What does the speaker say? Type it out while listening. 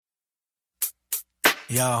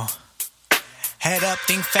Yo, head up,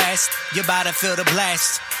 think fast, you about to feel the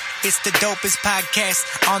blast. It's the dopest podcast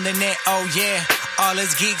on the net, oh yeah. All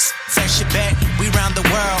us geeks, fresh your bet. We round the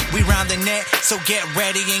world, we round the net. So get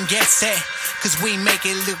ready and get set, cause we make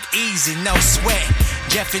it look easy, no sweat.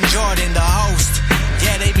 Jeff and Jordan, the host,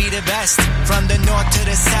 yeah, they be the best. From the north to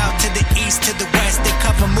the south, to the east to the west. They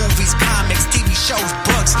cover movies, comics, TV shows,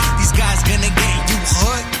 books. These guys gonna get you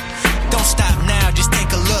hooked. Don't stop now, just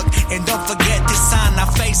take a look. And don't forget to sign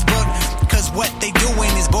our Facebook, cause what they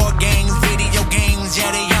doing is board games, video games,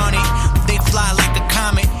 yeah, they on it. They fly like a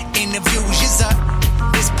comet, interviews is up.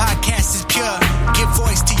 This podcast is pure. Give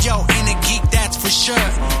voice to your inner geek, that's for sure.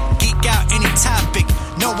 Geek out any topic,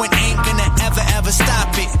 no one ain't gonna ever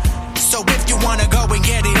stop it. So if you wanna go and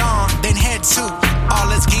get it on, then head to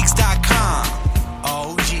allusgeeks.com.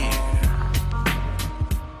 Oh yeah.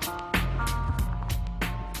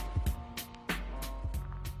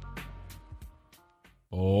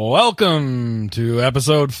 Welcome to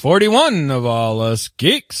episode 41 of All Us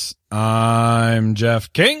Geeks. I'm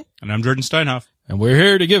Jeff King. And I'm Jordan Steinhoff. And we're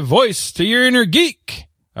here to give voice to your inner geek.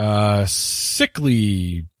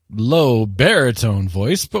 Sickly, low baritone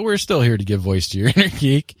voice, but we're still here to give voice to your inner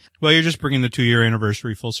geek. Well, you're just bringing the 2-year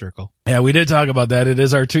anniversary full circle. Yeah, we did talk about that. It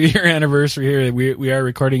is our 2-year anniversary here. We are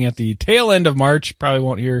recording at the tail end of March. Probably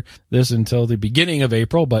won't hear this until the beginning of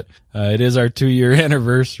April, but it is our 2-year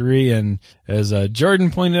anniversary. And as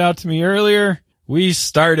Jordan pointed out to me earlier, we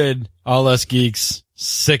started All Us Geeks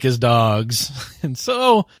sick as dogs. And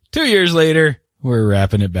so 2 years later, we're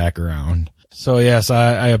wrapping it back around. So yes,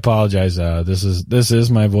 I apologize. This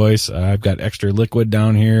is my voice. I've got extra liquid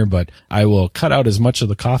down here, but I will cut out as much of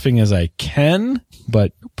the coughing as I can,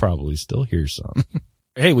 but you'll probably still hear some.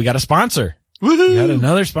 Hey, we got a sponsor. Woohoo! We got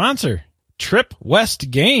another sponsor. Trip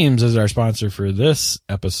West Games is our sponsor for this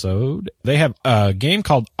episode. They have a game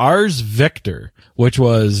called Ars Victor, which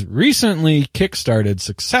was recently kickstarted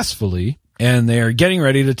successfully. And they are getting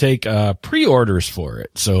ready to take pre-orders for it.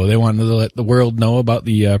 So they wanted to let the world know about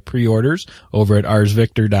the pre-orders over at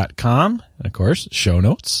arsvictor.com. And of course, show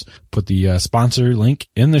notes. Put the sponsor link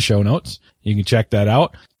in the show notes. You can check that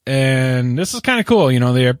out. And this is kind of cool. You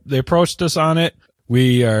know, they approached us on it.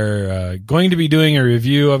 We are going to be doing a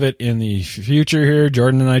review of it in the future here.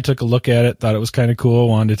 Jordan and I took a look at it, thought it was kind of cool,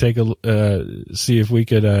 wanted to take see if we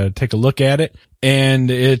could take a look at it. And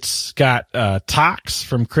it's got Tox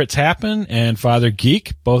from Crits Happen and Father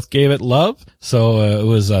Geek both gave it love. So it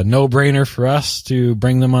was a no-brainer for us to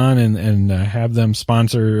bring them on and have them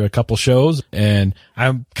sponsor a couple shows. And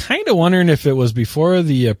I'm kind of wondering if it was before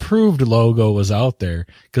the approved logo was out there,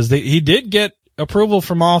 because he did get approval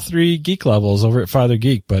from all 3 geek levels over at Father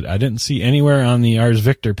Geek, but I didn't see anywhere on the Ars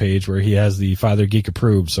Victor page where he has the Father Geek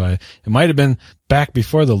approved. So it might have been back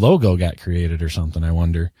before the logo got created or something, I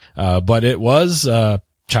wonder. But it was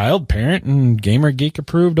child, parent, and gamer geek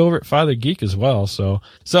approved over at Father Geek as well. So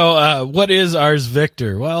what is Ars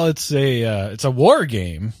Victor? Well, it's a war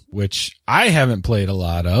game, which I haven't played a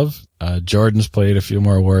lot of. Jordan's played a few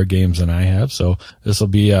more war games than I have, so this will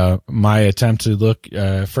be my attempt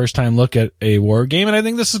to first time look at a war game, and I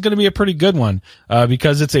think this is going to be a pretty good one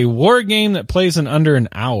because it's a war game that plays in under an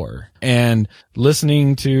hour. And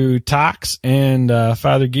listening to Tox and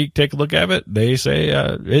Father Geek take a look at it, they say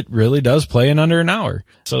it really does play in under an hour.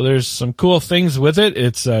 So there's some cool things with it.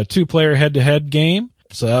 It's a 2-player head-to-head game,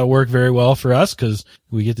 so that'll work very well for us because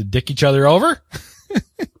we get to dick each other over.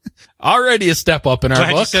 Already a step up in our book.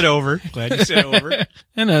 Glad you said over.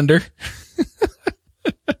 And under.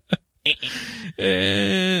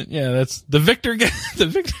 And yeah, that's the victor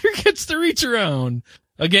gets to reach around.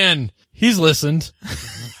 Again, he's listened.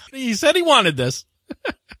 He said he wanted this.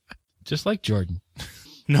 Just like Jordan.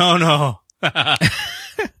 No.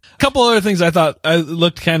 Couple other things I thought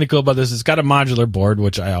looked kind of cool about this. It's got a modular board,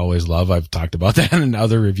 which I always love. I've talked about that in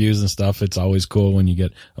other reviews and stuff. It's always cool when you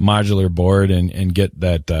get a modular board and get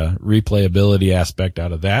that replayability aspect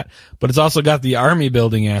out of that. But it's also got the army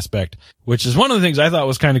building aspect, which is one of the things I thought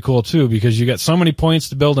was kind of cool too, because you got so many points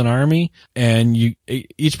to build an army, and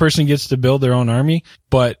each person gets to build their own army.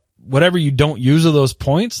 But whatever you don't use of those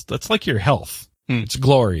points, that's like your health. It's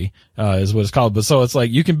glory, is what it's called. But so it's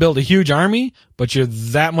like you can build a huge army, but you're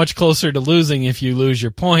that much closer to losing if you lose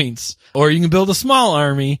your points. Or you can build a small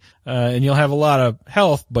army, and you'll have a lot of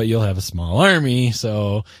health, but you'll have a small army.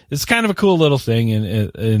 So it's kind of a cool little thing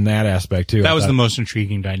in that aspect too. That was the most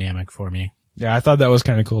intriguing dynamic for me. Yeah, I thought that was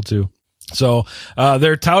kind of cool too. So,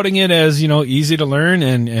 they're touting it as, easy to learn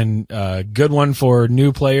and good one for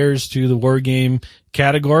new players to the war game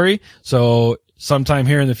category. So sometime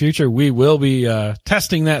here in the future, we will be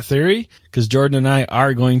testing that theory, because Jordan and I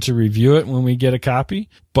are going to review it when we get a copy.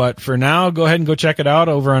 But for now, go ahead and go check it out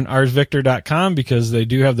over on arsvictor.com because they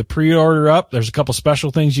do have the pre-order up. There's a couple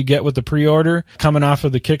special things you get with the pre-order coming off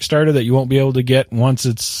of the Kickstarter that you won't be able to get once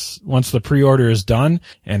the pre-order is done.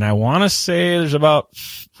 And I want to say there's about,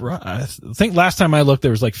 I think last time I looked,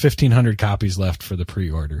 there was like 1,500 copies left for the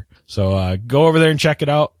pre-order. So go over there and check it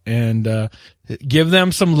out and give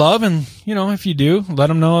them some love. And, if you do, let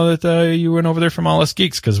them know that you went over there from All Us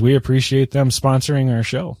Geeks because we appreciate them sponsoring our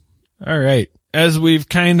show. All right. As we've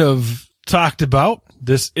kind of talked about,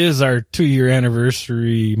 this is our 2-year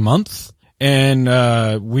anniversary month.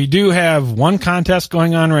 And we do have one contest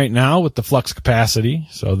going on right now with the Flux Capacity.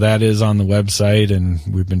 So that is on the website, and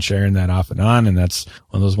we've been sharing that off and on. And that's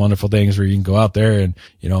one of those wonderful things where you can go out there and,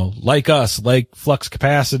 like us, like Flux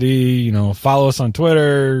Capacity, follow us on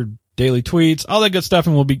Twitter, daily tweets, all that good stuff.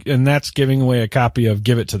 And that's giving away a copy of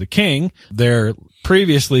Give It to the King, their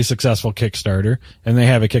previously successful Kickstarter. And they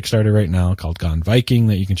have a Kickstarter right now called Gone Viking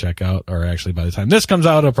that you can check out. Or actually, by the time this comes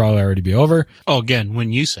out, it'll probably already be over. Oh, again,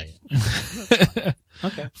 when you say it.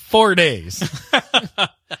 Okay. 4 days.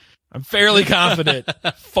 I'm fairly confident.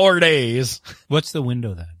 4 days. What's the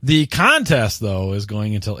window then? The contest, though, is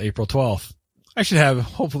going until April 12th. I should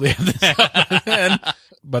hopefully have this up then.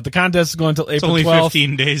 But the contest is going until April 12th. It's only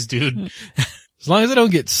 15 days, dude. As long as I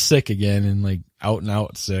don't get sick again and out and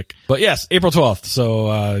out sick. But yes, April 12th.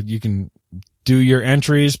 So, you can do your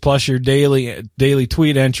entries plus your daily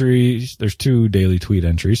tweet entries. There's 2 daily tweet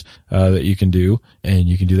entries, that you can do. And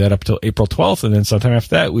you can do that up till April 12th. And then sometime after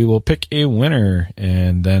that, we will pick a winner.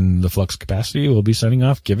 And then the Flux Capacity will be sending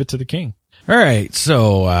off Give It to the King. All right,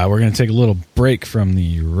 so we're going to take a little break from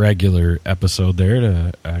the regular episode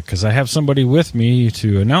there because I have somebody with me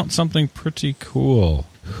to announce something pretty cool.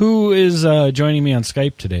 Who is joining me on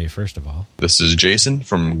Skype today, first of all? This is Jason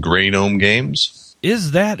from Grey Gnome Games.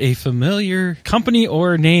 Is that a familiar company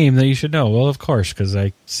or name that you should know? Well, of course, because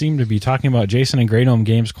I seem to be talking about Jason and Grey Gnome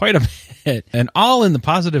Games quite a bit, and all in the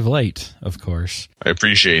positive light, of course. I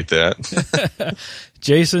appreciate that.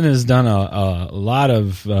 Jason has done a lot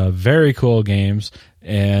of very cool games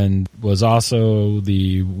and was also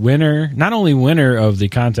the winner, not only winner of the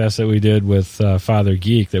contest that we did with Father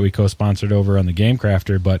Geek that we co-sponsored over on the Game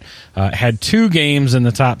Crafter, but had 2 games in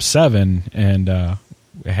the top 7 and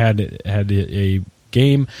had a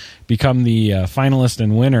game become the finalist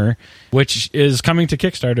and winner, which is coming to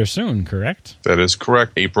Kickstarter soon, correct? That is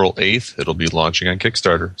correct. April 8th, it'll be launching on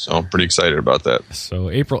Kickstarter, so I'm pretty excited about that. So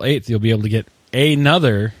April 8th, you'll be able to get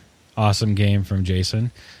another awesome game from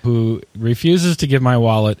Jason, who refuses to give my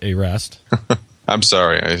wallet a rest. I'm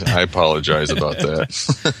sorry. I apologize about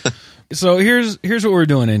that. So here's what we're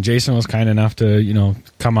doing, and Jason was kind enough to,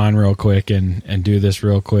 come on real quick and do this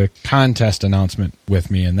real quick contest announcement with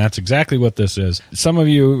me, and that's exactly what this is. Some of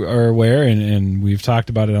you are aware, and we've talked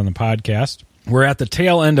about it on the podcast. We're at the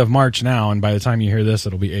tail end of March now, and by the time you hear this,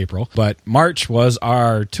 it'll be April. But March was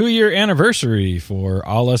our 2-year anniversary for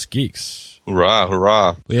All Us Geeks. Hurrah,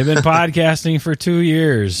 hurrah. We have been podcasting for 2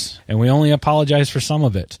 years, and we only apologize for some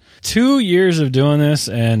of it. 2 years of doing this,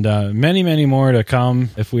 and many, many more to come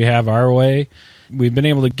if we have our way. We've been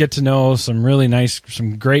able to get to know some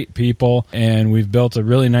great people, and we've built a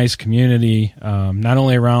really nice community, not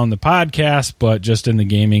only around the podcast, but just in the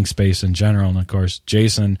gaming space in general. And of course,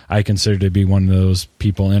 Jason, I consider to be one of those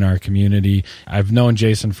people in our community. I've known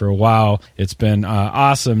Jason for a while. It's been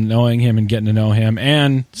awesome knowing him and getting to know him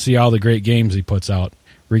and see all the great games he puts out,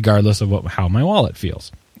 regardless of how my wallet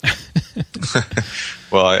feels.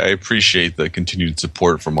 Well, I appreciate the continued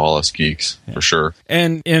support from All Us Geeks, for sure.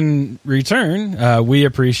 And in return, we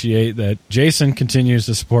appreciate that Jason continues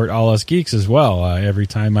to support All Us Geeks as well. Every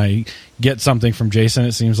time I get something from Jason,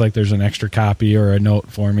 it seems like there's an extra copy or a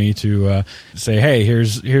note for me to say, hey,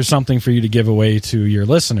 here's something for you to give away to your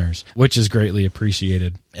listeners, which is greatly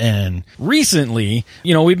appreciated. And recently,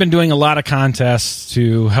 we've been doing a lot of contests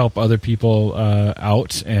to help other people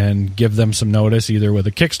out and give them some notice, either with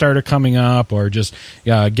a Kickstarter coming up or just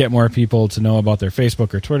get more people to know about their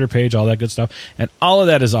Facebook or Twitter page, all that good stuff. And all of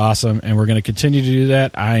that is awesome, and we're going to continue to do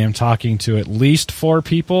that. I am talking to at least 4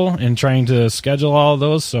 people and trying to schedule all of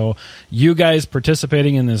those, so you guys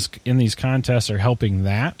participating in these contests are helping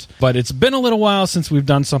that. But it's been a little while since we've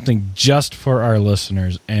done something just for our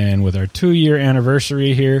listeners, and with our 2-year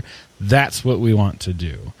anniversary here, that's what we want to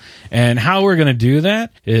do. And how we're going to do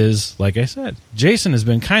that is, like I said, Jason has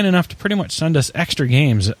been kind enough to pretty much send us extra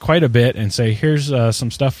games quite a bit and say, here's some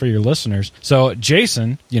stuff for your listeners. So,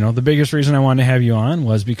 Jason, the biggest reason I wanted to have you on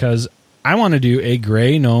was because I want to do a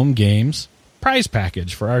Grey Gnome Games prize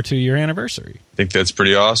package for our 2-year anniversary. I think that's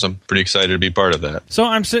pretty awesome. Pretty excited to be part of that. So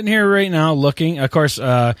I'm sitting here right now looking. Of course,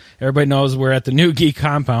 everybody knows we're at the New Geek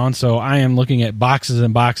compound, so I am looking at boxes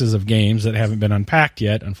and boxes of games that haven't been unpacked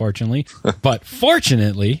yet, unfortunately. But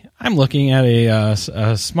fortunately, I'm looking at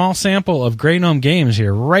a small sample of Grey Gnome games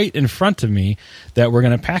here right in front of me that we're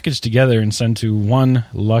going to package together and send to one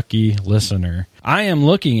lucky listener. I am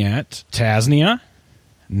looking at Tasnia,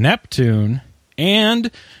 Neptune,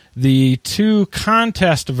 and the 2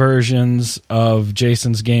 contest versions of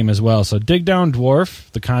Jason's game as well. So Dig Down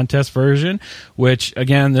Dwarf, the contest version, which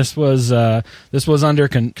again, this was under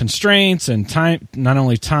constraints and time, not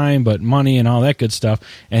only time but money and all that good stuff.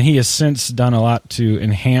 And he has since done a lot to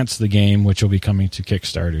enhance the game, which will be coming to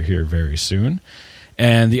Kickstarter here very soon.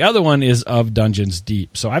 And the other one is Of Dungeons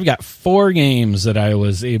Deep. So I've got 4 games that I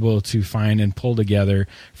was able to find and pull together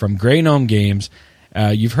from Grey Gnome Games.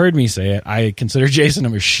 You've heard me say it. I consider Jason a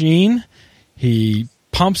machine. He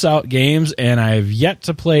pumps out games, and I have yet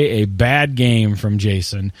to play a bad game from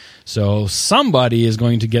Jason. So somebody is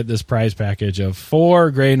going to get this prize package of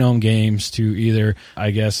 4 Grey Gnome games to either,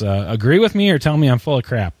 I guess, agree with me or tell me I'm full of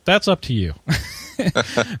crap. That's up to you.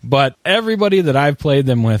 But everybody that I've played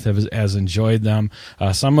them with has enjoyed them.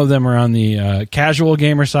 Some of them are on the casual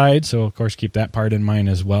gamer side, so of course keep that part in mind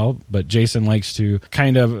as well. But Jason likes to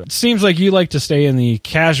it seems like you like to stay in the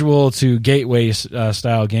casual to gateway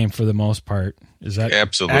style game for the most part. Is that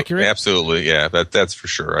accurate? Absolutely, yeah. That's for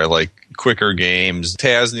sure. I like quicker games.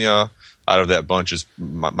 Tasnia, out of that bunch,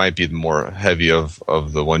 might be the more heavy of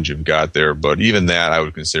the ones you've got there. But even that, I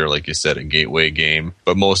would consider, like you said, a gateway game.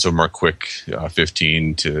 But most of them are quick,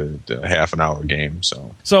 15 to half an hour game.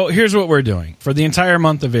 So here's what we're doing. For the entire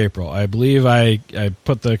month of April, I believe I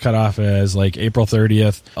put the cutoff as like April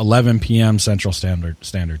 30th, 11 p.m. Central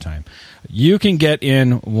Standard Time. You can get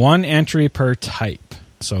in 1 entry per type.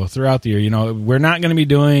 So throughout the year, we're not going to be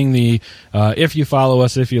doing the if you follow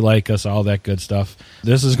us, if you like us, all that good stuff.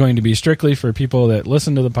 This is going to be strictly for people that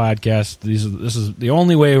listen to the podcast. This is the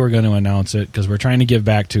only way we're going to announce it, because we're trying to give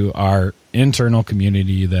back to our internal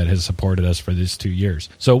community that has supported us for these 2 years.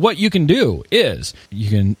 So what you can do is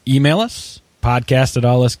you can email us,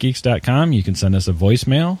 podcast@allusgeeks.com. You can send us a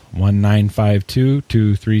voicemail,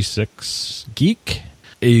 1-952-236-GEEK.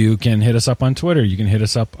 You can hit us up on Twitter. You can hit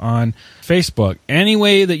us up on Facebook. Any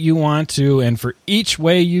way that you want to, and for each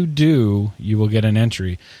way you do, you will get an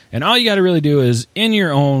entry. And all you got to really do is, in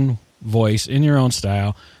your own voice, in your own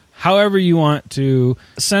style, however you want to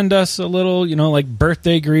send us a little, like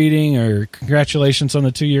birthday greeting or congratulations on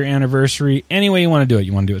the 2-year anniversary. Any way you want to do it.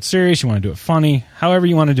 You want to do it serious, you want to do it funny, however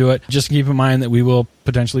you want to do it. Just keep in mind that we will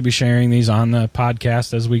potentially be sharing these on the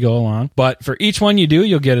podcast as we go along. But for each one you do,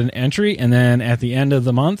 you'll get an entry. And then at the end of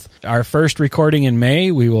the month, our first recording in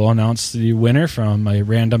May, we will announce the winner from a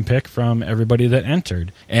random pick from everybody that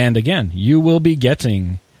entered. And again, you will be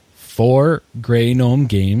getting 4 Grey Gnome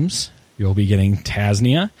games. You'll be getting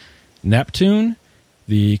Tasnia, Neptune,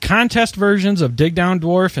 the contest versions of Dig Down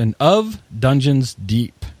Dwarf, and Of Dungeons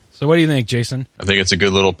Deep. So what do you think, Jason? I think it's a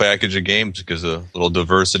good little package of games because of a little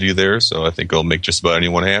diversity there. So I think it'll make just about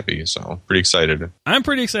anyone happy. So pretty excited. I'm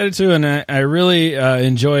pretty excited too. And I really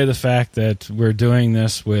enjoy the fact that we're doing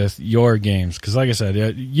this with your games. Because like I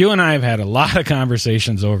said, you and I have had a lot of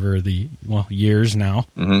conversations over the years now.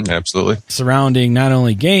 Mm-hmm, absolutely. Surrounding not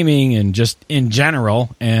only gaming and just in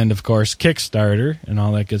general, and of course Kickstarter and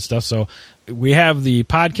all that good stuff. So we have the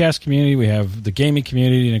podcast community, we have the gaming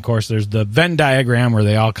community, and of course there's the Venn diagram where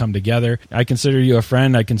they all come together. I consider you a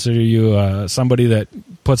friend. I consider you somebody that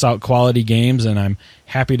puts out quality games, and I'm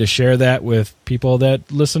happy to share that with people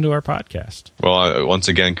that listen to our podcast. Well, once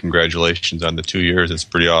again, congratulations on the 2 years. It's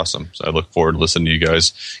pretty awesome. So I look forward to listening to you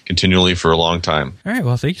guys continually for a long time. All right.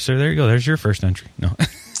 Well, thank you, sir. There you go. There's your first entry. No.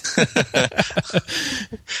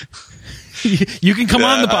 You can come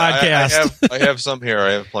on the podcast. I have some here.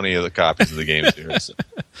 I have plenty of the copies of the games here. So.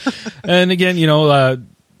 And again, your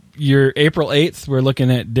April 8th, we're looking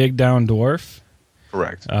at Dig Down Dwarf.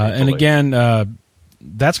 Correct. And again,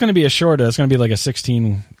 that's going to be that's going to be like a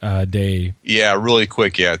 16-day. Yeah, really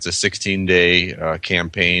quick. Yeah, it's a 16-day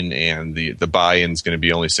campaign, and the buy-in is going to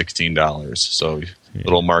be only $16. So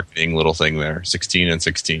little marketing, little thing there, 16 and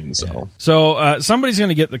 16. So, yeah. So somebody's going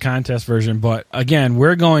to get the contest version, but again,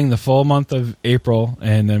 we're going the full month of April,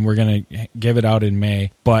 and then we're going to give it out in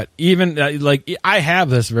May. But even I have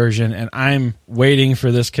this version, and I'm waiting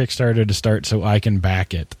for this Kickstarter to start so I can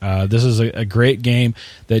back it. This is a great game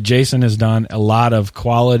that Jason has done a lot of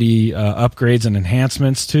quality upgrades and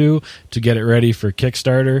enhancements to get it ready for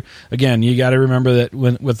Kickstarter. Again, you got to remember that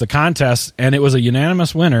with the contest, and it was a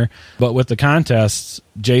unanimous winner, but with the contest, contests,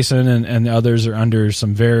 Jason and the others are under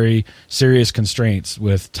some very serious constraints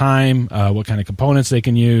with time, what kind of components they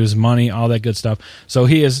can use, money, all that good stuff. So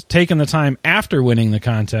he has taken the time after winning the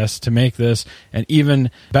contest to make this an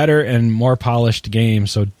even better and more polished game.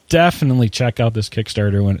 So definitely check out this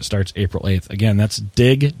Kickstarter when it starts April 8th. Again, that's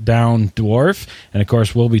Dig Down Dwarf. And of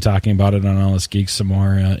course, we'll be talking about it on All Us Geeks some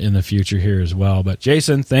more in the future here as well. But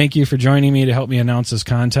Jason, thank you for joining me to help me announce this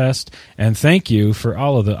contest. And thank you for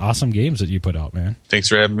all of the awesome games that you put out, man. Thanks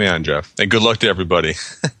for having me on, Jeff. And good luck to everybody.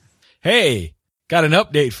 Hey, got an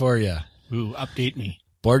update for you. Ooh, update me.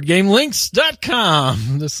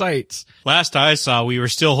 BoardGameLinks.com, the sites. Last I saw, we were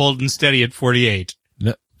still holding steady at 48.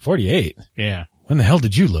 48? Yeah. When the hell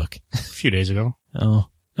did you look? A few days ago. Oh,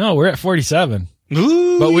 no, we're at 47.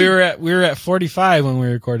 Ooh. But we were at 45 when we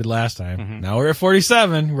recorded last time. Mm-hmm. Now we're at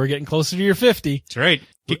 47. We're getting closer to your 50. That's right.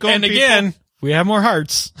 Keep going, and people. again, we have more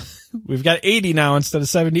hearts. We've got 80 now instead of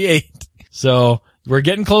 78. So we're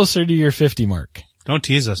getting closer to your 50 mark. Don't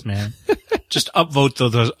tease us, man. Just upvote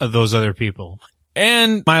those other people.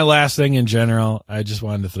 And my last thing in general, I just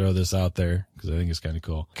wanted to throw this out there because I think it's kind of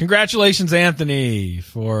cool. Congratulations, Anthony,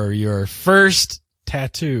 for your first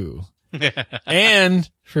tattoo and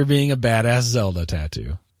for being a badass Zelda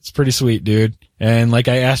tattoo. It's pretty sweet, dude. And like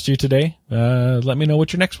I asked you today, let me know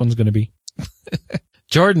what your next one's going to be.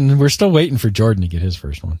 Jordan, we're still waiting for Jordan to get his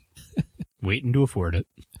first one. Waiting to afford it.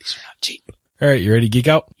 These are not cheap. All right, you ready to geek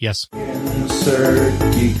out? Yes.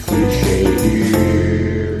 Insert geek cliche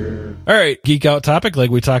here. All right, geek out topic like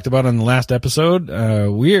we talked about on the last episode.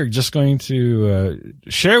 We are just going to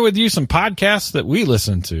share with you some podcasts that we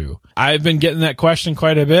listen to. I've been getting that question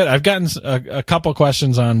quite a bit. I've gotten a couple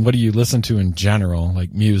questions on what do you listen to in general,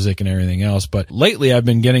 like music and everything else. But lately I've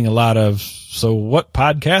been getting a lot of, so what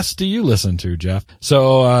podcasts do you listen to, Jeff?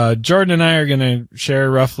 So Jordan and I are going to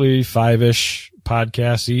share roughly 5-ish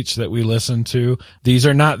podcasts each that we listen to. These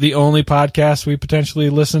are not the only podcasts we potentially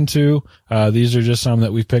listen to. These are just some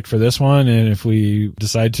that we've picked for this one. And if we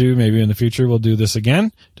decide to, maybe in the future, we'll do this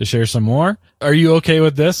again to share some more. Are you okay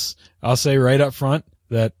with this? I'll say right up front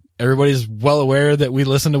that everybody's well aware that we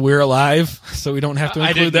listen to We're Alive, so we don't have to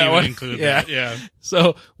include that one. That. Yeah.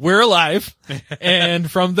 So We're Alive. And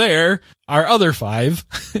from there, our other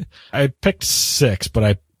 5, I picked 6, but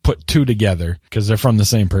I put 2 together because they're from the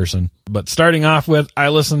same person. But starting off with, I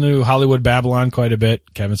listen to Hollywood Babylon quite a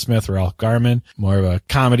bit. Kevin Smith, Ralph Garman, more of a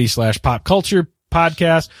comedy/pop culture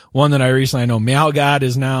podcast. One that I know Meow God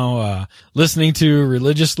is now listening to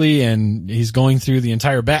religiously, and he's going through the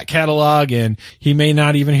entire back catalog, and he may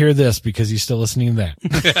not even hear this because he's still listening to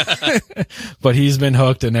that. But he's been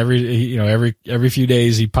hooked, and every few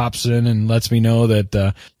days he pops in and lets me know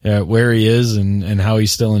that where he is and how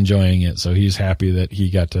he's still enjoying it. So he's happy that he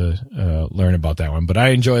got to learn about that one. But I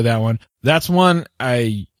enjoy that one. That's one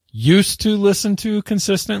I used to listen to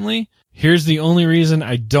consistently. Here's the only reason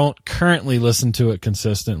I don't currently listen to it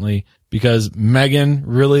consistently, because Megan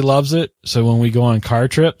really loves it. So when we go on car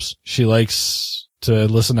trips, she likes to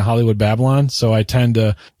listen to Hollywood Babylon. So I tend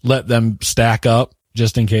to let them stack up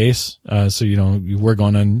just in case. So, we're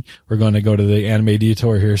going to go to the Anime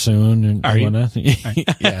Detour here soon. And Are you?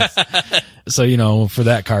 Yes. So, for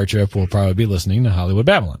that car trip, we'll probably be listening to Hollywood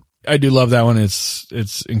Babylon. I do love that one.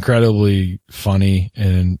 It's incredibly funny,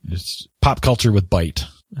 and it's pop culture with bite.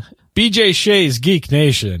 BJ Shea's Geek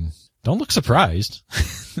Nation. Don't look surprised.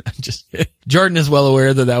 Jordan is well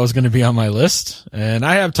aware that was going to be on my list, and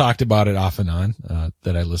I have talked about it off and on,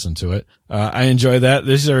 that I listen to it. I enjoy that.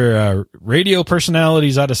 These are, radio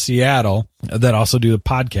personalities out of Seattle that also do a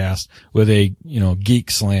podcast with a, geek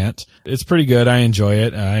slant. It's pretty good. I enjoy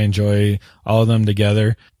it. I enjoy all of them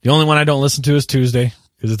together. The only one I don't listen to is Tuesday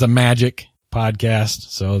because it's a Magic podcast.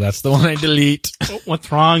 So that's the one I delete.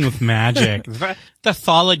 What's wrong with Magic? That's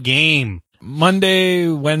all a game. Monday,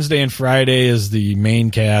 Wednesday, and Friday is the main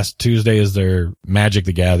cast. Tuesday is their Magic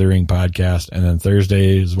the Gathering podcast. And then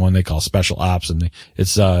Thursday is one they call Special Ops. And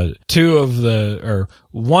it's,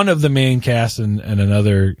 one of the main cast and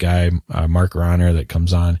another guy, Mark Ronner, that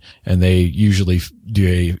comes on, and they usually do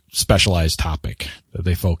a specialized topic that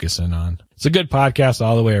they focus in on. It's a good podcast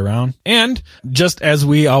all the way around. And just as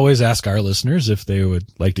we always ask our listeners if they would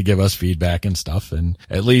like to give us feedback and stuff, and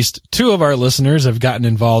at least 2 of our listeners have gotten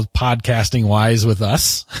involved podcasting wise with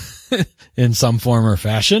us in some form or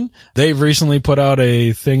fashion. They've recently put out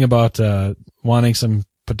a thing about wanting some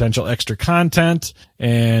potential extra content,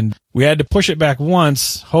 and we had to push it back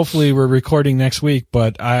once. Hopefully we're recording next week,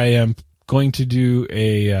 but I am going to do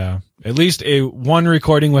at least one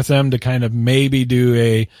recording with them to kind of maybe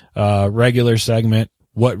do a regular segment.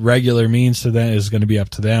 What regular means to them is going to be up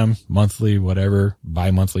to them, monthly, whatever,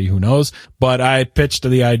 bi-monthly, who knows. But I pitched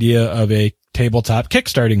the idea of a tabletop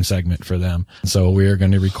kickstarting segment for them. So we are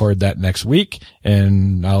going to record that next week,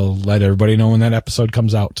 and I'll let everybody know when that episode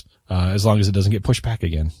comes out, as long as it doesn't get pushed back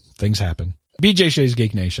again. Things happen. BJ Shea's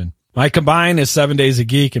Geek Nation. My combine is 7 Days a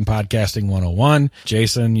Geek and Podcasting 101.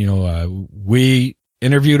 Jason, we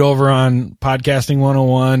interviewed over on Podcasting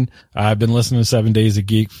 101. I've been listening to 7 Days a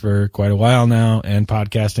Geek for quite a while now, and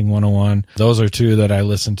Podcasting 101. Those are two that I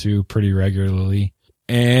listen to pretty regularly.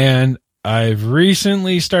 And I've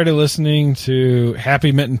recently started listening to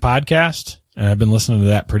Happy Mitten Podcast, and I've been listening to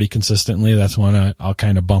that pretty consistently. That's one I'll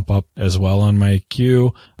kind of bump up as well on my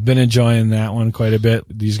queue. I've been enjoying that one quite a bit.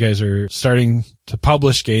 These guys are starting to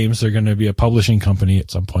publish games. They're going to be a publishing company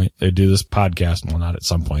at some point. They do this podcast. Well, not at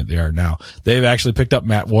some point. They are now. They've actually picked up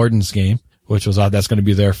Matt Warden's game, which was odd. That's going to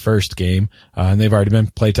be their first game. And they've already been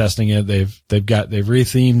playtesting it. They've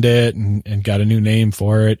rethemed it and got a new name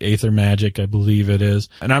for it. Aether Magic, I believe it is.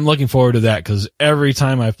 And I'm looking forward to that because every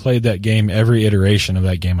time I've played that game, every iteration of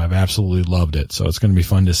that game, I've absolutely loved it. So it's going to be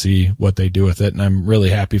fun to see what they do with it. And I'm really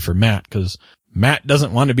happy for Matt because Matt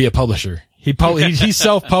doesn't want to be a publisher. He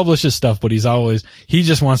self-publishes stuff, but he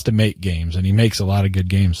just wants to make games, and he makes a lot of good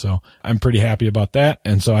games. So I'm pretty happy about that.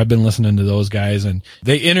 And so I've been listening to those guys, and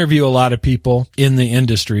they interview a lot of people in the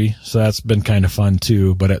industry. So that's been kind of fun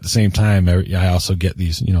too. But at the same time, I also get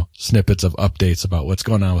these, snippets of updates about what's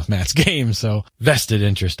going on with Matt's game. So vested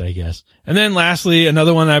interest, I guess. And then lastly,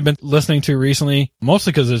 another one I've been listening to recently,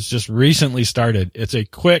 mostly because it's just recently started. It's a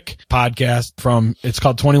quick podcast it's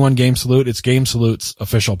called 21 Game Salute. It's Game Salute's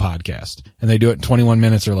official podcast. And they do it in 21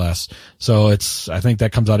 minutes or less. So I think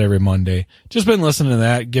that comes out every Monday. Just been listening to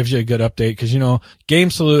that. Gives you a good update because, Game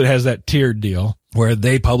Salute has that tiered deal where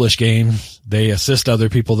they publish games, they assist other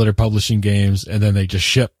people that are publishing games, and then they just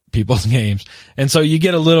ship people's games. And so you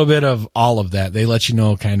get a little bit of all of that. They let you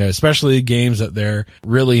know kind of, especially games that they're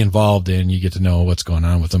really involved in, you get to know what's going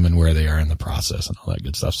on with them and where they are in the process and all that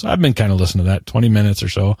good stuff. So I've been kind of listening to that 20 minutes or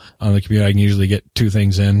so on the commute. I can usually get 2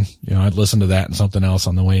 things in. I'd listen to that and something else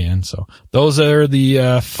on the way in. So those are the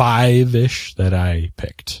 5-ish that I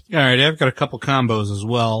picked. All right. I've got a couple combos as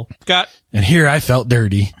well. And here I felt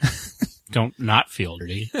dirty. Don't not feel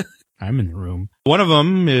dirty. I'm in the room. One of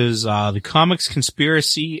them is the Comics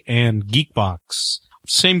Conspiracy and Geekbox.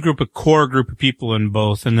 Same core group of people in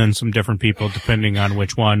both, and then some different people depending on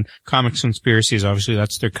which one. Comics Conspiracy is obviously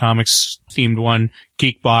that's their comics themed one.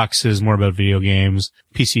 Geekbox is more about video games,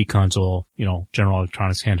 PC, console, general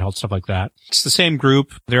electronics, handheld, stuff like that. It's the same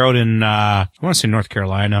group. They're out in I want to say North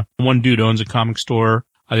Carolina. One dude owns a comic store.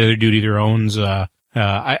 The other dude either owns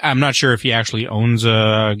I'm not sure if he actually owns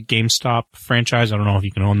a GameStop franchise. I don't know if he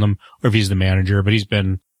can own them or if he's the manager, but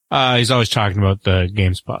he's always talking about the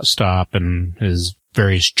GameStop and his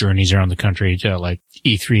various journeys around the country to like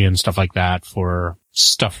E3 and stuff like that for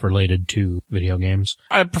stuff related to video games.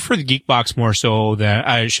 I prefer the Geekbox more so than,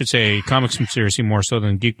 I should say Comics Conspiracy more so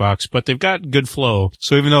than Geekbox, but they've got good flow.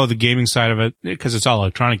 So even though the gaming side of it, because it's all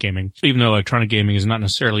electronic gaming, even though electronic gaming is not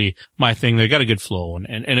necessarily my thing, they've got a good flow and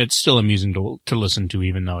it's still amusing to listen to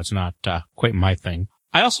even though it's not quite my thing.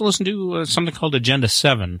 I also listen to something called Agenda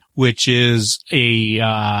 7, which is a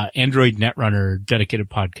Android Netrunner dedicated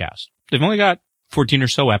podcast. They've only got 14 or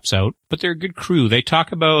so eps out, but they're a good crew. They do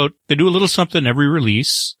a little something every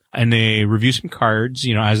release, and they review some cards,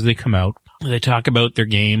 as they come out. They talk about their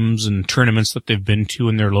games and tournaments that they've been to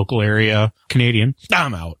in their local area. Canadian.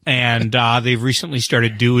 I'm out. And they've recently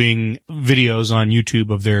started doing videos on YouTube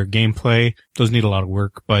of their gameplay. Those need a lot of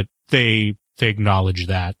work, but they acknowledge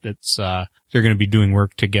that. It's they're going to be doing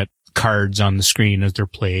work to get cards on the screen as they're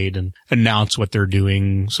played and announce what they're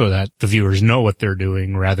doing so that the viewers know what they're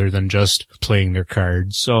doing rather than just playing their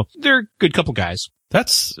cards. So they're a good couple guys.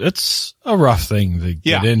 It's a rough thing to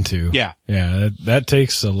get into. Yeah. Yeah. That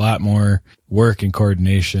takes a lot more work and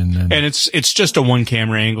coordination. And it's just a 1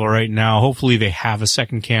 camera angle right now. Hopefully they have a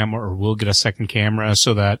second camera or will get a second camera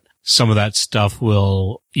so that some of that stuff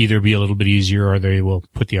will either be a little bit easier or they will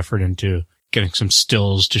put the effort into getting some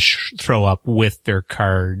stills to throw up with their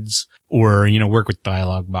cards or, work with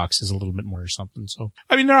dialogue boxes a little bit more or something. So,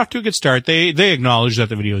 they're off to a good start. They acknowledge that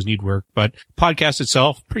the videos need work, but podcast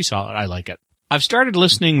itself, pretty solid. I like it. I've started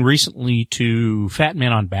listening recently to Fat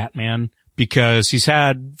Man on Batman because he's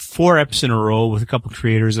had 4 eps in a row with a couple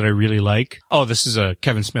creators that I really like. Oh, this is a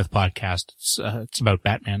Kevin Smith podcast. It's about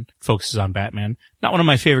Batman. Focuses on Batman. Not one of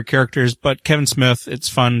my favorite characters, but Kevin Smith, it's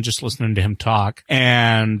fun just listening to him talk.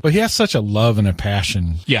 But he has such a love and a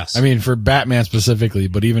passion. Yes. For Batman specifically,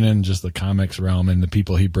 but even in just the comics realm and the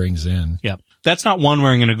people he brings in. Yep. That's not one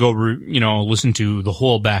where I'm going to go, listen to the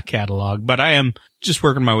whole back catalog, but I am just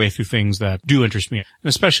working my way through things that do interest me. And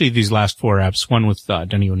especially these last 4 eps, one with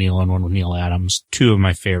Denny O'Neil and one with Neil Adams, 2 of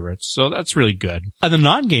my favorites. So that's really good. On the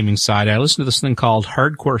non-gaming side, I listened to this thing called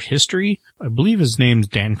Hardcore History. I believe his name's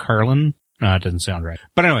Dan Carlin. No, it doesn't sound right.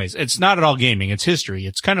 But anyways, it's not at all gaming. It's history.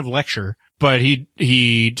 It's kind of lecture, but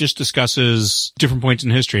he just discusses different points in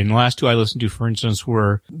history. And the last 2 I listened to, for instance,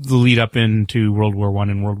 were the lead up into World War I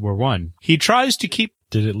and World War I. He tries to keep...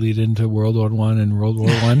 Did it lead into World War I and World War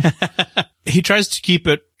I? He tries to keep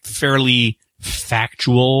it fairly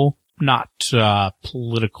factual, not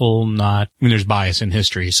political, I mean, there's bias in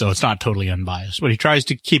history, so it's not totally unbiased, but he tries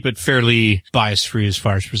to keep it fairly bias-free as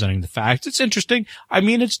far as presenting the facts. It's interesting. I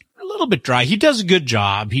mean, it's a little bit dry. He does a good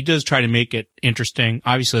job. He does try to make it interesting.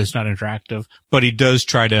 Obviously, it's not interactive, but he does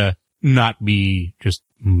try to not be just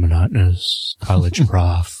monotonous college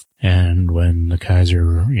prof. And when the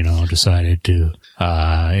Kaiser, decided to,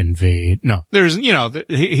 invade. No, there's,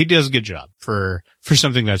 he does a good job for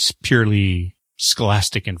something that's purely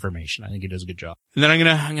scholastic information. I think he does a good job. And then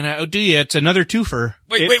I'm gonna outdo you. It's another twofer.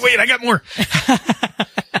 Wait, I got more.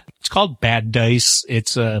 It's called Bad Dice.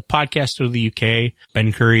 It's a podcast out of the UK,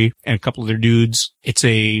 Ben Curry and a couple of their dudes. It's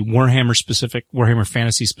a Warhammer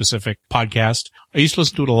Fantasy specific podcast. I used to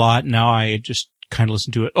listen to it a lot. Now I just kind of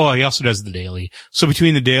listen to it. Oh, he also does the daily. So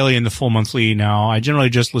between the daily and the full monthly now, I generally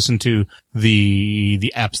just listen to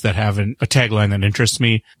the apps that have a tagline that interests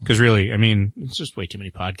me. Cause really, I mean, it's just way too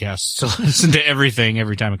many podcasts to listen to everything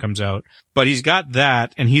every time it comes out. But he's got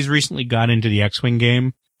that, and he's recently got into the X-Wing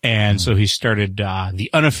game. And so he started, the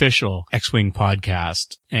unofficial X-Wing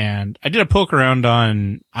podcast. And I did a poke around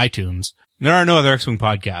on iTunes. There are no other X-Wing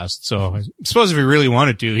podcasts, so I suppose if he really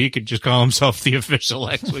wanted to, he could just call himself the official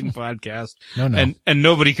X-Wing podcast. No. And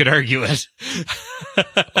nobody could argue it.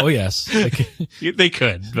 Oh, yes. They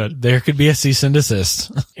could, but there could be a cease and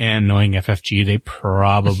desist. And knowing FFG, they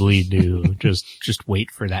probably do. Just wait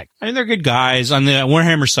for that. I mean, they're good guys. On the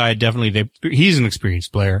Warhammer side, definitely he's an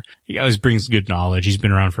experienced player. He always brings good knowledge. He's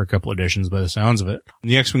been around for a couple editions by the sounds of it. On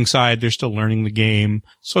the X-Wing side, they're still learning the game.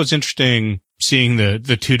 So it's interesting seeing the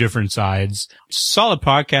 2 different sides. Solid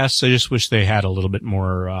podcasts. I just wish they had a little bit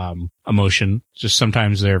more, emotion. Just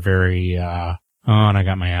sometimes they're very, and I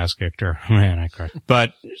got my ass kicked, or man, I cried.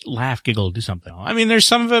 But laugh, giggle, do something. I mean, there's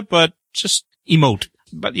some of it, but just emote.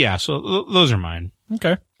 But yeah, so those are mine.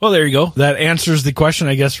 Okay. Well, there you go. That answers the question.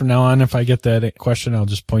 I guess from now on, if I get that question, I'll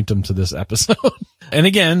just point them to this episode. And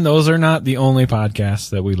again, those are not the only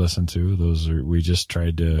podcasts that we listen to. We just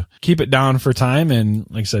tried to keep it down for time. And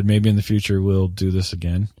like I said, maybe in the future we'll do this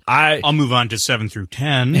again. I'll move on to 7 through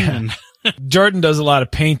 10. Yeah. And Jordan does a lot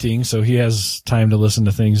of painting, so he has time to listen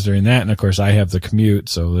to things during that. And of course, I have the commute,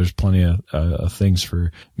 so there's plenty of things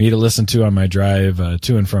for me to listen to on my drive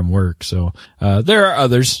to and from work. So there are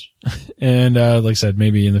others. And like I said,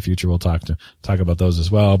 maybe in the future we'll talk about those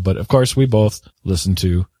as well. But of course, we both listen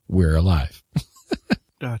to We're Alive.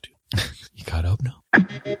 You caught up now?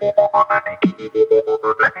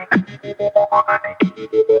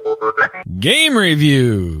 Game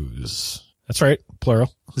reviews. That's right,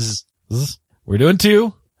 plural. We're doing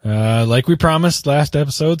 2. Like we promised last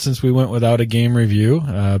episode, since we went without a game review.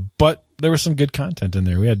 But there was some good content in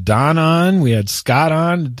there. We had Don on, we had Scott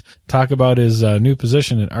on to talk about his new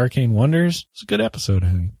position at Arcane Wonders. It's a good episode,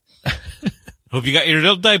 I think. Hope you got your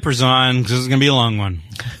little diapers on, because it's going to be a long one.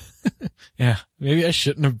 Yeah, maybe I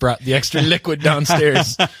shouldn't have brought the extra liquid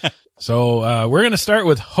downstairs. So we're going to start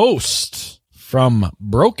with Host from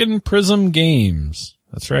Broken Prism Games.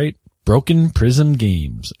 That's right, Broken Prism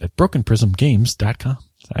Games at brokenprismgames.com.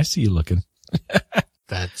 I see you looking.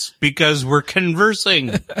 That's because we're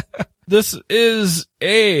conversing. This is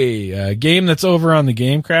a game that's over on the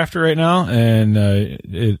Game Crafter right now, and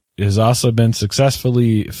it has also been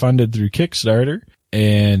successfully funded through Kickstarter.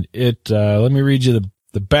 And let me read you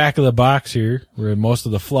the back of the box here, where most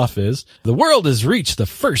of the fluff is. The world has reached the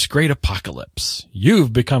first great apocalypse.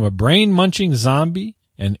 You've become a brain-munching zombie,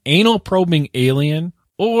 an anal-probing alien,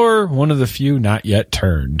 or one of the few not yet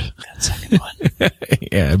turned. That second one.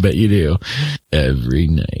 Yeah, I bet you do. Every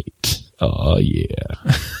night. Oh,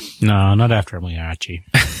 yeah. No, not after Mariachi.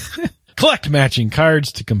 Collect matching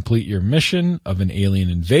cards to complete your mission of an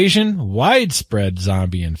alien invasion, widespread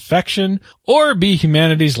zombie infection, or be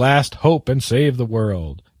humanity's last hope and save the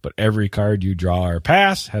world. But every card you draw or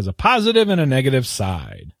pass has a positive and a negative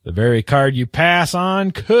side. The very card you pass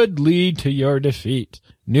on could lead to your defeat.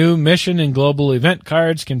 New mission and global event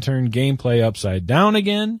cards can turn gameplay upside down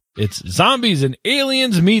again. It's Zombies and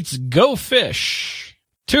Aliens meets Go Fish.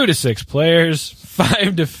 2 to 6 players,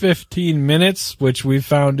 5 to 15 minutes, which we've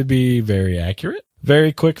found to be very accurate.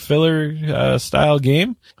 very quick filler style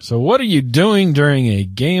game. So what are you doing during a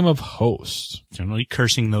game of Host? Generally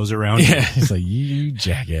cursing those around. Yeah, it's like, you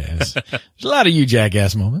jackass. There's a lot of you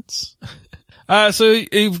jackass moments. So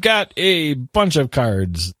you've got a bunch of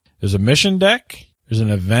cards. There's a mission deck, there's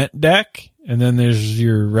an event deck, and then there's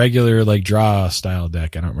your regular like draw style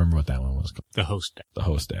deck. I don't remember what that one was called. The host deck. The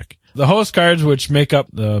host deck. The host cards, which make up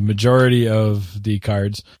the majority of the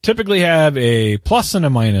cards, typically have a plus and a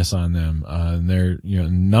minus on them. And they're,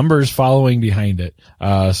 numbers following behind it.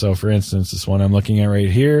 So for instance, this one I'm looking at right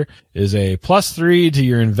here is a +3 to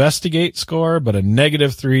your investigate score, but a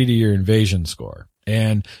 -3 to your invasion score.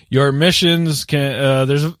 And your missions can,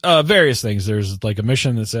 there's various things. There's like a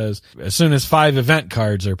mission that says as soon as 5 event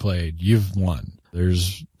cards are played, you've won.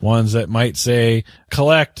 There's ones that might say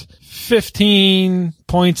collect 15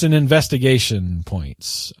 points in investigation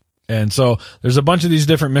points. And so there's a bunch of these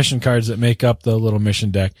different mission cards that make up the little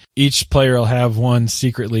mission deck. Each player will have one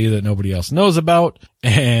secretly that nobody else knows about.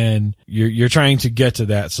 And you're trying to get to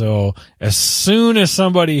that. So as soon as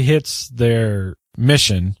somebody hits their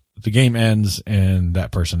mission, the game ends and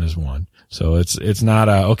that person has won. So it's not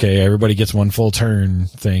okay, everybody gets one full turn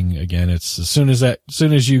thing again. It's as soon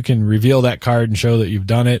as you can reveal that card and show that you've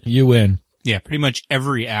done it, you win. Yeah, pretty much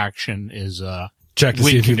every action is check to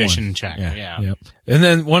win see if condition you won. check. Yeah. Yep. And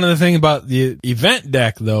then one of the thing about the event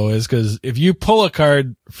deck though is because if you pull a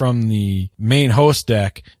card from the main host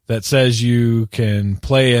deck that says you can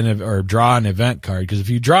play or draw an event card, because if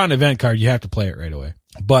you draw an event card, you have to play it right away.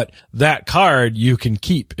 But that card you can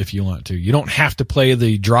keep if you want to. You don't have to play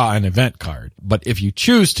the draw an event card. But if you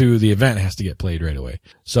choose to, the event has to get played right away.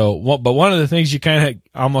 So, but one of the things you kind of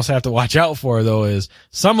almost have to watch out for though is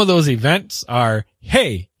some of those events are,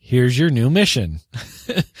 hey, here's your new mission.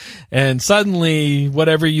 And suddenly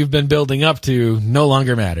whatever you've been building up to no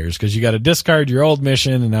longer matters because you got to discard your old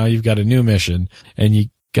mission and now you've got a new mission and you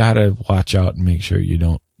got to watch out and make sure you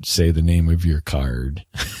don't say the name of your card.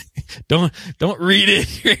 Don't read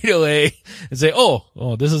it right away and say,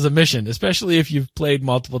 oh, this is a mission, especially if you've played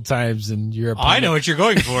multiple times and your opponent, I know what you're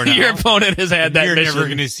going for now. Your opponent has had that You're mission. never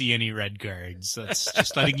going to see any red cards. That's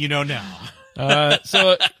just letting you know now.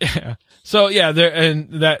 So yeah,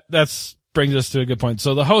 that's brings us to a good point.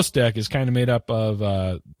 So the host deck is kind of made up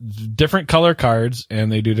of different color cards, and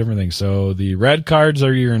they do different things. So the red cards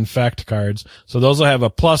are your infect cards. So those will have a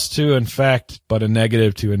 +2 infect, but a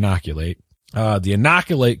 -2 inoculate. The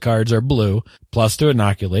inoculate cards are blue, +2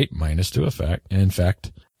 inoculate, -2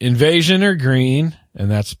 infect. Invasion are green, and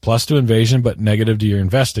that's +2 invasion, but negative to your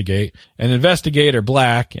investigate. And investigate are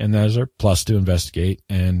black, and those are +2 investigate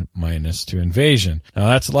and -2 invasion. Now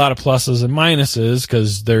that's a lot of pluses and minuses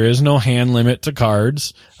because there is no hand limit to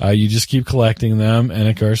cards. You just keep collecting them. And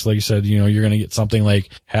of course, like you said, you're going to get something like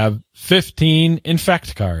have 15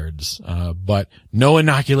 infect cards, but no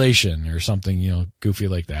inoculation or something, goofy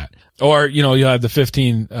like that. Or, you'll have the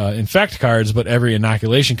 15, infect cards, but every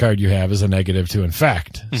inoculation card you have is a -2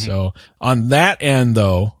 infect. Mm-hmm. So on that end,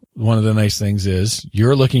 though, one of the nice things is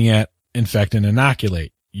you're looking at infect and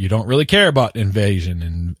inoculate. You don't really care about invasion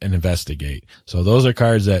and investigate. So those are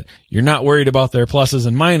cards that you're not worried about their pluses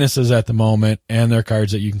and minuses at the moment, and they're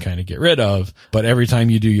cards that you can kind of get rid of. But every time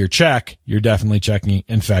you do your check, you're definitely checking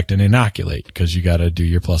infect and inoculate because you got to do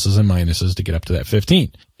your pluses and minuses to get up to that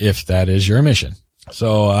 15, if that is your mission.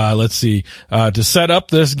 So, let's see, to set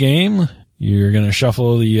up this game, you're going to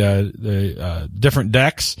shuffle the different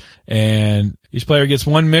decks, and each player gets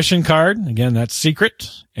one mission card. Again, that's secret.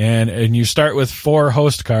 And you start with 4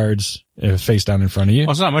 host cards face down in front of you.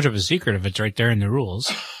 Well, it's not much of a secret if it's right there in the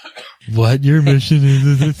rules. What your mission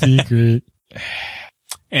is a secret.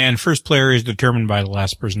 And first player is determined by the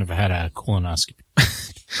last person if it had a colonoscopy.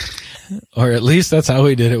 Or at least that's how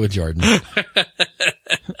we did it with Jordan. I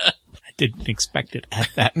didn't expect it at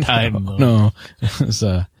that time. No. It was,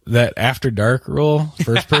 that after dark rule,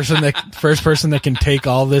 first person that can take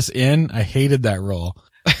all this in. I hated that rule.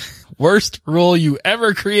 Worst rule you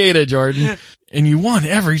ever created, Jordan. And you won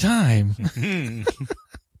every time.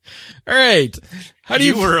 All right.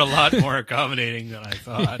 You were a lot more accommodating than I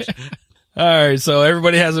thought. All right. So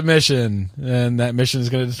everybody has a mission, and that mission is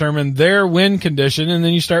going to determine their win condition. And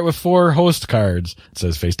then you start with 4 host cards. It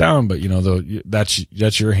says face down, but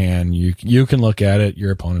that's your hand. You can look at it.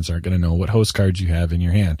 Your opponents aren't going to know what host cards you have in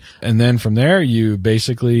your hand. And then from there, you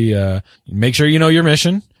basically, make sure you know your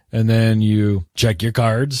mission. And then you check your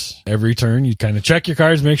cards every turn. You kind of check your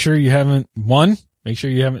cards, make sure you haven't won, make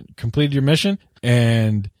sure you haven't completed your mission.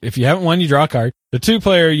 And if you haven't won, you draw a card. The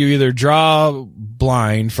 2-player, you either draw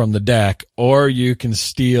blind from the deck or you can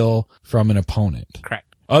steal from an opponent.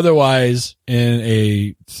 Correct. Otherwise, in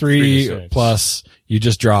a 3+ you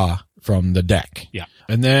just draw from the deck. Yeah.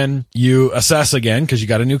 And then you assess again because you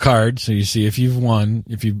got a new card. So you see if you've won,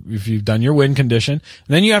 if you've done your win condition. And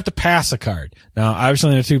then you have to pass a card. Now,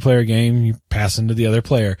 obviously in a 2-player game, you pass into the other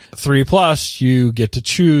player. 3+, you get to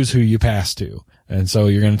choose who you pass to. And so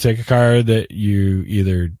you're going to take a card that you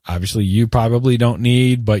either, obviously you probably don't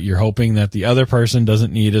need, but you're hoping that the other person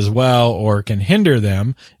doesn't need as well or can hinder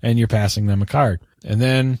them, and you're passing them a card. And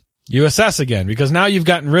then you assess again because now you've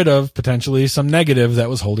gotten rid of potentially some negative that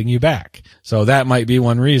was holding you back. So that might be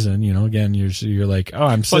one reason, again, you're like, oh,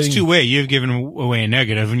 I'm Well, it's two-way. You've given away a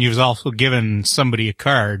negative, and you've also given somebody a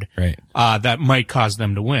card, right, that might cause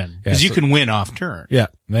them to win. Because you can win off turn. Yeah.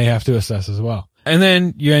 They have to assess as well. And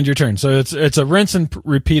then you end your turn. So it's a rinse and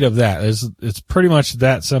repeat of that. It's pretty much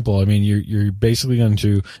that simple. I mean, you're basically going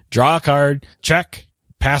to draw a card, check,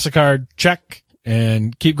 pass a card, check,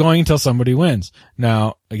 and keep going until somebody wins.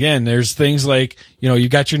 Now, again, there's things like, you've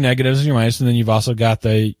got your negatives and your minuses, and then you've also got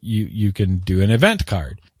you can do an event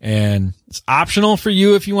card. And it's optional for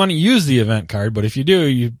you if you want to use the event card, but if you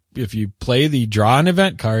do, if you play the draw an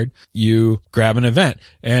event card, you grab an event.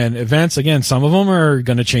 And events, again, some of them are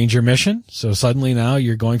going to change your mission. So suddenly now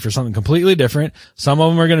you're going for something completely different. Some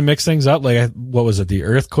of them are going to mix things up. Like, what was it? The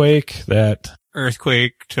earthquake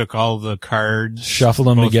Earthquake took all the cards, shuffled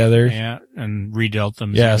them together, and redealt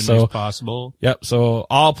them as evenly as possible. Yep. So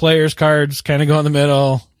all players' cards kind of go in the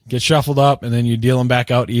middle, get shuffled up, and then you deal them back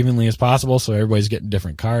out evenly as possible. So everybody's getting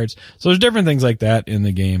different cards. So there's different things like that in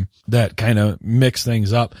the game that kind of mix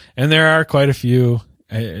things up. And there are quite a few,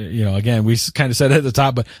 again, we kind of said it at the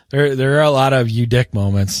top, but there are a lot of you dick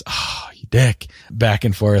moments. Oh, you dick, back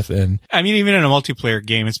and forth. And I mean, even in a multiplayer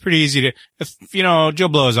game, it's pretty easy to, if, Joe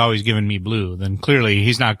Blow has always given me blue, then clearly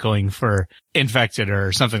he's not going for infected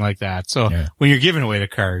or something like that. So when you're giving away the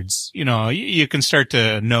cards, you can start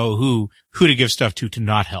to know who to give stuff to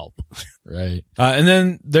not help. Right. And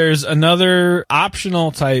then there's another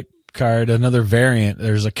optional type card, another variant.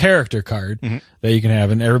 There's a character card that you can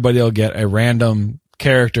have, and everybody will get a random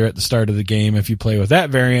character at the start of the game if you play with that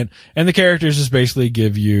variant. And the characters just basically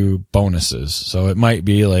give you bonuses. So it might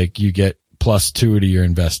be like you get +2 to your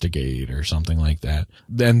investigate or something like that.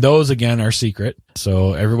 And those again are secret.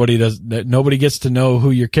 So nobody gets to know who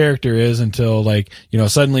your character is until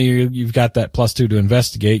suddenly you've got that +2 to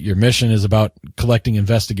investigate. Your mission is about collecting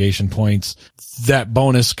investigation points. That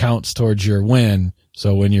bonus counts towards your win.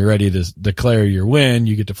 So when you're ready to declare your win,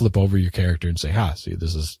 you get to flip over your character and say, see,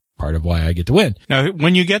 this is part of why I get to win. Now,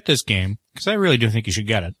 when you get this game, because I really do think you should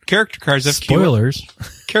get it, character cards have spoilers.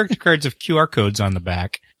 Character cards have QR codes on the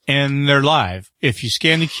back, and they're live. If you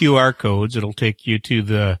scan the QR codes, it'll take you to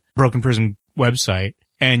the Broken Prism website,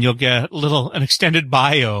 and you'll get an extended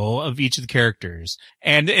bio of each of the characters.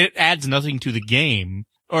 And it adds nothing to the game,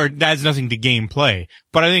 or it adds nothing to gameplay.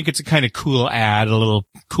 But I think it's a kind of cool ad, a little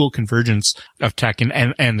cool convergence of tech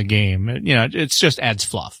and the game. It's just adds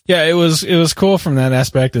fluff. Yeah, it was cool from that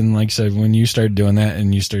aspect. And like I said, when you started doing that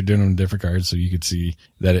and you started doing them with different cards, so you could see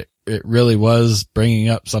that it really was bringing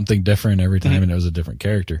up something different every time, and it was a different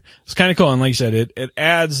character. It's kind of cool. And like you said, it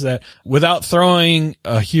adds that without throwing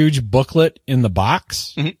a huge booklet in the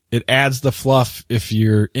box, it adds the fluff if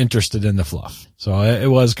you're interested in the fluff. So it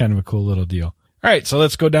was kind of a cool little deal. All right, so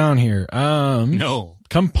let's go down here. No.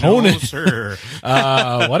 Component. No, sir.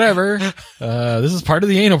 Whatever. This is part of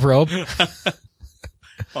the anal probe.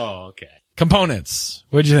 Oh, okay. Components.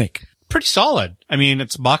 What'd you think? Pretty solid. I mean,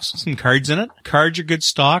 it's a box with some cards in it. Cards are good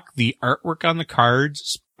stock. The artwork on the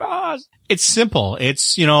cards, it's simple.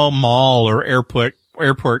 It's, mall or airport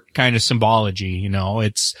kind of symbology,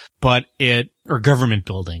 or government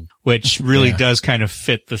building, which really does kind of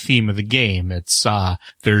fit the theme of the game. It's,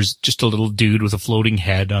 there's just a little dude with a floating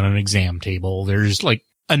head on an exam table. There's like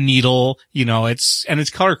a needle, it's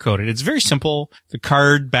color coded. It's very simple. The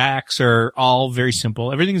card backs are all very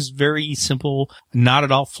simple. Everything is very simple, not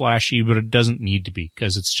at all flashy, but it doesn't need to be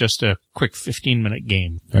because it's just a quick 15-minute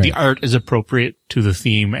game. Right. The art is appropriate to the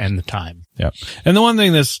theme and the time. Yep. And the one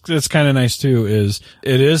thing that's kind of nice too is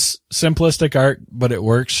it is simplistic art, but it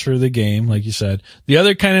works for the game, like you said. The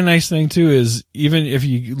other kind of nice thing too is even if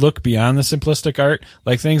you look beyond the simplistic art,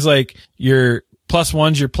 like things like your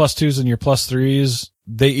 +1s, your +2s, and your +3s,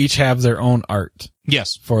 they each have their own art.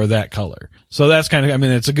 Yes. For that color. So that's kind of,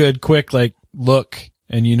 it's a good quick look,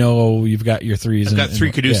 and you've got your 3s. I've got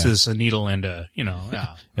 3 Caduceus, a needle, and a,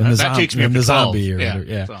 and that takes me up to 12. Zombie or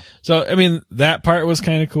whatever. So, that part was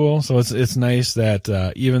kind of cool. So it's nice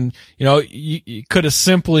that, even, you could have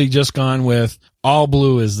simply just gone with all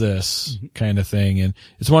blue is this kind of thing. And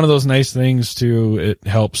it's one of those nice things too. It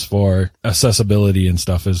helps for accessibility and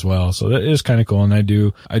stuff as well. So that is kind of cool. And I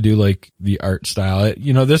do like the art style.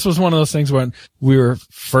 This was one of those things when we were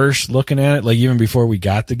first looking at it, like even before we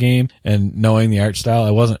got the game and knowing the art style,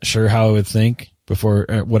 I wasn't sure how I would think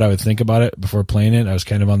what I would think about it before playing it. I was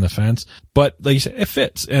kind of on the fence, but like you said, it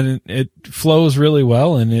fits and it flows really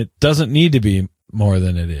well and it doesn't need to be more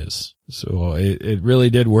than it is. So it really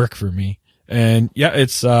did work for me. And yeah,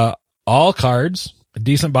 it's, all cards, a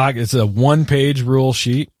decent box. It's a 1-page rule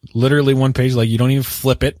sheet, literally 1 page. Like you don't even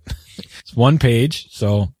flip it. It's 1 page.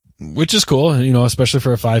 So, which is cool. Especially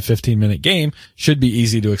for a 5-15 minute game, should be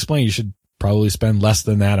easy to explain. You should probably spend less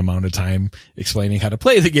than that amount of time explaining how to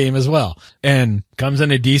play the game as well. And comes in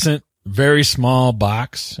a decent, very small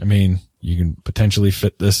box. I mean, you can potentially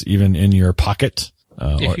fit this even in your pocket.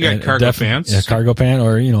 If you got cargo pants. Yeah, cargo pant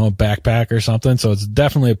or, a backpack or something. So it's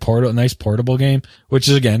definitely a nice portable game, which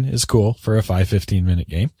is cool for a 5-15 minute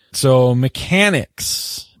game. So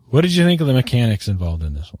mechanics. What did you think of the mechanics involved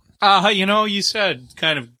in this one? You said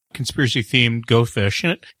kind of conspiracy themed Go Fish,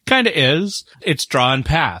 and it kind of is. It's draw and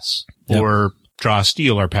pass. Yep. Or draw,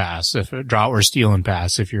 steal, or pass. Draw or steal and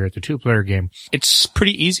pass if you're at the 2-player game. It's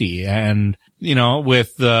pretty easy. And,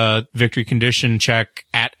 with the victory condition check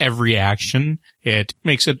at every action, it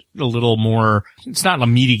makes it a little more, it's not a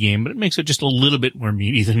meaty game, but it makes it just a little bit more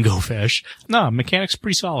meaty than Go Fish. No, mechanics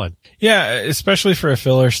pretty solid. Yeah, especially for a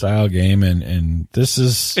filler style game. And this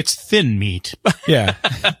is, it's thin meat. Yeah.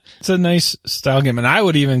 It's a nice style game. And I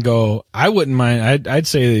wouldn't mind. I'd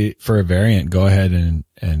say for a variant, go ahead and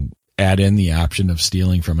add in the option of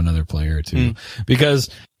stealing from another player too, because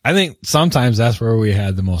I think sometimes that's where we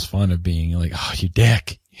had the most fun of being like, oh, you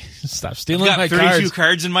dick. Stop stealing my cards. I've got 32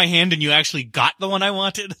 cards in my hand and you actually got the one I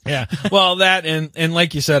wanted. Yeah. Well, that and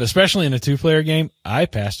like you said, especially in a 2-player game, I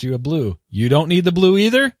passed you a blue. You don't need the blue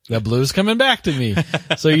either. The blue's coming back to me.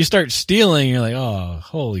 So you start stealing, you're like, oh,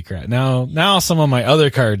 holy crap. Now some of my other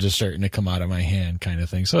cards are starting to come out of my hand kind of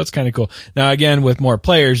thing. So it's kind of cool. Now again, with more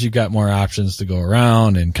players, you've got more options to go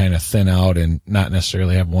around and kind of thin out and not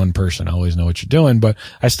necessarily have one person always know what you're doing. But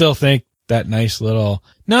I still think that nice little,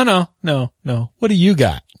 no, what do you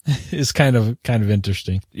got? is kind of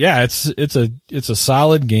interesting. Yeah, it's a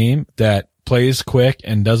solid game that plays quick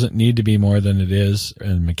and doesn't need to be more than it is,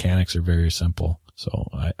 and mechanics are very simple. So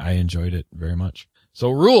I enjoyed it very much.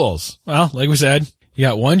 So rules. Well, like we said, you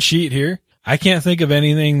got 1 sheet here. I can't think of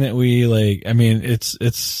anything that we like. I mean,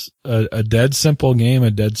 it's a dead simple game,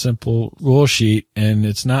 a dead simple rule sheet, and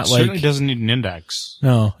it's not like, certainly doesn't need an index.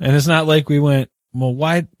 No, and it's not like we went, well,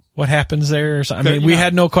 what happens there? Or something. I mean, we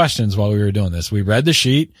had no questions while we were doing this. We read the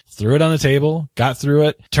sheet, threw it on the table, got through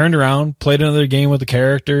it, turned around, played another game with the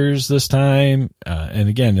characters this time. And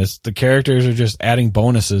again, the characters are just adding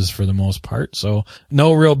bonuses for the most part. So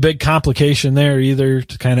no real big complication there either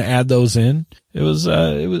to kind of add those in.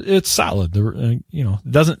 It's solid.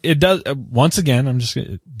 Once again,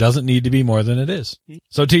 it doesn't need to be more than it is.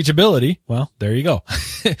 So teachability, well, there you go.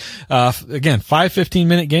 Again, 5-15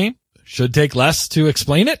 minute game. Should take less to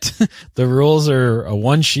explain it. The rules are a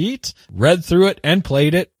 1 sheet, read through it and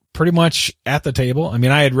played it pretty much at the table. I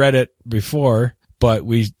mean, I had read it before, but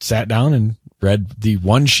we sat down and read the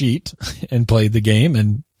 1 sheet and played the game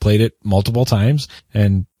and played it multiple times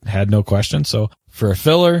and had no questions. So for a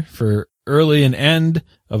filler, for early and end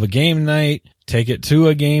of a game night, take it to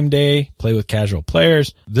a game day, play with casual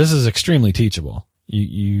players. This is extremely teachable.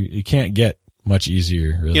 You can't get much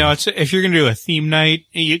easier, really. If you're going to do a theme night,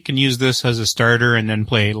 you can use this as a starter and then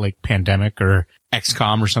play like Pandemic or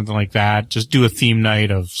XCOM or something like that. Just do a theme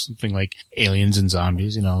night of something like aliens and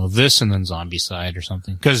zombies, this and then Zombicide or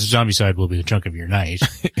something. Because Zombicide will be the chunk of your night.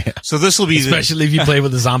 Yeah. So this will be especially if you play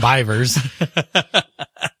with the Zombivers.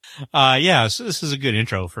 So this is a good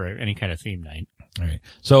intro for any kind of theme night. All right.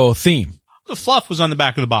 So theme. The fluff was on the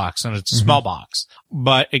back of the box, and it's a small box,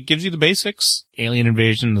 but it gives you the basics: alien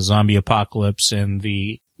invasion, the zombie apocalypse, and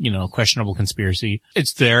the, questionable conspiracy.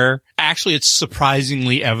 It's there. Actually, it's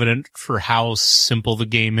surprisingly evident for how simple the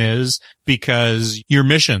game is, because your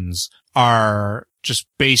missions are just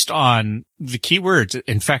based on the keywords: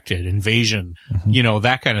 infected, invasion,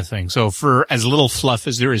 that kind of thing. So for as little fluff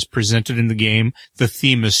as there is presented in the game, the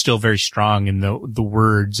theme is still very strong in the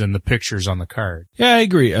words and the pictures on the card. Yeah, I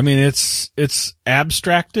agree. I mean, it's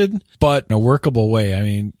abstracted, but in a workable way. I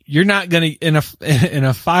mean, you're not going to, in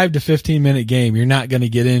a 5 to 15 minute game, you're not going to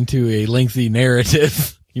get into a lengthy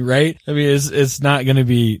narrative. Right? I mean, it's not going to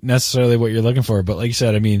be necessarily what you're looking for, but like you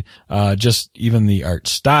said, I mean, just even the art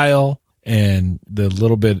style, and the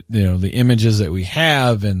little bit, the images that we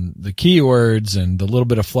have and the keywords and the little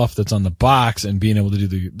bit of fluff that's on the box and being able to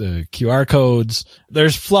do the QR codes.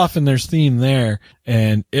 There's fluff and there's theme there,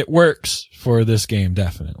 and it works for this game,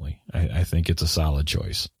 definitely. I think it's a solid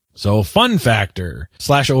choice. So fun factor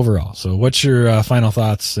 / overall. So what's your final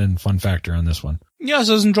thoughts and fun factor on this one? Yes,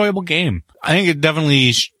 it was an enjoyable game. I think it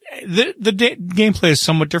definitely, the gameplay is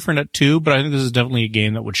somewhat different at 2, but I think this is definitely a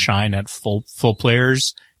game that would shine at full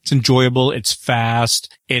players. It's enjoyable. It's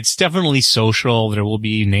fast. It's definitely social. There will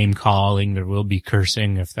be name calling. There will be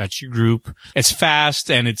cursing if that's your group. It's fast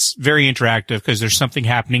and it's very interactive because there's something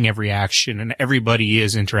happening every action and everybody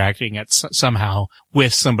is interacting somehow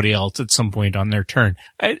with somebody else at some point on their turn.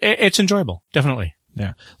 It's enjoyable. Definitely.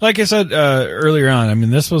 Yeah. Like I said, earlier on, I mean,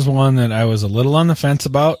 this was one that I was a little on the fence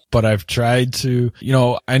about, but I've tried to,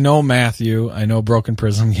 I know Matthew, I know Broken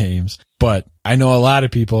Prism Games, but I know a lot of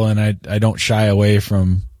people and I don't shy away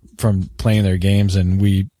from playing their games, and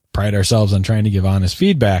we pride ourselves on trying to give honest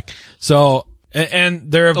feedback. So,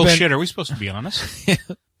 and there have been... Oh shit, are we supposed to be honest?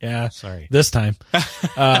 Yeah. Sorry. This time.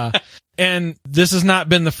 And this has not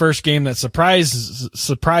been the first game that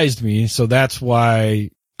surprised me, so that's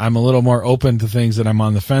why I'm a little more open to things that I'm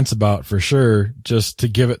on the fence about for sure, just to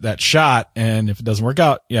give it that shot. And if it doesn't work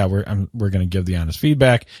out, yeah, we're going to give the honest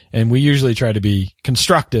feedback. And we usually try to be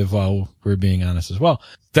constructive while we're being honest as well.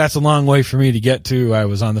 That's a long way for me to get to. I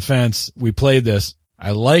was on the fence. We played this.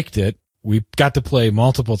 I liked it. We got to play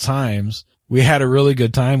multiple times. We had a really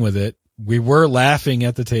good time with it. We were laughing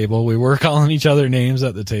at the table. We were calling each other names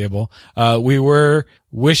at the table. We were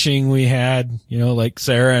wishing we had, like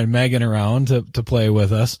Sarah and Megan around to play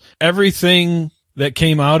with us. Everything that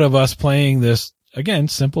came out of us playing this, again,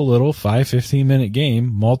 simple little 5-15 minute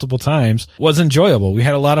game multiple times was enjoyable. We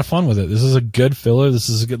had a lot of fun with it. This is a good filler. This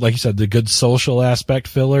is a good, like you said, the good social aspect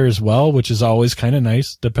filler as well, which is always kind of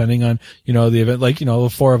nice depending on, the event. Like,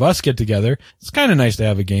 the 4 of us get together. It's kind of nice to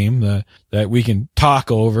have a game that we can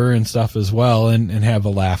talk over and stuff as well and have a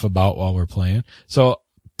laugh about while we're playing. So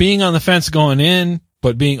being on the fence going in,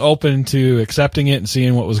 but being open to accepting it and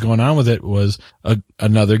seeing what was going on with it was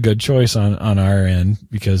another good choice on our end,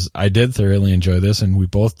 because I did thoroughly enjoy this and we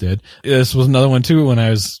both did. This was another one too.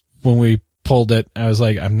 When we pulled it, I was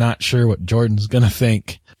like, I'm not sure what Jordan's going to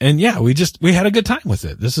think. And yeah, we had a good time with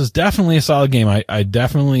it. This is definitely a solid game. I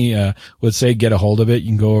definitely, would say get a hold of it. You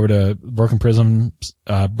can go over to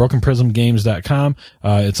brokenprismgames.com.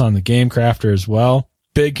 It's on the Game Crafter as well.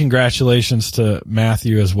 Big congratulations to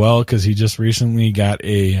Matthew as well, because he just recently got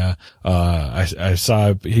I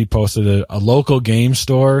saw he posted a local game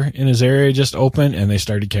store in his area just opened and they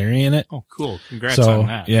started carrying it. Oh, cool. Congrats on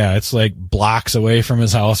that. Yeah, it's like blocks away from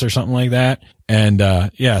his house or something like that. And,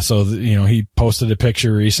 he posted a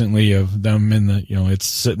picture recently of them in the, it's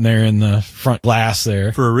sitting there in the front glass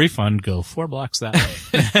there. For a refund, go 4 blocks that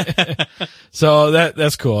way. So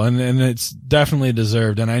that's cool. And it's definitely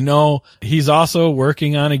deserved. And I know he's also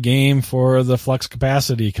working on a game for the Flux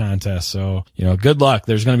Capacity contest. So, good luck.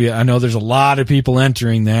 I know there's a lot of people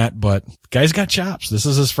entering that, but the guy's got chops. This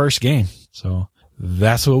is his first game. So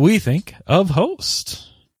that's what we think of Host.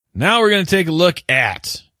 Now we're going to take a look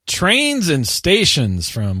at Trains and Stations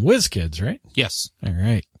from WizKids, right? Yes. All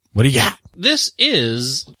right. What do you got? This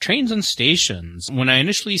is Trains and Stations. When I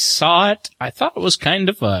initially saw it, I thought it was kind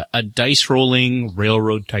of a dice rolling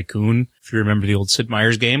railroad tycoon, if you remember the old Sid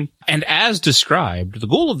Meier's game. And as described, the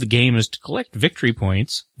goal of the game is to collect victory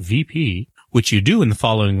points, VP, which you do in the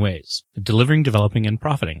following ways: delivering, developing, and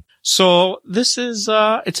profiting. So this is,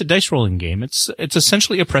 it's a dice rolling game. It's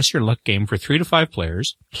essentially a press your luck game for 3 to 5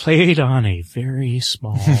 players, played on a very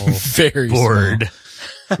small board. Small.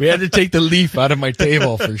 We had to take the leaf out of my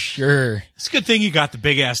table for sure. It's a good thing you got the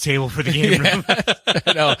big ass table for the game room.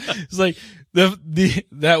 I know. It's like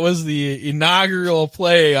that was the inaugural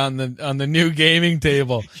play on the new gaming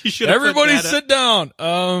table. Everybody sit down.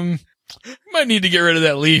 Might need to get rid of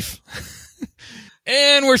that leaf.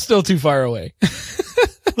 And we're still too far away.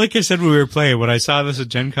 Like I said when we were playing, when I saw this at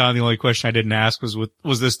Gen Con, the only question I didn't ask was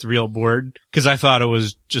this the real board? Because I thought it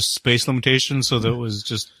was just space limitations, so that it was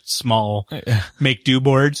just small make-do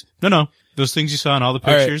boards. No. Those things you saw in all the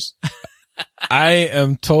pictures. Right. I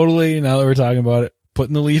am totally, now that we're talking about it,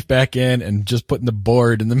 putting the leaf back in and just putting the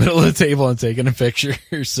board in the middle of the table and taking a picture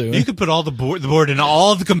soon. You could put all the board and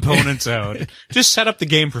all the components out. Just set up the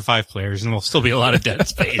game for 5 players and there'll still be a lot of dead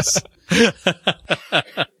space.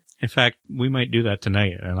 In fact, we might do that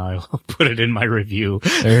tonight and I'll put it in my review.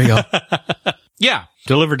 There you go. Yeah.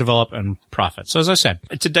 Deliver, develop, and profit. So as I said,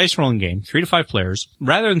 it's a dice rolling game, 3 to 5 players.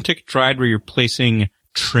 Rather than Ticket to Ride where you're placing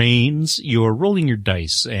trains, you're rolling your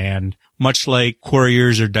dice, and much like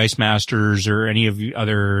Couriers or Dice Masters or any of the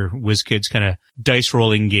other WizKids kind of dice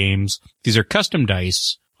rolling games. These are custom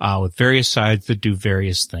dice, with various sides that do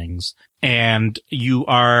various things. And you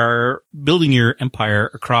are building your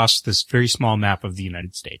empire across this very small map of the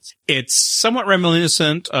United States. It's somewhat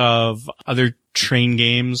reminiscent of other train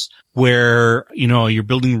games where, you're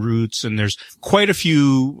building routes and there's quite a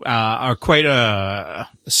few, or quite a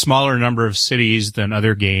smaller number of cities than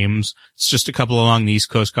other games. It's just a couple along the East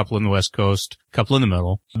Coast, couple in the West Coast, couple in the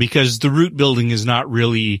middle, because the route building is not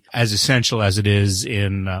really as essential as it is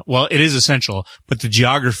in, it is essential, but the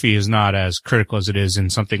geography is not as critical as it is in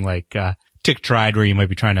something like, Ticket to Ride, where you might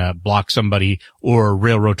be trying to block somebody, or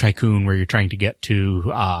Railroad Tycoon, where you're trying to get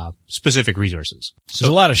to specific resources. So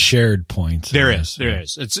there's a lot of shared points. There is.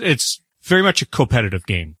 It's very much a competitive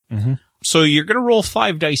game. Mm-hmm. So you're going to roll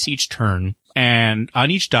 5 dice each turn, and on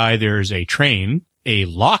each die there's a train, a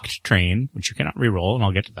locked train, which you cannot reroll, and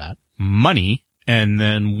I'll get to that, money, and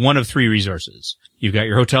then one of 3 resources. You've got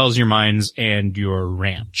your hotels, your mines, and your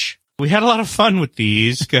ranch. We had a lot of fun with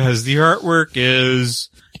these because the artwork is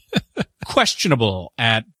questionable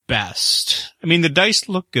at best. I mean, the dice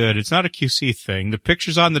look good. It's not a QC thing. The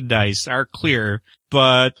pictures on the dice are clear,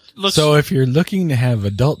 but looks... So if you're looking to have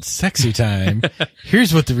adult sexy time,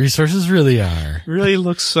 here's what the resources really are. Really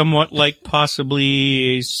looks somewhat like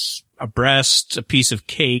possibly a breast, a piece of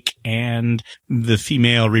cake, and the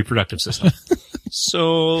female reproductive system.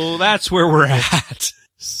 So that's where we're at.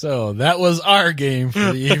 So that was our game for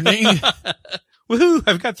the evening. Woohoo!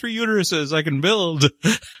 I've got 3 uteruses I can build.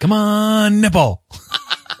 Come on, nipple.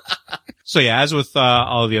 So yeah, as with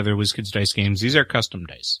all the other WizKids dice games, these are custom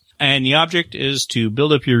dice. And the object is to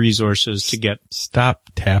build up your resources to get... Stop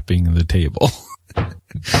tapping the table.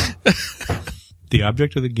 The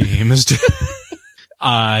object of the game is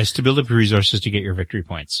to build up your resources to get your victory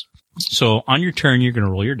points. So on your turn, you're going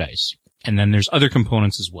to roll your dice. And then there's other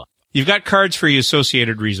components as well. You've got cards for your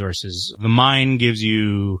associated resources. The mine gives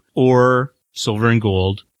you ore, silver, and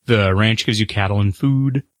gold. The ranch gives you cattle and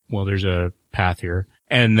food. Well, there's a path here.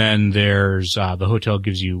 And then there's, the hotel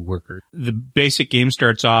gives you workers. The basic game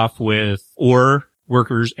starts off with ore,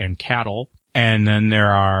 workers, and cattle. And then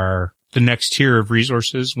there are the next tier of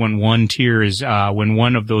resources. When one tier is, when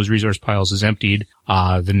one of those resource piles is emptied,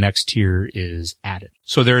 the next tier is added.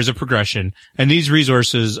 So there is a progression, and these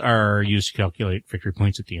resources are used to calculate victory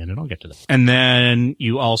points at the end, and I'll get to that. And then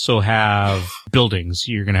you also have buildings.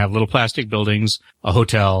 You're going to have little plastic buildings, a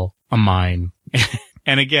hotel, a mine,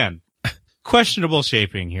 and again, questionable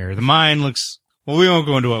shaping here. The mine looks, well, we won't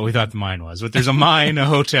go into what we thought the mine was, but there's a mine, a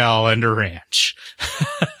hotel, and a ranch.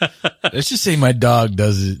 Let's just say my dog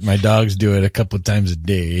does it. My dogs do it a couple of times a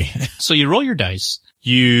day. So you roll your dice.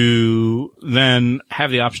 You then have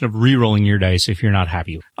the option of re-rolling your dice if you're not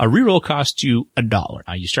happy. A re-roll costs you $1.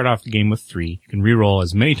 You start off the game with 3. You can re-roll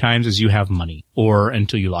as many times as you have money, or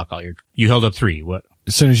until you lock all your... You held up 3. What?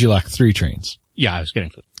 As soon as you lock 3 trains. Yeah, I was getting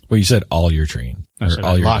to it. Well, you said all your train. I said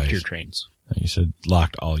all your locked dice. your trains. You said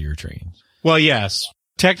locked all your trains. Well, yes.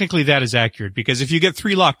 Technically that is accurate, because if you get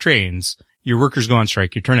 3 locked trains, your workers go on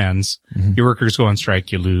strike, your turn ends. Mm-hmm. Your workers go on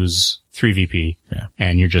strike, you lose 3 VP. Yeah.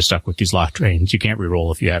 And you're just stuck with these locked trains. You can't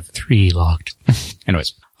re-roll if you have 3 locked.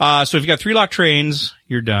 Anyways. So if you got 3 locked trains,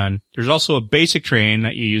 you're done. There's also a basic train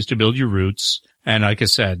that you use to build your routes. And like I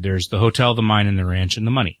said, there's the hotel, the mine, and the ranch, and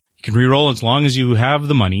the money. You can re-roll as long as you have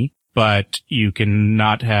the money, but you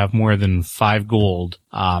cannot have more than 5 gold,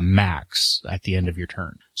 max at the end of your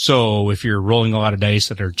turn. So if you're rolling a lot of dice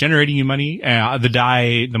that are generating you money,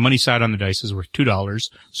 the money side on the dice is worth $2.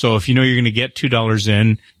 So if you know you're going to get $2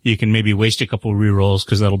 in, you can maybe waste a couple of re-rolls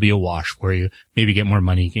because that'll be a wash for you. Maybe get more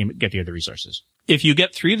money, get the other resources. If you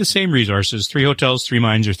get 3 of the same resources, 3 hotels, 3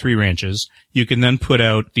 mines, or 3 ranches, you can then put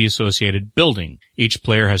out the associated building. Each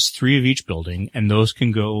player has 3 of each building, and those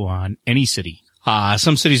can go on any city.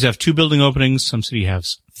 Some cities have 2 building openings. Some city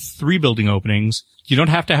has 3 building openings. You don't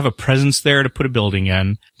have to have a presence there to put a building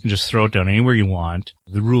in. You can just throw it down anywhere you want.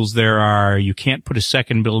 The rules there are you can't put a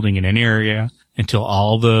second building in an area until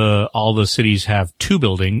all the cities have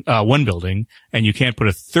 1 building, and you can't put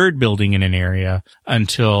a 3rd building in an area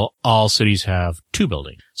until all cities have 2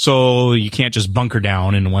 buildings. So you can't just bunker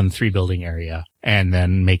down in one 3 building area and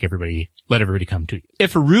then let everybody come to you.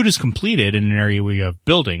 If a route is completed in an area where you have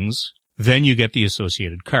buildings, then you get the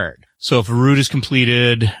associated card. So if a route is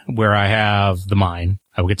completed where I have the mine,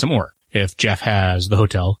 I will get some ore. If Jeff has the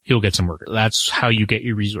hotel, he'll get some workers. That's how you get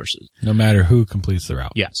your resources. No matter who completes the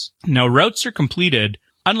route. Yes. Now, routes are completed,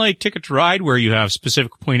 unlike Ticket to Ride, where you have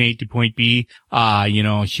specific point A to point B,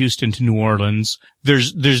 Houston to New Orleans.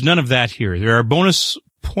 There's none of that here. There are bonus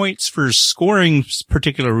points for scoring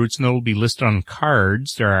particular routes, and they'll be listed on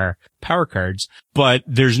cards. There are power cards, but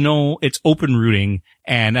it's open routing.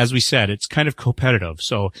 And as we said, it's kind of competitive.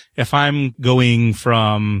 So if I'm going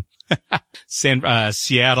from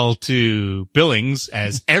Seattle to Billings,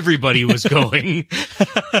 as everybody was going,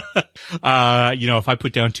 if I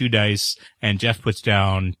put down 2 dice and Jeff puts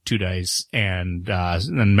down 2 dice and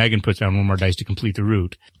then Megan puts down 1 more dice to complete the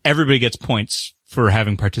route, everybody gets points for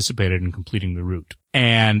having participated in completing the route.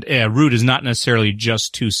 And a route is not necessarily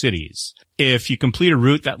just 2 cities. If you complete a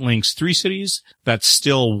route that links 3 cities, that's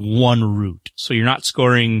still 1 route. So you're not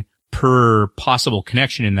scoring per possible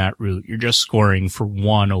connection in that route. You're just scoring for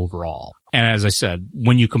 1 overall. And as I said,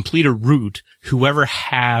 when you complete a route, whoever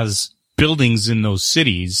has buildings in those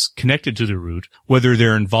cities connected to the route, whether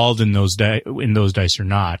they're involved in those dice or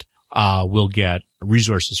not, will get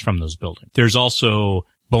resources from those buildings. There's also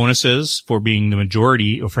bonuses for being the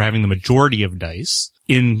majority, or for having the majority of dice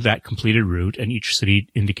in that completed route, and each city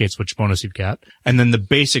indicates which bonus you've got. And then the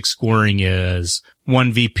basic scoring is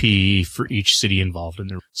 1 VP for each city involved in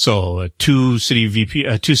the route. So a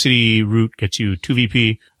 2-city route gets you 2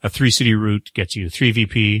 VP, a 3-city route gets you 3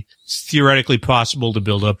 VP. It's theoretically possible to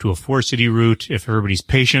build up to a 4-city route if everybody's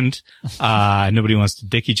patient. Nobody wants to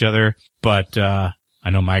dick each other, but I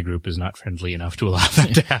know my group is not friendly enough to allow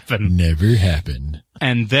that to happen. Never happened.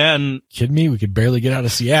 And then, kidding me? We could barely get out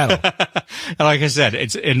of Seattle. And like I said,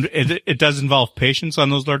 it does involve patience on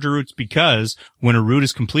those larger routes, because when a route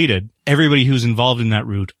is completed, everybody who's involved in that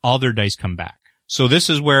route, all their dice come back. So this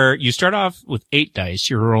is where you start off with 8 dice.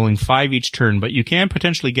 You're rolling 5 each turn, but you can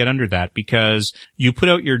potentially get under that because you put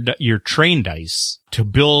out your train dice to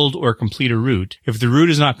build or complete a route. If the route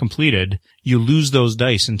is not completed, you lose those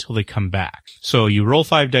dice until they come back. So you roll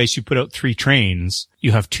 5 dice, you put out 3 trains,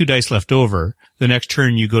 you have 2 dice left over. The next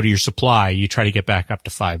turn you go to your supply, you try to get back up to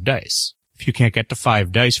 5 dice. If you can't get to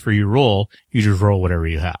 5 dice for your roll, you just roll whatever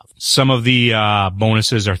you have. Some of the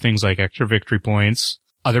bonuses are things like extra victory points,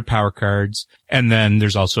 other power cards, and then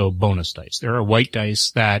there's also bonus dice. There are white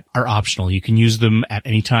dice that are optional. You can use them at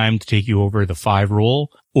any time to take you over the 5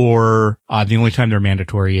 roll, or the only time they're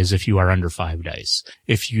mandatory is if you are under 5 dice.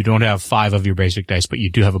 If you don't have 5 of your basic dice, but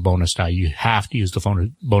you do have a bonus die, you have to use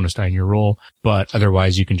the bonus die in your roll, but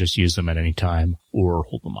otherwise you can just use them at any time or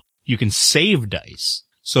hold them up. You can save dice.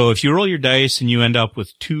 So if you roll your dice and you end up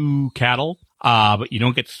with 2 cattle, but you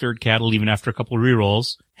don't get the 3rd cattle even after a couple of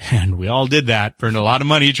rerolls, and we all did that, burned a lot of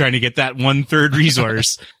money trying to get that 1/3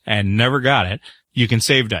 resource and never got it, you can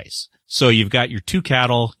save dice. So you've got your 2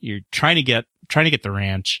 cattle, you're trying to get the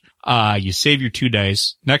ranch, you save your 2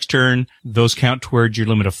 dice. Next turn, those count towards your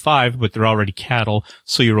limit of 5, but they're already cattle,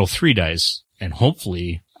 so you roll 3 dice, and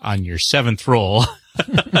hopefully on your 7th roll,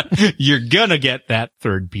 you're gonna get that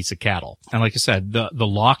 3rd piece of cattle. And like I said, the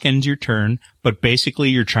lock ends your turn, but basically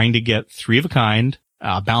you're trying to get 3 of a kind,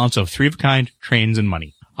 a balance of 3 of a kind, trains, and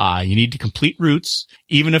money. You need to complete routes.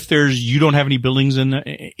 Even if you don't have any buildings in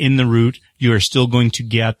the route, you are still going to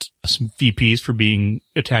get some VPs for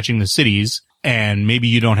attaching the cities. And maybe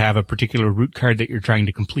you don't have a particular route card that you're trying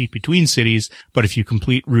to complete between cities, but if you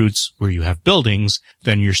complete routes where you have buildings,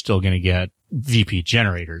 then you're still going to get VP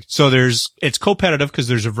generators. So it's competitive because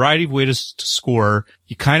there's a variety of ways to score.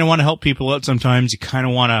 You kind of want to help people out sometimes. You kind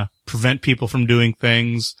of want to prevent people from doing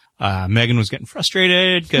things. Megan was getting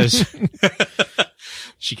frustrated because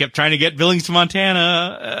she kept trying to get Billings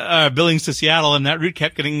to Seattle, and that route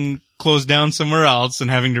kept getting closed down somewhere else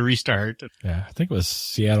and having to restart. Yeah, I think it was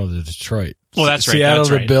Seattle to Detroit. Well, that's right. Seattle that's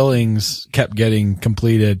to right. Billings kept getting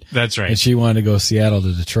completed. That's right. And she wanted to go Seattle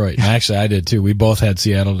to Detroit. And actually, I did too. We both had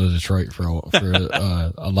Seattle to Detroit for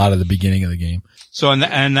a lot of the beginning of the game. So,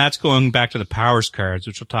 and that's going back to the powers cards,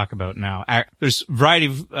 which we'll talk about now. There's a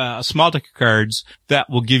variety of small deck cards that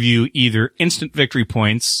will give you either instant victory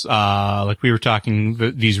points, like we were talking,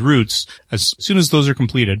 these routes. As soon as those are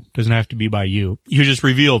completed, doesn't have to be by you. You just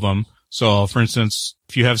reveal them. So, for instance,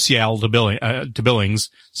 if you have Seattle to Billings,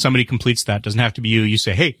 somebody completes that. Doesn't have to be you. You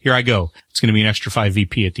say, "Hey, here I go." It's going to be an extra 5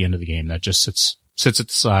 VP at the end of the game. That just sits at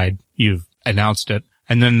the side. You've announced it.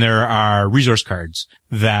 And then there are resource cards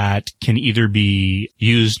that can either be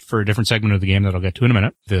used for a different segment of the game that I'll get to in a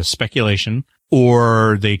minute, the speculation,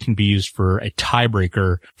 or they can be used for a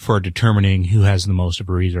tiebreaker for determining who has the most of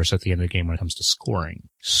a resource at the end of the game when it comes to scoring.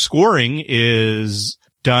 Scoring is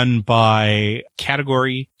done by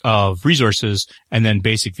category of resources and then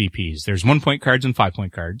basic VPs. There's 1-point cards and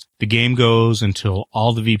 5-point cards. The game goes until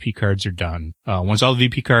all the VP cards are done. Once all the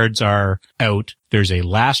VP cards are out, there's a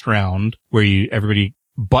last round where everybody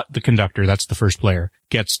but the conductor, that's the first player,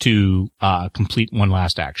 gets to complete one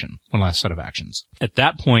last set of actions. At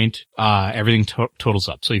that point, everything totals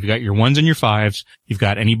up. So you've got your 1s and your 5s. You've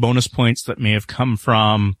got any bonus points that may have come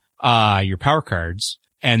from your power cards.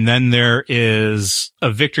 And then there is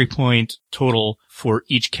a victory point total for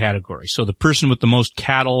each category. So the person with the most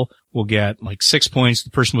cattle will get like 6 points.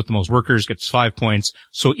 The person with the most workers gets 5 points.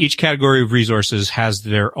 So each category of resources has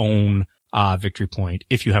their own victory point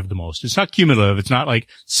if you have the most. It's not cumulative. It's not like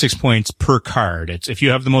 6 points per card. It's if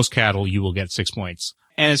you have the most cattle, you will get 6 points.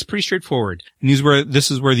 And it's pretty straightforward. And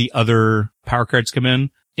this is where the other power cards come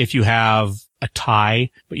in. If you have a tie,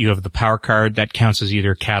 but you have the power card that counts as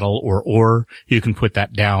either cattle or ore, you can put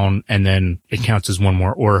that down and then it counts as one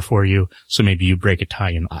more ore for you. So maybe you break a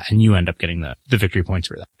tie and you end up getting the victory points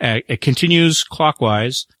for that. It continues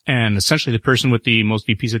clockwise, and essentially the person with the most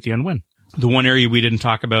VPs at the end win. The one area we didn't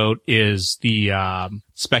talk about is the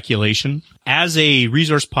speculation. As a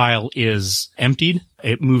resource pile is emptied,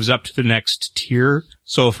 it moves up to the next tier.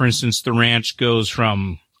 So for instance, the ranch goes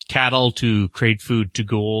from cattle to crate food to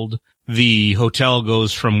gold. The hotel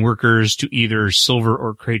goes from workers to either silver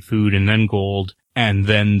or crate food and then gold. And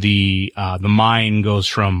then the mine goes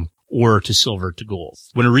from ore to silver to gold.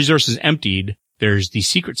 When a resource is emptied, there's the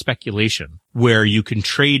secret speculation where you can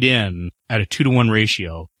trade in at a 2-to-1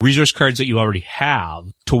 ratio resource cards that you already have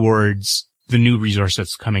towards the new resource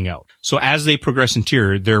that's coming out. So as they progress in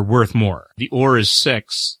tier, they're worth more. The ore is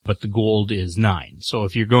 6, but the gold is 9. So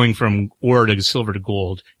if you're going from ore to silver to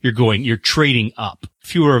gold, you're trading up.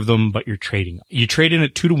 Fewer of them, but you're trading up. You trade in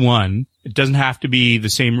at 2-to-1. It doesn't have to be the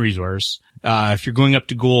same resource. If you're going up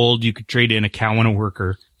to gold, you could trade in a cow and a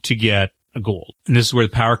worker to get a gold. And this is where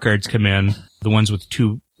the power cards come in. The ones with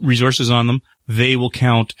 2 resources on them, they will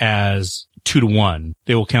count as 2-to-1.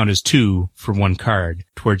 They will count as 2 for 1 card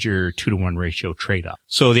towards your 2-to-1 ratio trade up.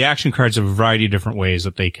 So the action cards have a variety of different ways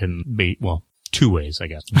that they can be, 2 ways, I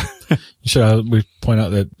guess. Should we point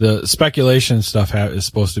out that the speculation stuff is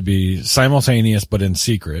supposed to be simultaneous, but in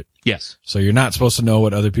secret. Yes. So you're not supposed to know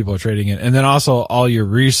what other people are trading in. And then also all your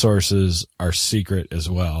resources are secret as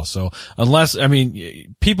well. So unless,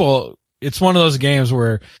 people, it's one of those games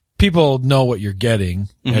where people know what you're getting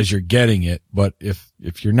as you're getting it, but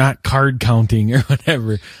if you're not card counting or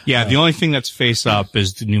whatever. Yeah, the only thing that's face up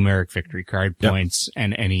is the numeric victory card points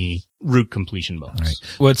and any route completion bonus.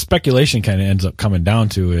 Right. What speculation kind of ends up coming down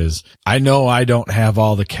to is, I know I don't have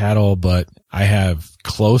all the cattle, but I have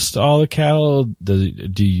close to all the cattle.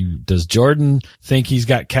 Does Jordan think he's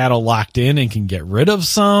got cattle locked in and can get rid of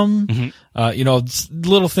some?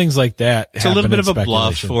 Little things like that. It's a little bit of a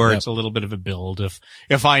bluff, or it's a little bit of a build.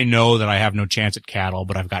 If I know that I have no chance at cattle,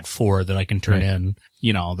 but I've got 4 that I can turn in,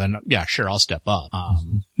 then yeah, sure, I'll step up.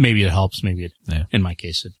 Maybe it helps. Maybe in my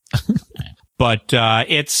case, but,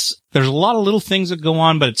 there's a lot of little things that go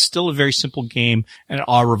on, but it's still a very simple game, and it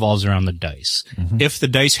all revolves around the dice. If the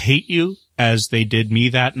dice hate you, as they did me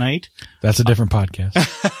that night, that's a different podcast.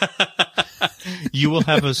 You will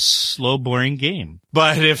have a slow, boring game.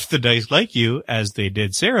 But if the dice like you, as they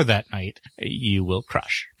did Sarah that night, you will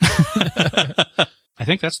crush. I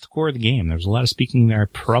think that's the core of the game. There's a lot of speaking there.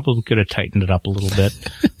 Probably could have tightened it up a little bit,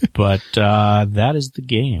 but that is the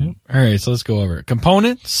game. All right, so let's go over it.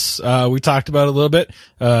 Components. We talked about it a little bit.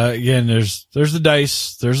 Again, there's the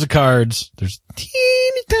dice, there's the cards, there's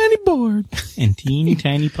teeny tiny board and teeny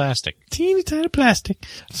tiny plastic. Teeny tiny plastic.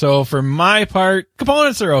 So for my part,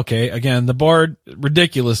 components are okay. Again, the board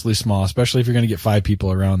ridiculously small, especially if you're going to get 5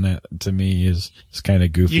 people around. That to me is kind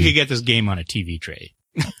of goofy. You could get this game on a TV tray.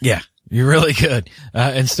 Yeah. You really could,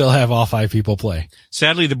 and still have all 5 people play.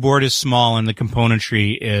 Sadly, the board is small and the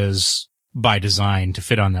componentry is by design to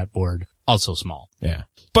fit on that board. Also small. Yeah.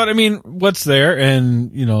 But what's there,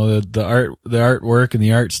 and, the artwork and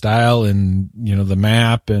the art style and, the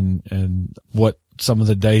map and what some of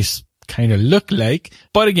the dice kind of look like.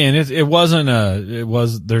 But again, there wasn't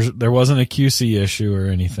a QC issue or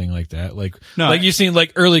anything like that. Like you've seen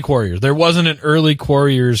like early Quarriors. There wasn't an early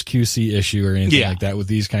Quarriors QC issue or anything like that with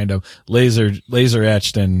these kind of laser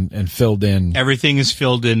etched and filled in. Everything is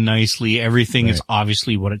filled in nicely. Everything is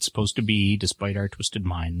obviously what it's supposed to be, despite our twisted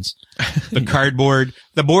minds. The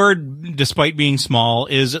board, despite being small,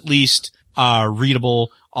 is at least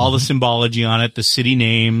readable. All the symbology on it, the city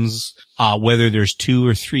names, whether there's 2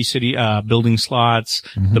 or 3 city, building slots,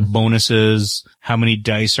 the bonuses, how many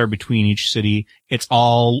dice are between each city. It's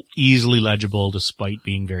all easily legible despite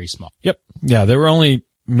being very small. Yep. Yeah. There were only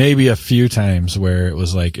maybe a few times where it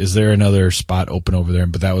was like, is there another spot open over there?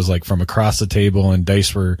 But that was like from across the table and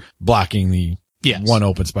dice were blocking the Yes. one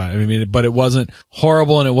open spot. I mean, but it wasn't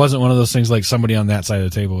horrible, and it wasn't one of those things like somebody on that side of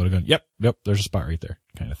the table would have gone, yep, there's a spot right there,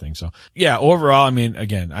 kind of thing. So yeah, overall, I mean,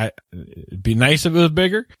 again, it'd be nice if it was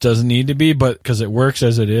bigger. Doesn't need to be, but because it works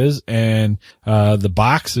as it is, and the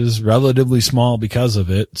box is relatively small because of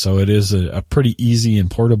it, so it is a pretty easy and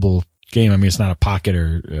portable game. I mean, it's not a pocket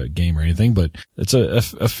or game or anything, but it's a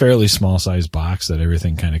fairly small sized box that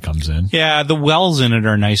everything kind of comes in. Yeah, the wells in it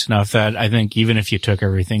are nice enough that I think even if you took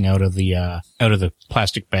everything out of the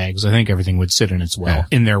plastic bags, I think everything would sit in its well,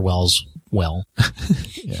 in their wells well.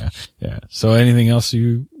 Yeah. So anything else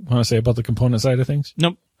you want to say about the component side of things?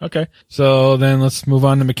 Nope. Okay. So then let's move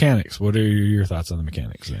on to mechanics. What are your thoughts on the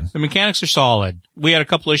mechanics then? The mechanics are solid. We had a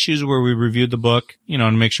couple issues where we reviewed the book,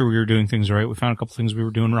 to make sure we were doing things right. We found a couple things we were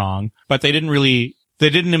doing wrong, but they didn't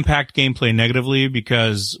impact gameplay negatively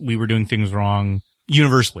because we were doing things wrong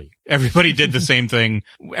universally. Everybody did the same thing.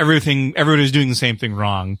 Everybody was doing the same thing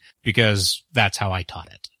wrong because that's how I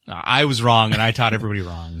taught it. I was wrong and I taught everybody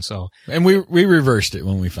wrong. So, and we reversed it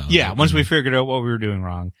when we found it. Yeah. Once we figured out what we were doing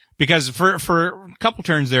wrong, because for a couple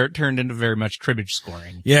turns there, it turned into very much cribbage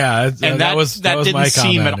scoring. Yeah. And that didn't my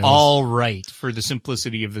seem comment. at all right for the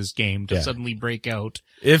simplicity of this game to suddenly break out.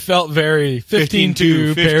 It felt very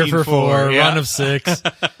 15-2, pair for 4, run of 6.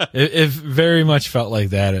 It very much felt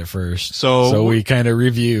like that at first. So we kind of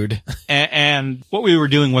reviewed. And what we were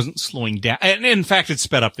doing wasn't slowing down. And in fact, it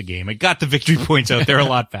sped up the game. It got the victory points out there a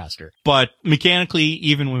lot faster. But mechanically,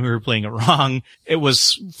 even when we were playing it wrong, it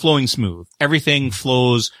was flowing smooth. Everything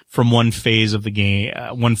flows from one phase of the game,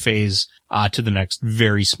 to the next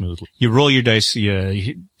very smoothly. You roll your dice,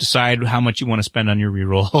 you decide how much you want to spend on your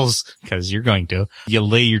rerolls, because you're going to. You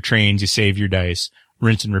lay your trains, you save your dice,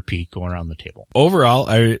 rinse and repeat, going around the table. Overall,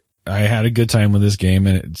 I had a good time with this game,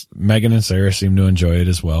 and Megan and Sarah seem to enjoy it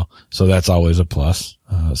as well. So that's always a plus.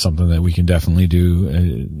 Something that we can definitely do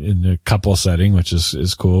in a couple setting, which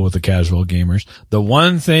is cool with the casual gamers. The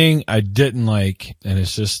one thing I didn't like, and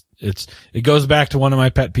it goes back to one of my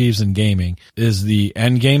pet peeves in gaming, is the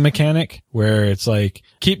end game mechanic, where it's like,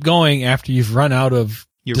 keep going after you've run out of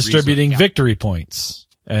distributing victory points,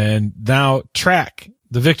 and now track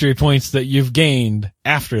the victory points that you've gained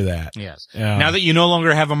after that. Yes. Now that you no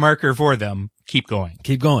longer have a marker for them, keep going.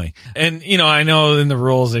 Keep going. And, I know in the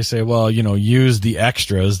rules they say, well, use the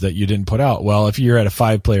extras that you didn't put out. Well, if you're at a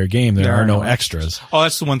 5-player game, there are no extras. Oh,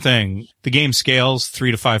 that's the one thing. The game scales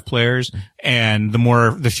 3 to 5 players, and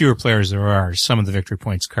the fewer players there are, some of the victory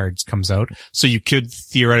points cards comes out. So you could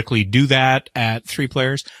theoretically do that at 3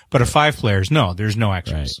 players, but at 5 players, no, there's no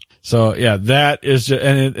extras. Right. So yeah, that is just,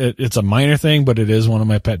 and it's a minor thing, but it is one of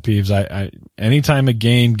my pet peeves. Anytime a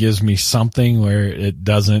game gives me something where it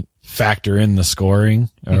doesn't factor in the scoring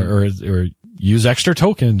or use extra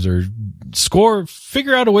tokens or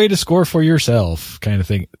figure out a way to score for yourself kind of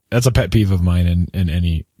thing, that's a pet peeve of mine in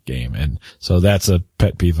any game. And so that's a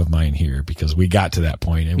pet peeve of mine here, because we got to that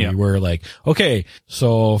point and we were like, okay,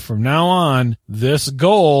 so from now on, this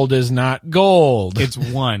gold is not gold. It's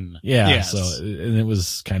 1. Yeah. Yes. So, and it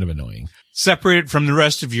was kind of annoying. Separated from the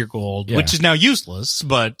rest of your gold, which is now useless,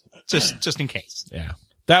 but just in case. Yeah.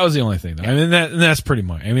 That was the only thing though. I mean, that's pretty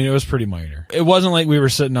minor. I mean, it was pretty minor. It wasn't like we were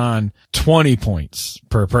sitting on 20 points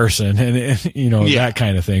per person and that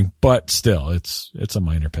kind of thing, but still, it's a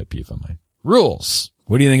minor pet peeve of mine. Rules.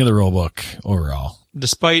 What do you think of the rule book overall?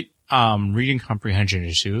 Despite reading comprehension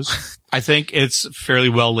issues, I think it's fairly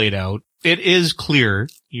well laid out. It is clear,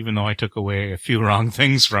 even though I took away a few wrong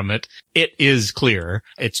things from it. It is clear.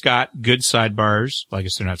 It's got good sidebars. Well, I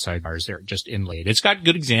guess they're not sidebars. They're just inlaid. It's got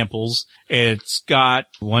good examples. It's got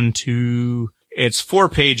it's 4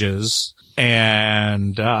 pages.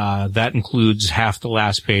 And that includes half the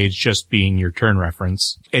last page just being your turn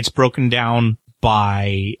reference. It's broken down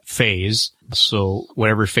by phase. So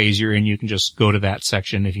whatever phase you're in, you can just go to that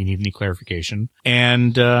section if you need any clarification.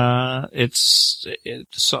 And the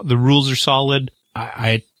rules are solid. I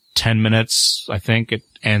had 10 minutes, I think,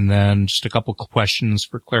 and then just a couple questions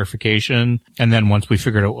for clarification. And then once we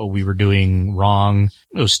figured out what we were doing wrong,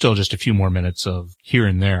 it was still just a few more minutes of here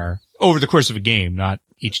and there over the course of a game, not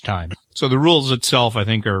each time. So the rules itself, I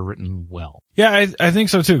think, are written well. Yeah, I think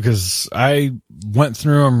so too, because I went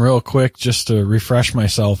through them real quick just to refresh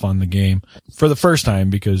myself on the game for the first time,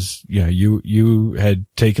 because you had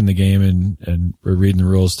taken the game and were reading the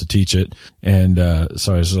rules to teach it. And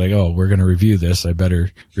so I was like, oh, we're going to review this. I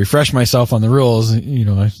better refresh myself on the rules.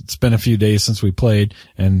 It's been a few days since we played,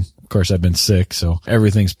 and of course I've been sick, so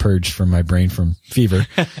everything's purged from my brain from fever.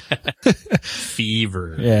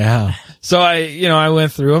 Fever. Yeah. So I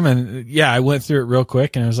went through them, and I went through it real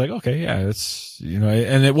quick, and I was like, okay, yeah, it's,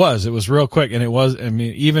 and it was real quick, and it was, I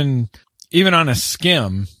mean, even on a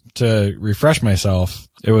skim to refresh myself,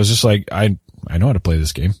 it was just like, I know how to play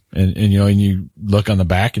this game. And you look on the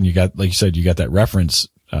back and you got, like you said, you got that reference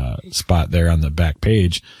spot there on the back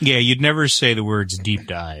page. Yeah, you'd never say the words deep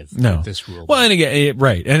dive. No. With this rule. Well, and again,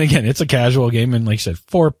 right. And again, it's a casual game. And like you said,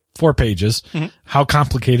 four pages. Mm-hmm. How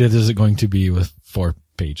complicated is it going to be with 4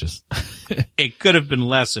 pages? It could have been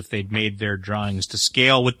less if they'd made their drawings to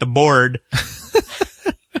scale with the board.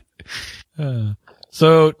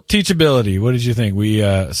 So teachability, what did you think? We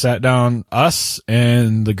sat down, us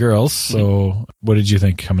and the girls. So what did you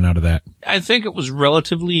think coming out of that? I think it was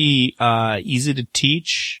relatively easy to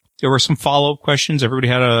teach. There were some follow-up questions. Everybody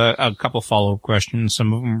had a couple follow-up questions.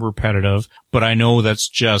 Some of them were repetitive, but I know that's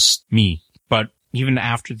just me. But even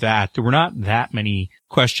after that, there were not that many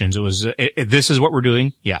questions. It was, this is what we're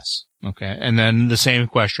doing? Yes. Okay. And then the same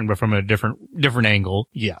question, but from a different angle?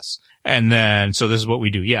 Yes. And then, so this is what we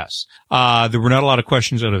do? Yes. There were not a lot of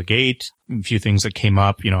questions out of the gate. A few things that came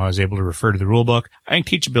up, I was able to refer to the rule book. I think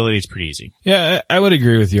teachability is pretty easy. Yeah, I would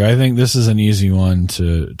agree with you. I think this is an easy one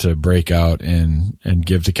to break out and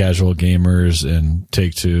give to casual gamers and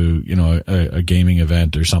take to, a gaming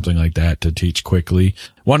event or something like that to teach quickly.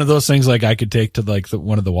 One of those things like I could take to like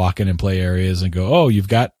one of the walk-in and play areas and go, oh, you've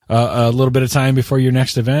got a little bit of time before your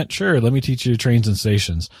next event. Sure. Let me teach you trains and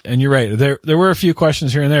stations. And you're right. There were a few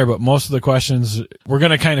questions here and there, but most of the questions were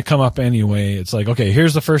going to kind of come up anyway. It's like, okay,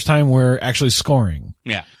 here's the first time we're actually scoring.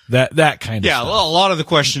 Yeah. That kind of stuff. Yeah. A lot of the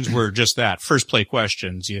questions were just that first play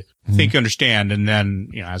questions. You think you understand. And then,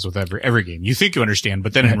 as with every game, you think you understand,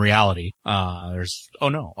 but then in reality, there's, oh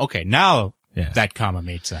no. Okay. Now, yeah. That comma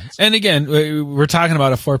made sense. And again, we're talking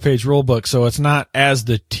about a 4-page rule book, so it's not as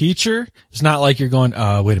the teacher. It's not like you're going,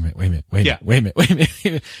 wait a minute.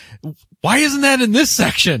 Why isn't that in this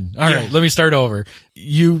section? All right, let me start over.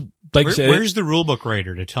 Where's the rule book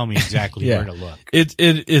writer to tell me exactly where to look?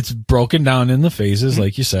 It's broken down in the phases,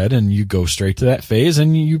 like you said, and you go straight to that phase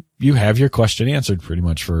and you have your question answered pretty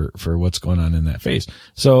much for what's going on in that phase.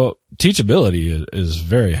 So teachability is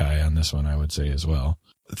very high on this one, I would say as well.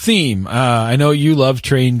 Theme. I know you love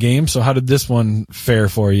train games, so how did this one fare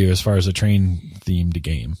for you as far as a train themed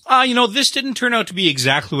game? This didn't turn out to be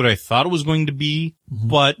exactly what I thought it was going to be,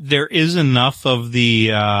 but there is enough of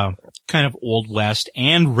the, kind of Old West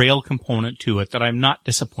and rail component to it that I'm not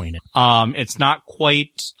disappointed. It's not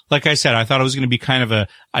quite, like I said, I thought it was going to be kind of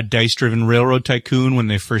a dice-driven railroad tycoon when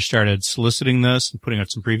they first started soliciting this and putting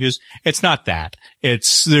out some previews. It's not that.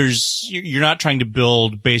 You're not trying to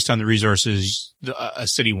build based on the resources a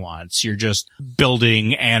city wants. You're just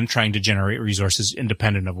building and trying to generate resources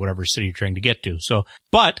independent of whatever city you're trying to get to. So,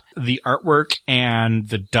 but the artwork and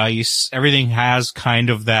the dice, everything has kind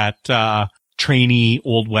of that, trainy,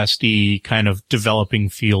 Old Westy kind of developing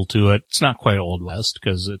feel to it. It's not quite Old West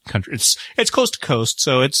because it's coast to coast,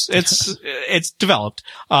 so it's developed.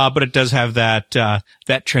 But it does have that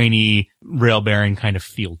trainy, rail bearing kind of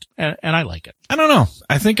feel, and I like it. I don't know.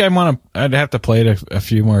 I think I'd have to play it a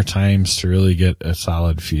few more times to really get a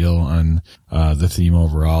solid feel on, the theme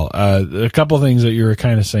overall. A couple of things that you were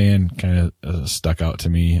kind of saying kind of stuck out to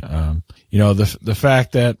me. The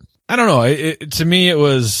fact that, I don't know. To me, it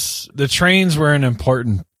was the trains were an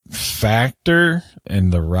important factor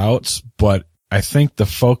in the routes, but I think the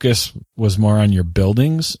focus was more on your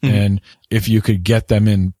buildings. Mm-hmm. And if you could get them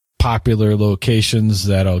in popular locations,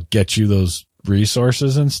 that'll get you those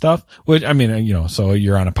resources and stuff, which so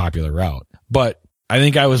you're on a popular route, but I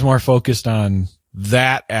think I was more focused on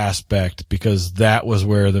that aspect because that was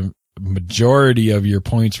where the majority of your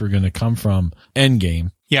points were going to come from end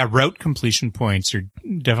game. Yeah, route completion points are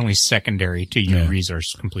definitely secondary to your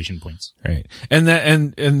resource completion points. Right. And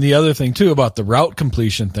the other thing too about the route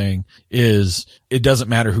completion thing is it doesn't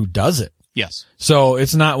matter who does it. Yes. So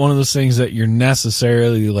it's not one of those things that you're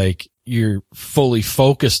necessarily like you're fully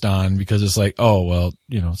focused on because it's like, oh, well,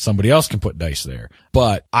 somebody else can put dice there,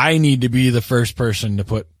 but I need to be the first person to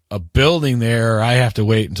put a building there, or I have to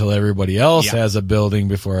wait until everybody else has a building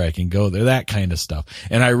before I can go there, that kind of stuff.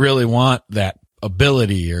 And I really want that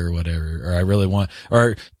ability or whatever, or I really want,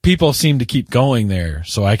 or people seem to keep going there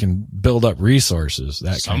so I can build up resources.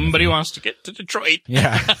 Somebody wants to get to Detroit.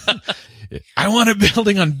 Yeah. I want a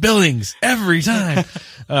building on Billings every time.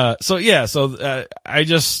 I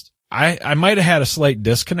might have had a slight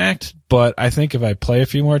disconnect, but I think if I play a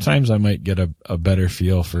few more times, I might get a better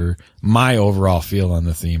feel for my overall feel on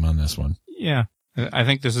the theme on this one. Yeah. I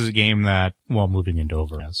think this is a game that, moving into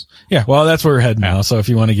overalls. Yeah, well, that's where we're heading now. So if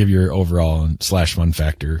you want to give your overall / fun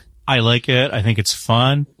factor I like it. I think it's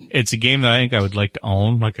fun. It's a game that I think I would like to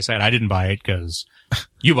own. Like I said, I didn't buy it because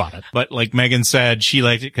you bought it. But like Megan said, she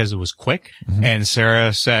liked it because it was quick. Mm-hmm. And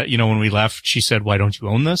Sarah said, when we left, she said, why don't you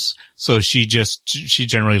own this? So she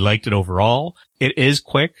generally liked it overall. It is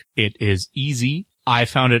quick. It is easy. I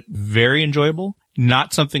found it very enjoyable.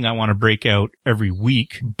 Not something I want to break out every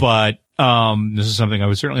week, but this is something I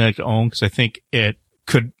would certainly like to own because I think it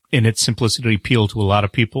could, in its simplicity, appeal to a lot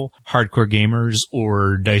of people, hardcore gamers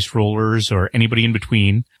or dice rollers or anybody in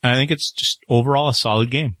between. And I think it's just overall a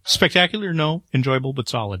solid game. Spectacular? No. Enjoyable, but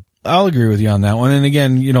solid. I'll agree with you on that one. And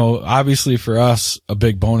again, obviously for us, a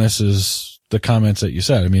big bonus is the comments that you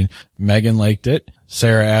said. I mean, Megan liked it.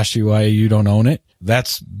 Sarah asked you why you don't own it.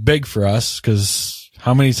 That's big for us because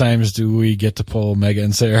how many times do we get to pull Megan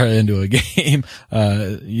and Sarah into a game?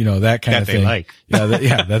 That kind of thing. That they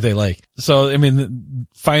like. That they like. So, I mean,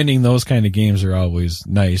 finding those kind of games are always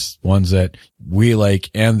nice. Ones that we like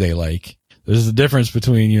and they like. There's a difference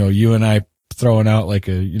between, you and I throwing out like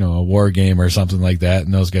a war game or something like that.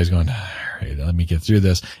 And those guys going, all right, let me get through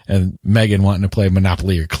this. And Megan wanting to play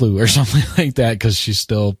Monopoly or Clue or something like that because she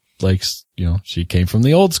still likes, she came from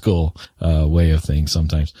the old school way of things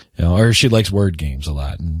sometimes, or she likes word games a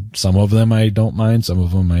lot. And some of them I don't mind. Some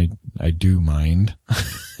of them I do mind.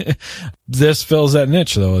 This fills that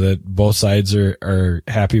niche though that both sides are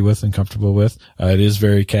happy with and comfortable with. It is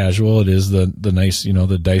very casual. It is the nice,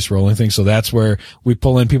 the dice rolling thing. So that's where we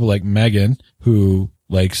pull in people like Megan who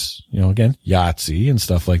likes, again, Yahtzee and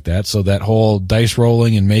stuff like that. So that whole dice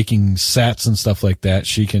rolling and making sets and stuff like that,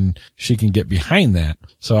 she can get behind that.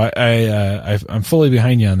 So I'm fully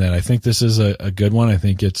behind you on that. I think this is a good one. I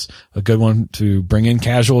think it's a good one to bring in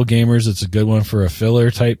casual gamers. It's a good one for a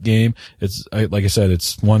filler type game. It's, like I said,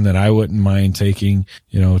 it's one that I wouldn't mind taking,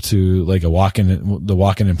 to like the walk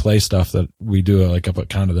in and play stuff that we do like up at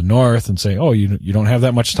Con of the North and say, oh, you don't have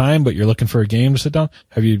that much time, but you're looking for a game to sit down.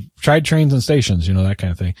 Have you tried Trains and Stations? That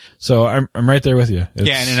kind of thing. So I'm right there with you. In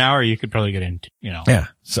an hour you could probably get into, Yeah.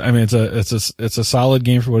 So I mean, it's a solid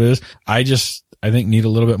game for what it is. I think need a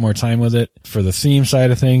little bit more time with it for the theme side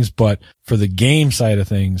of things, but for the game side of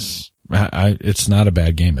things, it's not a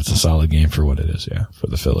bad game. It's a solid game for what it is. Yeah. For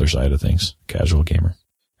the filler side of things, casual gamer.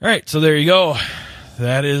 All right. So there you go.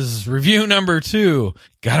 That is review number 2.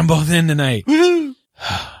 Got them both in tonight. Woohoo!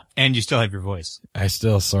 And you still have your voice. I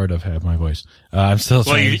still sort of have my voice. I'm still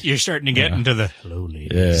trying. Well, you're starting to get into the hello,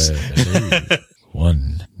 ladies. Yeah.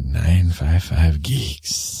 1955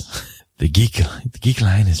 geeks. The geek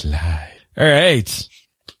line is live. All right.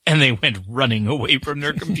 And they went running away from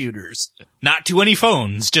their computers. Not to any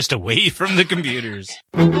phones, just away from the computers.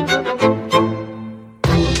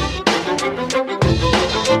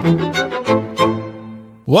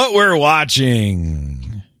 What we're watching.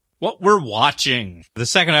 The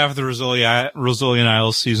second half of the Rosolian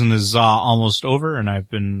Isles season is almost over, and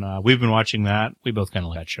we've been watching that. We both kind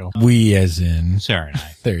of like that show. We as in Sarah and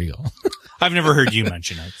I. There you go. I've never heard you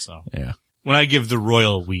mention it, so. Yeah. When I give the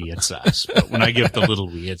royal we, it's us. But when I give the little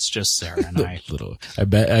we, it's just Sarah and I. I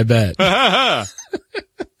bet.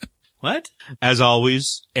 What? As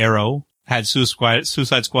always, Arrow had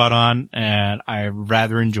Suicide Squad on, and I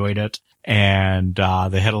rather enjoyed it. And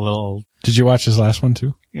they had a little... Did you watch his last one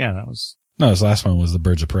too? Yeah, that was... No, his last one was the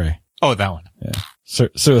Birds of Prey. Oh, that one. Yeah.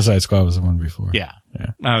 Suicide Squad was the one before. Yeah.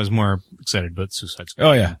 I was more excited about Suicide Squad.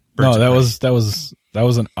 Oh yeah. That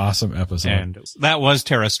was an awesome episode. And that was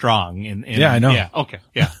Tara Strong Yeah, I know. Yeah. Okay.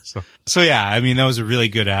 Yeah. So yeah, I mean, that was a really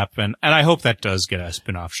good app, and I hope that does get a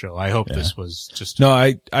spin-off show. I hope this was just... No,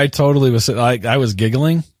 I totally was like, I was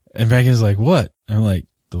giggling and Megan's like, what? I'm like,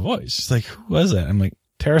 the voice. She's like, who was that? I'm like,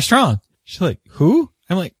 Tara Strong. She's like, who?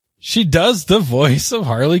 I'm like, she does the voice of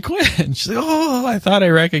Harley Quinn. She's like, oh, I thought I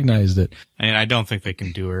recognized it. And I don't think they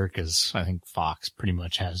can do her because I think Fox pretty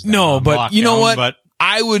much has that. No, but lockdown, you know what? But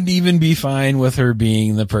I would even be fine with her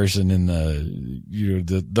being the person in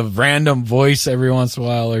the random voice every once in a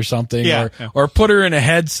while or something, or put her in a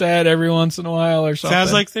headset every once in a while or something.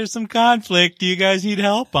 Sounds like there's some conflict. Do you guys need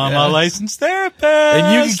help? I'm a licensed therapist.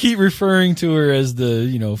 And you can keep referring to her as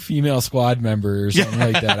the, female squad member or something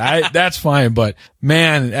like that. That's fine. But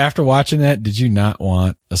man, after watching that, did you not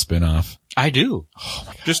want a spinoff? I do. Oh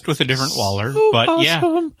my God. Just with a different Waller. So but awesome.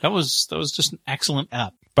 Yeah, that was just an excellent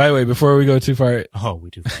app. By the way, before we go too far. Oh, we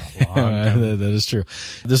do far. That is true.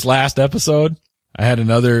 This last episode, I had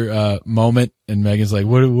another, moment and Megan's like,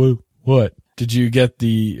 what? Did you get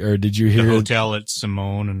did you The hear hotel at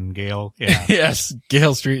Simone and Gale. Yeah. Yes,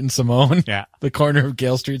 Gale Street and Simone. Yeah. The corner of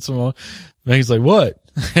Gale Street, Simone. And he's like, what?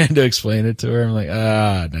 I had to explain it to her. I'm like,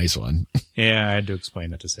 nice one. Yeah, I had to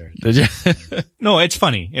explain it to Sarah. Did you? No, it's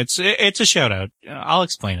funny. It's a shout out. I'll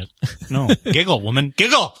explain it. No, giggle, woman,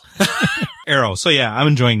 giggle. Arrow. So yeah, I'm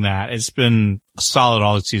enjoying that. It's been solid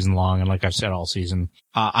all season long. And like I've said all season,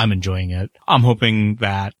 I'm enjoying it. I'm hoping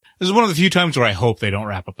that this is one of the few times where I hope they don't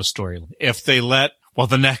wrap up a story. If they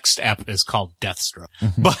the next ep is called Deathstroke.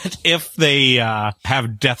 But if they have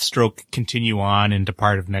Deathstroke continue on into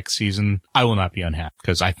part of next season, I will not be unhappy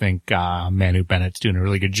because I think Manu Bennett's doing a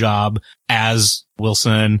really good job as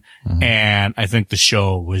Wilson. And I think the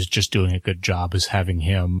show was just doing a good job as having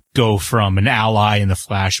him go from an ally in the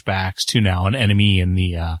flashbacks to now an enemy in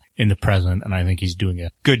the present. And I think he's doing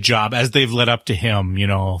a good job as they've led up to him. You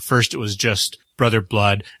know, first it was just Brother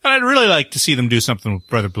Blood. And I'd really like to see them do something with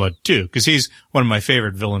Brother Blood too, because he's one of my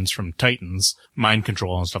favorite villains from Titans, Mind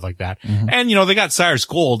Control and stuff like that. And, you know, they got Cyrus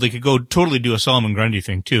Gold. They could go totally do a Solomon Grundy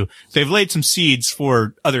thing too. They've laid some seeds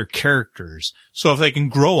for other characters. So if they can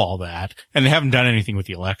grow all that, and they haven't done anything with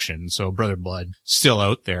the election, so Brother Blood still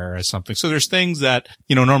out there as something. So there's things that,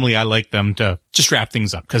 you know, normally I like them to just wrap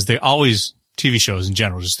things up because they always, TV shows in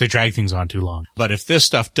general, just they drag things on too long. But if this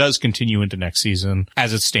stuff does continue into next season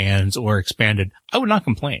as it stands or expanded, I would not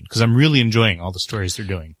complain because I'm really enjoying all the stories they're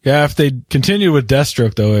doing. Yeah, if they continue with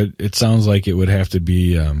Deathstroke, though, it sounds like it would have to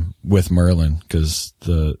be with Merlin because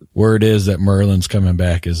the word is that Merlin's coming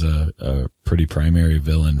back as a pretty primary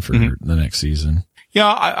villain for the next season. Yeah,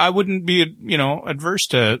 I wouldn't be, you know, adverse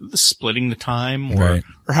to splitting the time Right.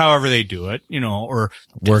 or however they do it, you know, or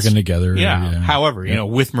Working together. Yeah. However, you know,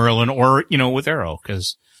 with Merlin or, you know, with Arrow,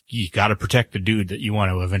 because you got to protect the dude that you want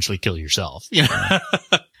to eventually kill yourself. You know,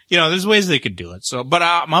 you know, there's ways they could do it. So, but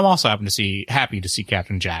I'm also happy to see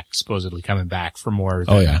Captain Jack supposedly coming back for more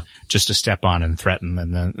than just to step on and threaten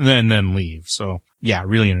and then leave. So yeah,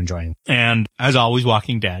 really enjoying. And as always,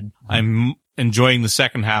 Walking Dead. I'm enjoying the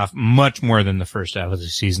second half much more than the first half of the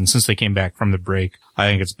season. Since they came back from the break, I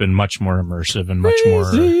think it's been much more immersive and much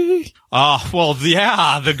more. Well,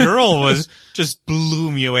 yeah, the girl was just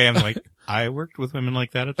blew me away. I'm like, I worked with women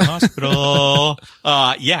like that at the hospital.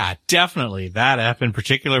 Yeah, definitely that app in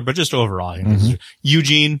particular, but just overall, you know,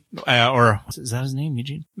 Eugene, or is that his name?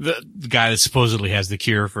 Eugene? The guy that supposedly has the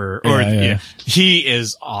cure for, he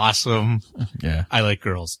is awesome. Yeah. I like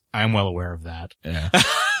girls. I'm well aware of that. Yeah.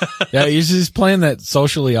 Yeah. He's playing that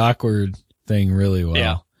socially awkward thing really well.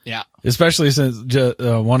 Yeah. Yeah. Especially since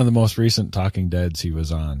one of the most recent Talking Deads he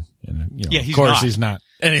was on. And, you know, Yeah, of course he's not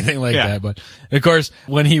anything like that. But of course,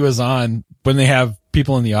 when he was on, when they have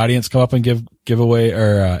people in the audience come up and give away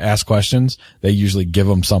or ask questions, they usually give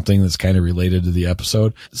them something that's kind of related to the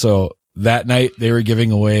episode. So that night they were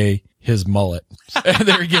giving away his mullet.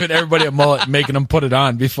 They were giving everybody a mullet, making them put it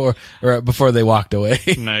on before they walked away.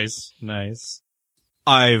 Nice.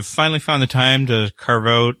 I've finally found the time to carve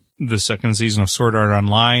out the second season of Sword Art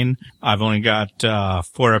Online. I've only got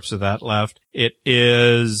 4 episodes of that left. It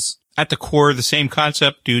is at the core the same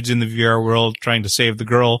concept. Dudes in the VR world trying to save the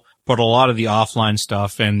girl, but a lot of the offline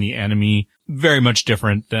stuff and the enemy very much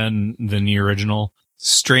different than the original.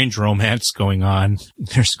 Strange romance going on.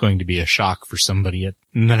 There's going to be a shock for somebody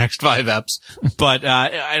in the next 5 eps. But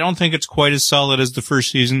I don't think it's quite as solid as the first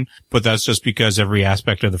season, but that's just because every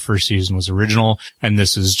aspect of the first season was original, and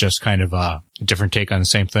this is just kind of a different take on the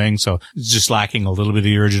same thing. So it's just lacking a little bit of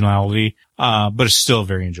the originality, but it's still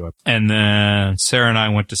very enjoyable. And then Sarah and I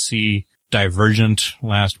went to see Divergent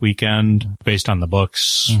last weekend, based on the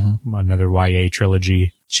books, another YA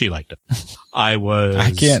trilogy. She liked it.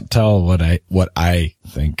 I can't tell what I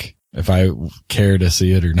think, if I care to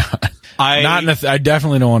see it or not. I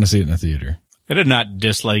definitely don't want to see it in a theater. I did not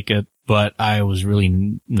dislike it, but I was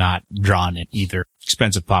really not drawn in either.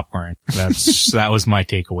 Expensive popcorn. That was my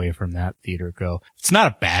takeaway from that theater go. It's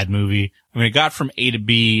not a bad movie. I mean, it got from A to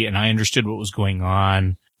B and I understood what was going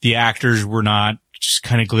on. The actors were not just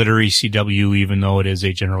kind of glittery CW, even though it is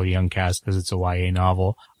a generally young cast because it's a YA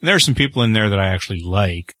novel. And there are some people in there that I actually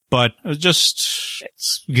like, but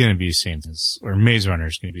it's going to be the same as, or Maze Runner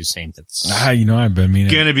is going to be the same. It's I've been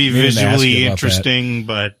meaning going to be visually interesting,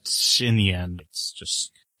 but in the end, it's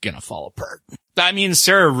just going to fall apart. I mean,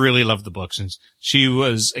 Sarah really loved the books and she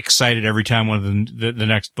was excited every time one of the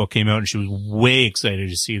next book came out, and she was way excited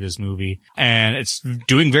to see this movie, and it's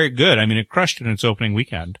doing very good. I mean, it crushed in its opening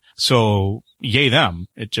weekend. So yay them.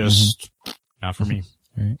 It just not for me.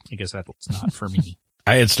 Right. I guess that's not for me.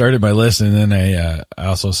 I had started my list, and then I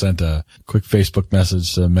also sent a quick Facebook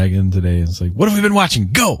message to Megan today. And it's like, what have we been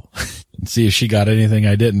watching? Go! and see if she got anything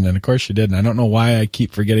I didn't. And of course she didn't. I don't know why I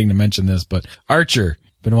keep forgetting to mention this, but Archer.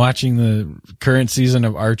 Been watching the current season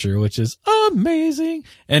of Archer, which is amazing.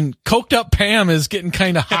 And Coked Up Pam is getting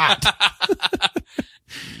kind of hot.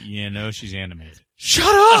 You know, she's animated. Shut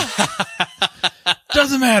up!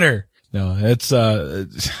 Doesn't matter. No, it's, I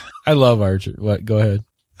love Archer. What? Go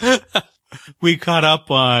ahead. We caught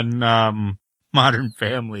up on, Modern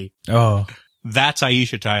Family. Oh. That's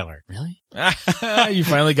Aisha Tyler. Really? You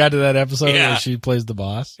finally got to that episode Yeah. where she plays the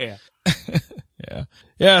boss? Yeah. Yeah.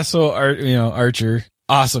 Yeah. So, Archer,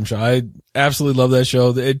 awesome show. I absolutely love that show.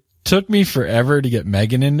 It took me forever to get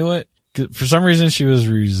Megan into it. For some reason, she was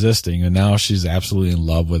resisting, and now she's absolutely in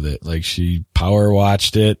love with it. Like, she power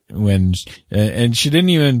watched it and she didn't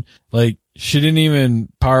even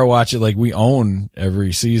power watch it like we own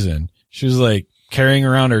every season. She was like carrying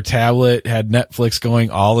around her tablet, had Netflix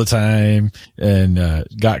going all the time, and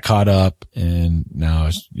got caught up, and now,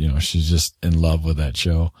 she's just in love with that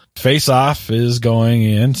show. Face Off is going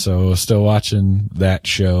in, so still watching that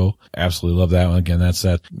show. Absolutely love that one. Again, that's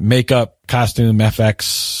that makeup costume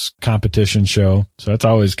FX competition show. So that's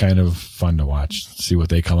always kind of fun to watch, see what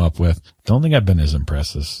they come up with. Don't think I've been as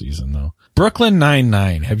impressed this season though. Brooklyn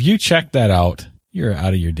Nine-Nine. Have you checked that out? You're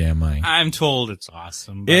out of your damn mind. I'm told it's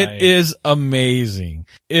awesome. But It is amazing.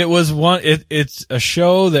 It was it's a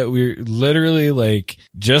show that we literally like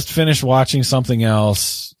just finished watching something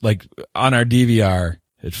else, like on our DVR.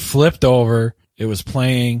 It flipped over. It was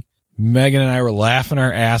playing. Megan and I were laughing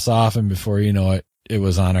our ass off, and before you know it, it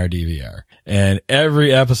was on our DVR. And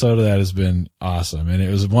every episode of that has been awesome. And it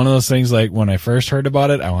was one of those things like when I first heard about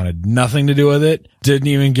it, I wanted nothing to do with it. Didn't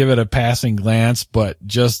even give it a passing glance, but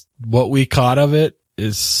just what we caught of it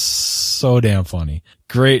is so damn funny.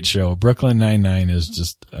 Great show. Brooklyn Nine-Nine is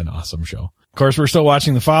just an awesome show. Of course, we're still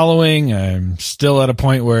watching The Following. I'm still at a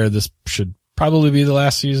point where this should probably be the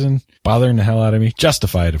last season. Bothering the hell out of me.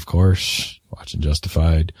 Justified, of course. Watching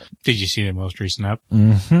Justified. Did you see the most recent up?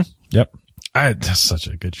 Mm-hmm. Yep. That's such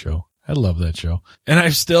a good show. I love that show. And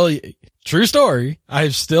true story,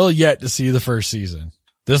 I've still yet to see the first season.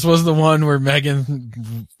 This was the one where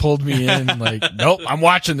Megan pulled me in like, nope, I'm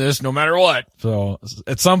watching this no matter what. So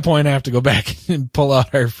at some point I have to go back and pull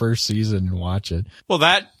out our first season and watch it. Well,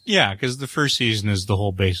 because the first season is the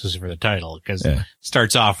whole basis for the title, because Yeah. it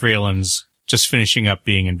starts off Raylan's just finishing up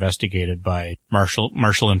being investigated by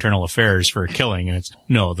Marshall Internal Affairs for a killing, and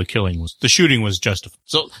the shooting was justified.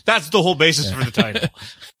 So that's the whole basis for the title.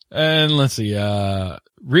 And let's see,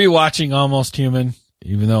 rewatching Almost Human,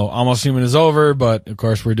 even though Almost Human is over, but of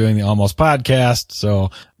course we're doing the Almost podcast.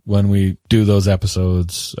 So when we do those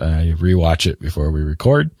episodes, I rewatch it before we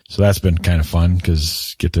record. So that's been kind of fun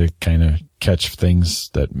because get to kind of catch things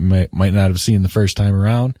that might not have seen the first time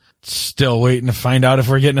around. Still waiting to find out if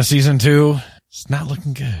we're getting a season 2. It's not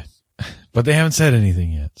looking good, but they haven't said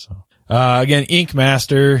anything yet. So, again, Ink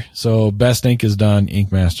Master. So Best Ink is done.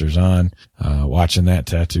 Ink Master's on, watching that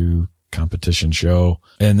tattoo competition show.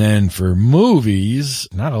 And then for movies,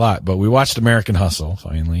 not a lot, but we watched American Hustle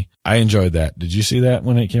finally. I enjoyed that. Did you see that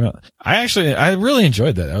when it came out? I really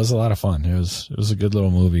enjoyed that. That was a lot of fun. It was a good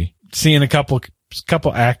little movie. Seeing a couple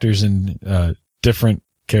actors in, different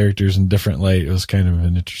characters in different light. It was kind of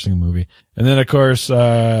an interesting movie. And then of course,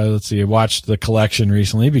 I watched The Collection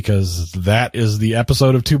recently because that is the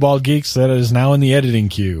episode of Two Bald Geeks that is now in the editing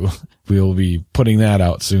queue. We will be putting that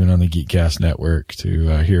out soon on the Geekcast Network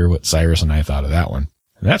to hear what Cyrus and I thought of that one.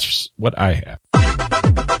 And that's what I have.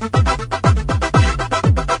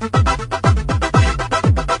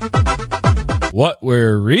 What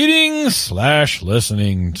we're reading /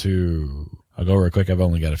 listening to. I'll go real quick. I've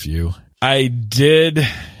only got a few. I did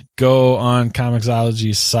go on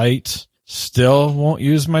Comixology's site. Still won't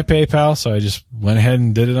use my PayPal, so I just went ahead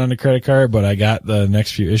and did it on the credit card, but I got the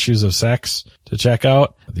next few issues of Sex to check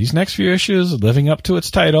out. These next few issues are living up to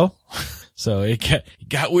its title. So it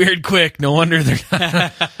got weird quick. No wonder they're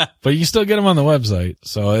not. But you can still get them on the website.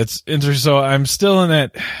 So it's interesting. So I'm still in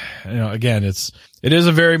that, again, it is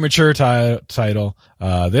a very mature title.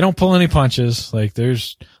 They don't pull any punches. Like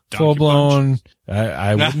there's full blown.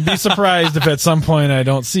 I wouldn't be surprised if at some point I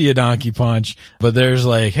don't see a donkey punch, but there's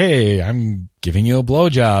like, hey, I'm giving you a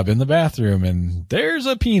blowjob in the bathroom and there's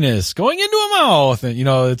a penis going into a mouth. And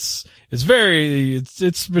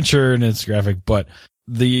it's mature and it's graphic, but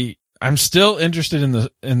I'm still interested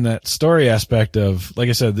in that story aspect of, like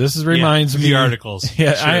I said, reminds me the articles.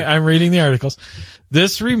 Yeah. Sure. I'm reading the articles.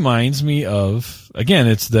 This reminds me of, again,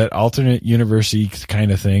 it's that alternate universe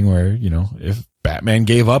kind of thing where, if Batman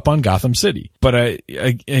gave up on Gotham City. But I,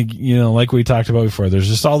 you know, like we talked about before, there's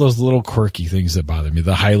just all those little quirky things that bother me,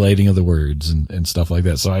 the highlighting of the words and stuff like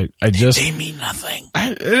that. So I just, They mean nothing.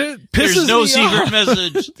 it pisses There's no me secret off.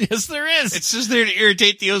 message. Yes, there is. It's just there to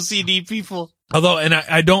irritate the OCD people. Although, and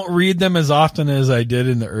I don't read them as often as I did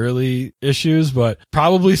in the early issues, but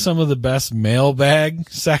probably some of the best mailbag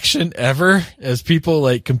section ever, as people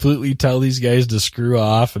like completely tell these guys to screw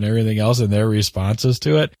off and everything else and their responses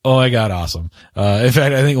to it. Oh my God, awesome. In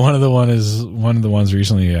fact, I think one of the ones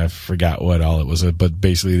recently, I forgot what all it was, but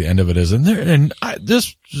basically the end of it is,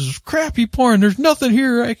 this is crappy porn. There's nothing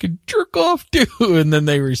here I could jerk off to. And then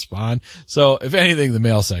they respond. So if anything, the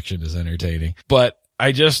mail section is entertaining, but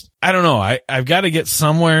I don't know. I've got to get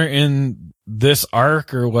somewhere in this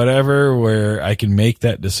arc or whatever where I can make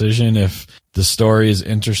that decision if the story is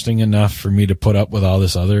interesting enough for me to put up with all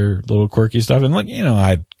this other little quirky stuff. And like, you know,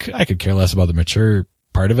 I could care less about the mature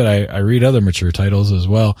part of it. I read other mature titles as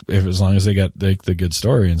well, as long as they got the good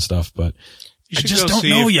story and stuff, but I just don't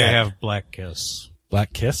know yet. They have Black Kiss.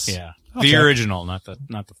 Black Kiss? Yeah. I'll The check. original, not the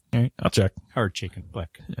All right, I'll check. hard chicken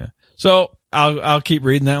Black. Yeah. So I'll keep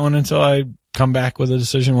reading that one until I come back with a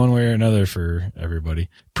decision one way or another for everybody.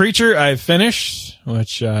 Preacher, I've finished,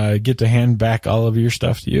 which I get to hand back all of your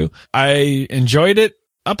stuff to you. I enjoyed it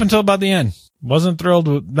up until about the end. Not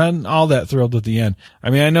all that thrilled with the end. I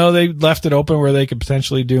mean, I know they left it open where they could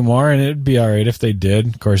potentially do more, and it'd be all right if they did.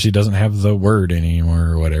 Of course, he doesn't have the word anymore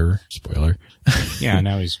or whatever. Spoiler. Yeah,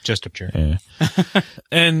 now he's just a jerk. Yeah.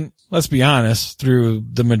 And let's be honest, through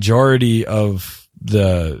the majority of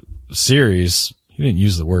the series, he didn't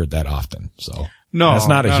use the word that often. So No, that's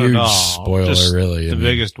not a at huge all. spoiler, Just really. The I mean,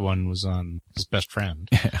 biggest one was on his best friend.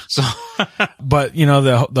 Yeah. So But you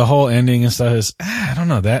know, the whole ending and stuff is, I don't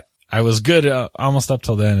know, that I was good almost up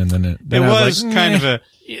till then, and then it I was like, kind "Meh."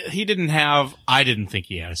 of I didn't think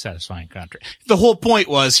he had a satisfying contract. The whole point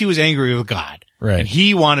was he was angry with God. Right. And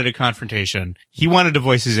he wanted a confrontation. He wanted to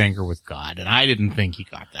voice his anger with God. And I didn't think he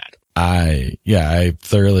got that. I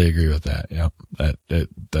thoroughly agree with that. Yep.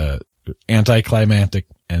 The anticlimactic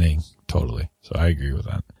ending, totally. So I agree with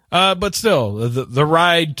that. But still, the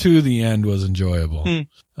ride to the end was enjoyable.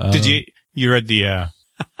 Did you read the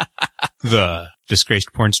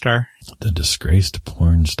disgraced porn star? The disgraced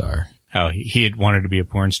porn star. How he had wanted to be a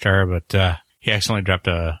porn star, but, he accidentally dropped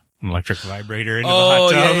an electric vibrator into the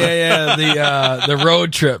hot tub. yeah. The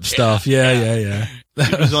road trip stuff. Yeah.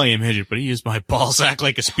 He was only a midget, but he used my ball sack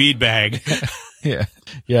like a speed bag. Yeah.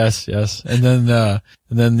 Yes. And then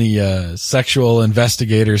the sexual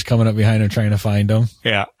investigators coming up behind him trying to find him.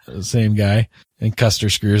 Yeah. The same guy. And Custer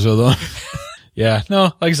screws with him. Yeah.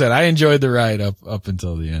 No, like I said, I enjoyed the ride up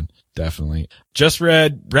until the end. Definitely. Just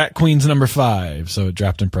read Rat Queens #5. So it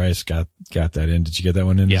dropped in price. Got that in. Did you get that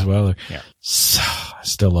one in as well? Or? Yeah. So, I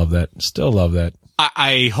still love that.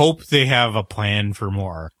 I hope they have a plan for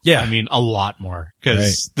more. Yeah. I mean, a lot more.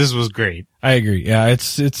 Cause this was great. I agree. Yeah.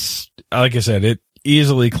 It's like I said, it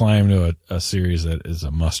easily climbed to a series that is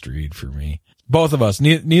a must read for me. Both of us,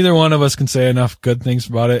 neither one of us can say enough good things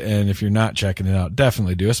about it. And if you're not checking it out,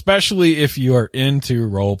 definitely do, especially if you are into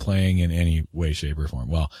role playing in any way, shape or form.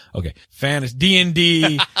 Well, okay. Fantasy,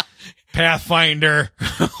 D&D, Pathfinder,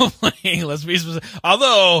 let's be specific.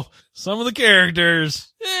 Although some of the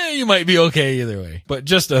characters, you might be okay either way, but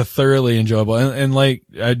just a thoroughly enjoyable. And like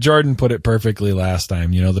Jordan put it perfectly last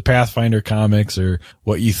time, you know, the Pathfinder comics are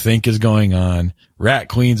what you think is going on. Rat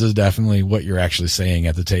Queens is definitely what you're actually saying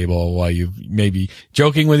at the table while you maybe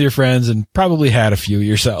joking with your friends and probably had a few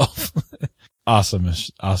yourself. Awesome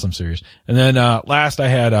series. And then, last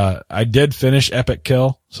I did finish Epic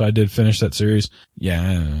Kill. So I did finish that series.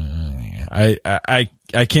 Yeah. I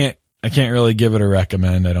can't really give it a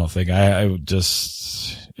recommend. I don't think I would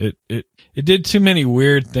just, it did too many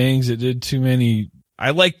weird things. It did too many.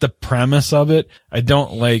 I like the premise of it. I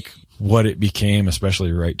don't like what it became,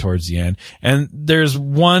 especially right towards the end. And there's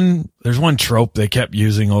one trope they kept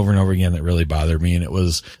using over and over again that really bothered me. And it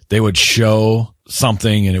was, they would show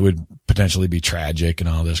something and it would potentially be tragic and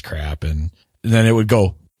all this crap. And then it would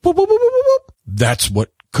go, boop, boop, boop, boop, boop, boop. That's what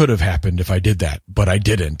could have happened if I did that, but I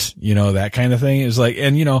didn't, you know, that kind of thing. It was like,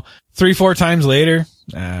 and you know, 3-4 times later,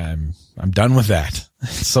 I'm done with that.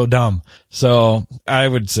 It's so dumb. So I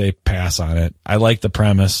would say pass on it. I like the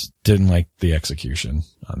premise, didn't like the execution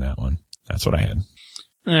on that one. That's what I had.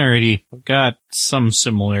 Alrighty. I've got some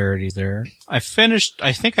similarities there. I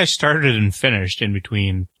think I started and finished in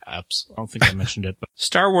between apps. I don't think I mentioned it, but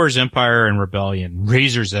Star Wars Empire and Rebellion,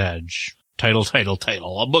 Razor's Edge. Title.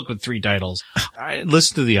 A book with 3 titles. I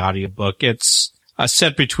listened to the audiobook. It's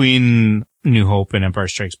set between New Hope and Empire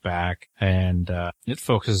Strikes Back, and it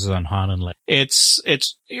focuses on Han and Leia. It's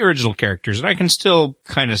the original characters, and I can still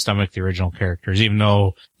kind of stomach the original characters, even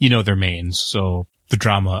though they're mains. So the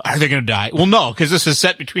drama, are they going to die? Well, no, because this is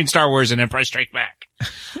set between Star Wars and Empire Strikes Back.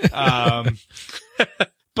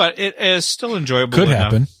 But it is still enjoyable. Could enough.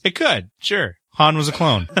 happen. It could, sure. Han was a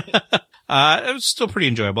clone. It was still pretty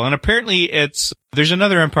enjoyable, and apparently there's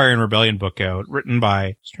another Empire and Rebellion book out, written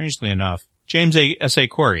by, strangely enough, James S.A.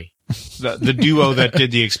 Corey. The duo that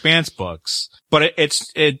did the Expanse books, but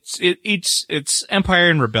it's Empire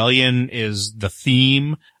and Rebellion is the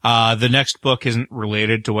theme. The next book isn't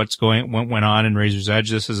related to what went on in Razor's Edge.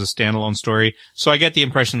 This is a standalone story. So I get the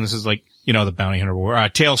impression this is like, the Bounty Hunter War,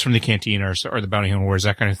 Tales from the Canteen or the Bounty Hunter Wars,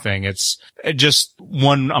 that kind of thing. It's just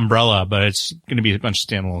one umbrella, but it's going to be a bunch of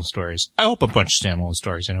standalone stories. I hope a bunch of standalone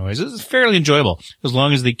stories anyways. It's fairly enjoyable as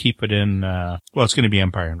long as they keep it in, it's going to be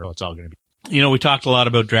Empire and Rebellion. It's all going to be. We talked a lot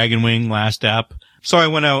about Dragon Wing last ep. So I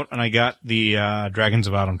went out and I got the Dragons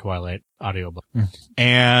of Autumn Twilight audiobook.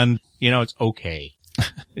 And, it's okay.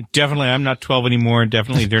 Definitely, I'm not 12 anymore.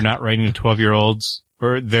 Definitely, they're not writing to 12-year-olds.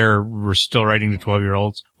 Or we're still writing to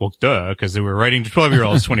 12-year-olds. Well, duh, because they were writing to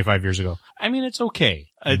 12-year-olds 25 years ago. I mean, it's okay.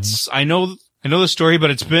 I know the story, but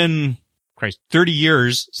it's been 30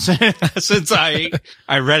 years since I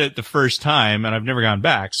read it the first time, and I've never gone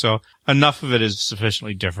back. So enough of it is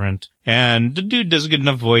sufficiently different. And the dude does a good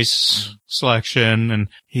enough voice selection, and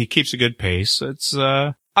he keeps a good pace. It's,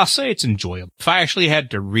 I'll say it's enjoyable. If I actually had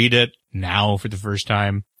to read it now for the first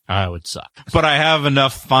time, it would suck. But I have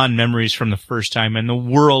enough fond memories from the first time and the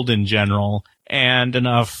world in general, and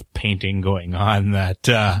enough painting going on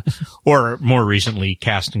that, or more recently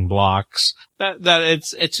casting blocks, that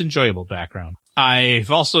it's enjoyable background.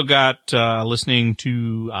 I've also got, listening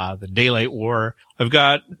to, the Daylight War. I've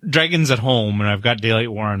got Dragons at home and I've got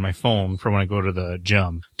Daylight War on my phone for when I go to the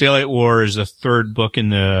gym. Daylight War is the third book in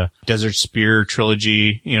the Desert Spear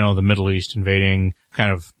trilogy, the Middle East invading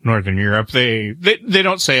kind of Northern Europe. They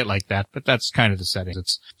don't say it like that, but that's kind of the setting.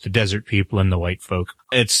 It's the desert people and the white folk.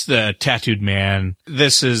 It's the tattooed man.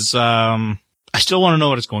 This is, I still want to know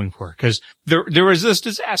what it's going for, because there was this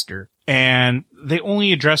disaster and they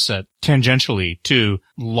only address it tangentially to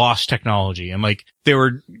lost technology. And like they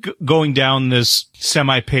were going down this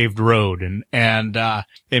semi-paved road and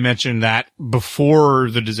they mentioned that before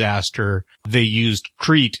the disaster, they used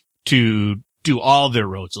Crete to do all their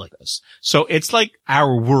roads like this. So it's like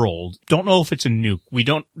our world. Don't know if it's a nuke. We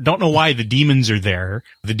don't know why the demons are there.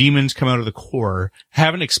 The demons come out of the core.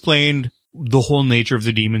 Haven't explained the whole nature of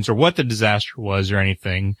the demons or what the disaster was or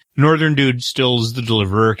anything. Northern dude still is the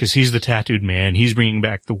deliverer because he's the tattooed man. He's bringing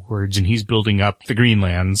back the words and he's building up the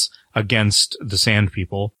Greenlands against the Sand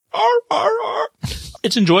People. Arr, arr, arr.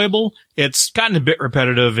 It's enjoyable. It's gotten a bit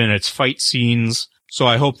repetitive in its fight scenes. So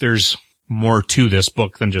I hope there's more to this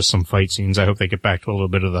book than just some fight scenes. I hope they get back to a little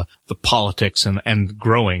bit of the politics and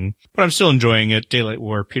growing, but I'm still enjoying it. Daylight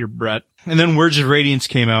War, Peter Brett. And then Words of Radiance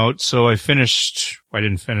came out. So I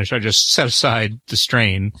didn't finish. I just set aside the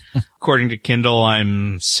strain. According to Kindle,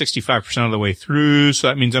 I'm 65% of the way through. So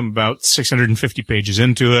that means I'm about 650 pages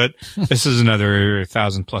into it. This is another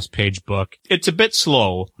 1,000+ page book. It's a bit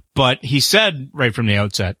slow, but he said right from the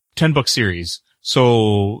outset, 10-book series.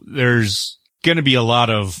 So there's going to be a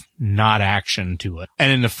lot of not action to it.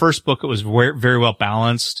 And in the first book, it was very well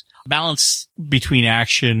balanced. Balance between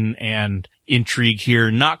action and intrigue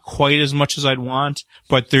here, not quite as much as I'd want,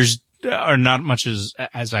 but or not much as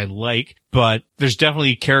I like, but there's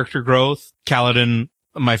definitely character growth. Kaladin,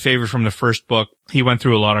 my favorite from the first book, he went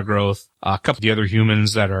through a lot of growth. A couple of the other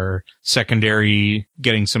humans that are secondary,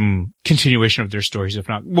 getting some continuation of their stories, if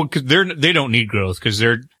not, well, cause they don't need growth because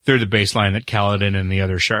they're the baseline that Kaladin and the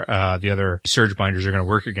other Surge Binders are going to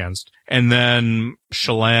work against. And then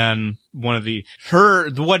Shallan, what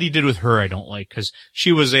he did with her, I don't like, because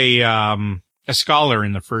she was a scholar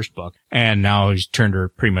in the first book, and now he's turned her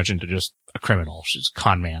pretty much into just a criminal. She's a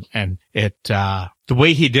con man. And the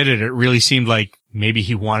way he did it, it really seemed like maybe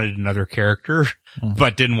he wanted another character,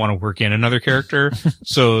 but didn't want to work in another character.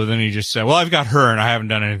 So then he just said, well, I've got her and I haven't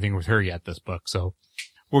done anything with her yet this book. So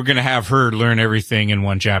we're going to have her learn everything in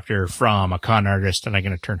one chapter from a con artist, and I'm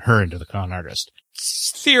going to turn her into the con artist.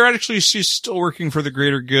 Theoretically, she's still working for the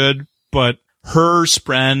greater good, but her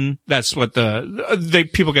Spren, that's what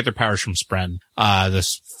people get their powers from Spren,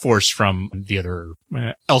 this force from the other,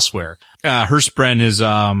 elsewhere. Her Spren is,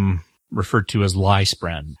 referred to as Lie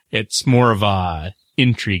Spren. It's more of a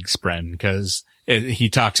intrigue Spren because he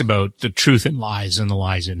talks about the truth in lies and the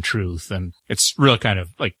lies in truth. And it's really kind of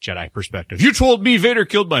like Jedi perspective. You told me Vader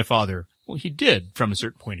killed my father. Well, he did from a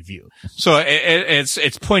certain point of view. So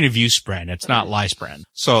it's point of view spren. It's not lie spren.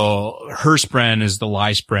 So her spren is the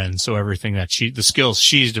lie spren. So everything that the skills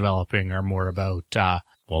she's developing are more about,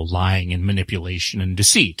 lying and manipulation and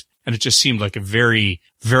deceit. And it just seemed like a very,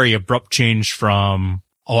 very abrupt change from,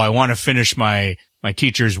 I want to finish my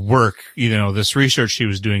teacher's work, this research she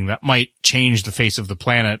was doing that might change the face of the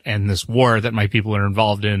planet and this war that my people are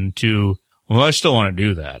involved in to, I still want to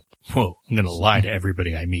do that. Whoa, I'm going to lie to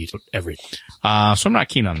everybody I meet. Everything. So I'm not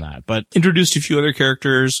keen on that, but introduced a few other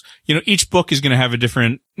characters. Each book is going to have a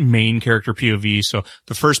different main character POV. So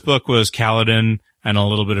the first book was Kaladin and a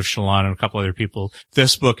little bit of Shallan and a couple other people.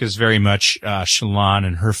 This book is very much, Shallan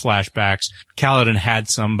and her flashbacks. Kaladin had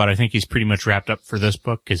some, but I think he's pretty much wrapped up for this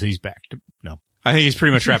book because he's back to, I think he's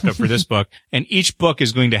pretty much wrapped up for this book. And each book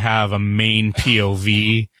is going to have a main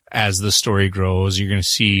POV as the story grows. You're going to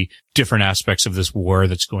see different aspects of this war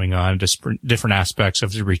that's going on, different aspects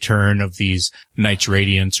of the return of these Knights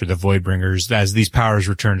Radiants or the Voidbringers as these powers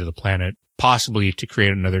return to the planet, possibly to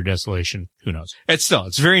create another desolation. Who knows? It's a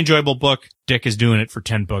very enjoyable book. Dick is doing it for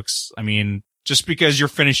 10 books. I mean, just because you're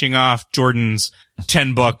finishing off Jordan's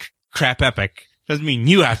 10-book crap epic doesn't mean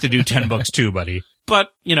you have to do 10 books too, buddy. But,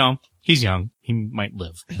 he's young. He might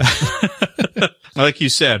live. Like you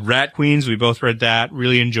said, Rat Queens, we both read that.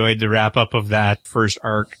 Really enjoyed the wrap up of that first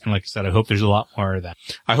arc. And like I said, I hope there's a lot more of that.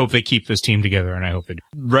 I hope they keep this team together, and I hope they do.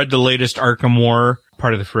 Read the latest Arkham War,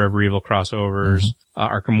 part of the Forever Evil crossovers,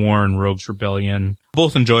 Arkham War and Rogues Rebellion.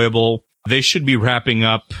 Both enjoyable. They should be wrapping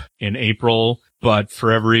up in April, but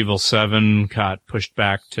Forever Evil 7 got pushed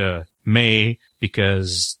back to May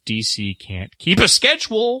because DC can't keep a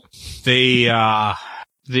schedule. They,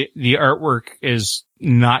 the artwork is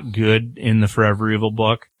not good in the Forever Evil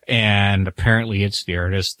book, and apparently it's the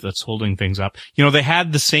artist that's holding things up. They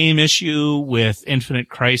had the same issue with Infinite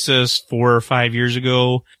Crisis 4 or 5 years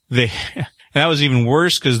ago. That was even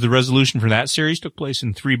worse because the resolution for that series took place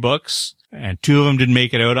in 3 books, and 2 of them didn't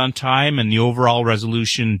make it out on time, and the overall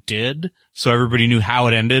resolution did. So everybody knew how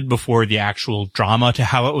it ended before the actual drama to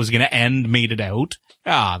how it was going to end made it out.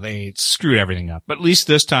 They screwed everything up. But at least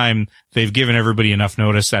this time, they've given everybody enough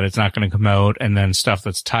notice that it's not going to come out, and then stuff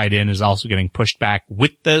that's tied in is also getting pushed back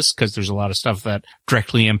with this, because there's a lot of stuff that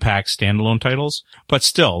directly impacts standalone titles. But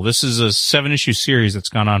still, this is a 7-issue series that's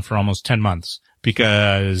gone on for almost 10 months,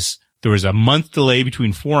 because there was a month delay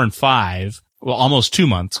between 4 and 5, well, almost 2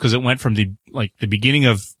 months, because it went from the beginning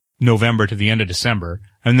of November to the end of December,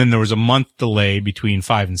 and then there was a month delay between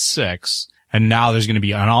 5 and 6. And now there's going to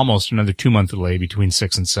be almost another 2-month delay between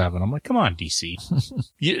 6 and 7. I'm like, come on, DC.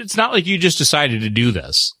 It's not like you just decided to do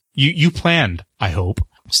this. You planned, I hope.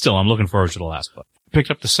 Still, I'm looking forward to the last book.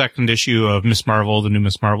 Picked up the second issue of Miss Marvel, the new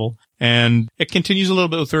Miss Marvel, and it continues a little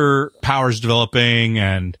bit with her powers developing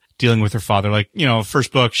and dealing with her father.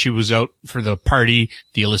 First book, she was out for the party,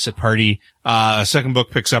 the illicit party. Second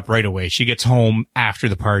book picks up right away. She gets home after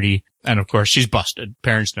the party, and of course, she's busted.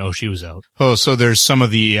 Parents know she was out. Oh, so there's some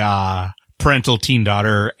of the, parental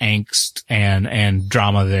teen-daughter angst and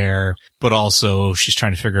drama there, but also she's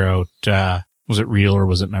trying to figure out, was it real or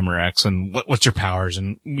was it Memorex, and what's her powers,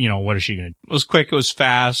 and, what is she gonna do? It was quick, it was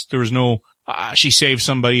fast, there was no, she saved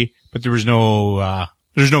somebody, but there was no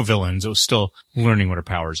villains. It was still learning what her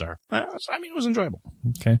powers are. It was enjoyable.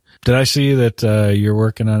 Okay. Did I see that, you're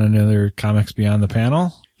working on another Comics Beyond the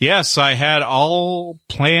Panel? Yes, I had all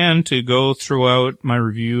planned to go throughout my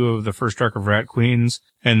review of the first arc of Rat Queens,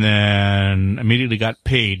 and then immediately got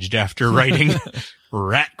paged after writing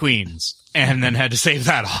Rat Queens, and then had to save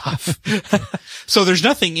that off. So there's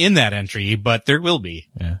nothing in that entry, but there will be.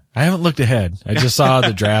 Yeah. I haven't looked ahead. I just saw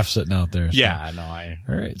the draft sitting out there. So. Yeah, no,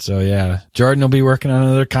 All right. So yeah, Jordan will be working on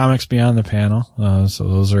another Comics Beyond the Panel. So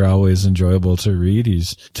those are always enjoyable to read.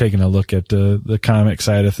 He's taking a look at the comic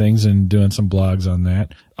side of things and doing some blogs on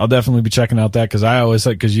that. I'll definitely be checking out that, because I always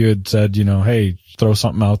like, because you had said, hey, throw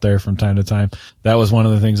something out there from time to time. That was one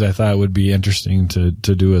of the things I thought would be interesting to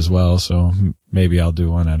do as well. So maybe I'll do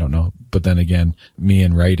one. I don't know. But then again, me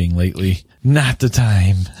and writing lately, not the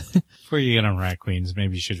time. Before you get on Rat Queens,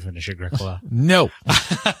 maybe you should finish Agricola. No.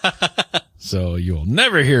 So you'll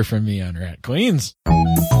never hear from me on Rat Queens.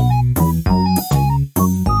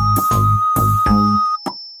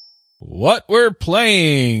 What we're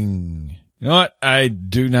playing. You know what? I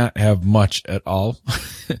do not have much at all.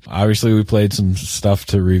 Obviously, we played some stuff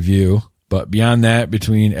to review, but beyond that,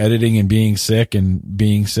 between editing and being sick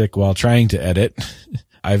while trying to edit,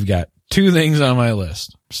 I've got 2 things on my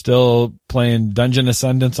list. Still playing Dungeon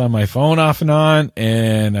Ascendants on my phone off and on,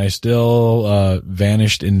 and I still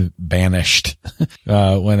vanished and banished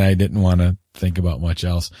when I didn't want to think about much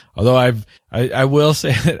else. Although I will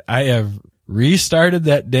say that I have restarted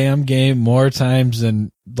that damn game more times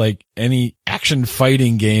than like any action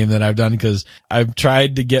fighting game that I've done, because I've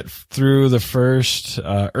tried to get through the first,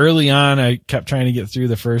 early on, I kept trying to get through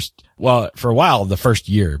the first, well, for a while, the first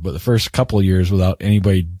year, but the first couple of years without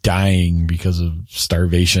anybody dying because of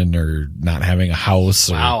starvation or not having a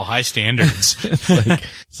house. Wow, high standards.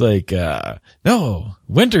 It's like, no,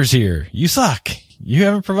 winter's here. You suck. You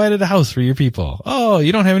haven't provided a house for your people. Oh,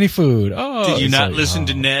 you don't have any food. Oh, did you it's not like, listen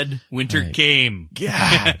to Ned? Winter came.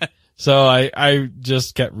 God. So I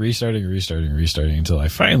just kept restarting until I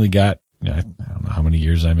finally got, I don't know how many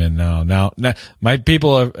years I'm in now. Now my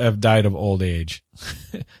people have died of old age.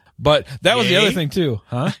 But that was the other thing too,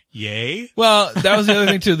 huh? Yay. Well, that was the other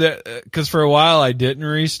thing too, that, cause for a while I didn't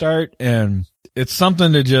restart, and it's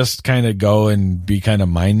something to just kind of go and be kind of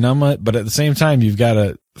mind numb, but at the same time, you've got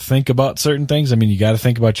to think about certain things. I mean, you got to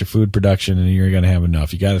think about your food production, and you're going to have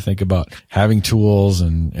enough. You got to think about having tools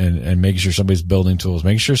and making sure somebody's building tools,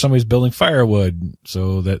 making sure somebody's building firewood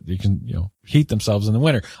so that you can, heat themselves in the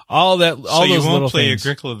winter. All that, all so those you little won't play things.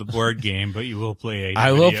 Agricola the board game, but you will play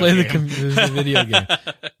I will play the video game.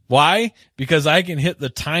 Why? Because I can hit the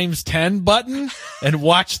 ×10 button and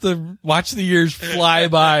watch the years fly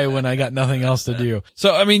by when I got nothing else to do.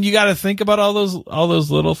 So, I mean, you got to think about all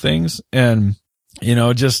those little things, and,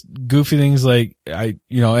 just goofy things like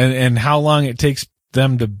and how long it takes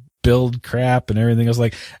them to build crap and everything else.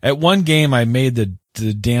 Like at one game, I made the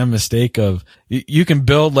damn mistake of you can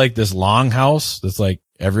build like this longhouse that's like,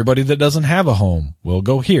 everybody that doesn't have a home will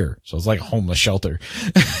go here. So it's like a homeless shelter.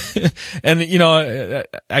 And,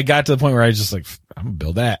 I got to the point where I was just like, I'm gonna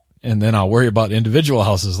build that, and then I'll worry about individual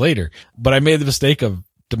houses later. But I made the mistake of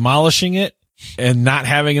demolishing it and not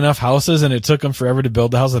having enough houses, and it took them forever to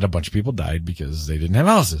build the house, and a bunch of people died because they didn't have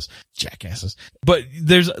houses. Jackasses. But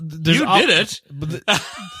there's you did it. But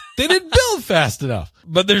they didn't build fast enough.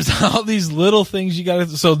 But there's all these little things you got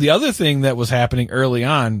to. So the other thing that was happening early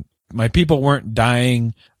on, my people weren't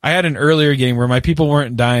dying. I had an earlier game where my people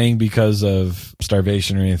weren't dying because of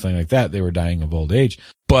starvation or anything like that. They were dying of old age.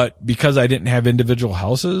 But because I didn't have individual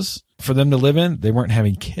houses for them to live in, they weren't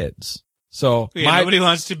having kids. So nobody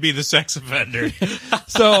wants to be the sex offender.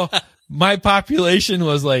 So my population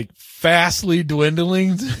was like fastly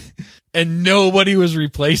dwindling, and nobody was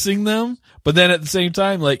replacing them. But then at the same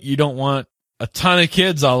time, like, you don't want a ton of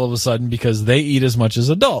kids all of a sudden because they eat as much as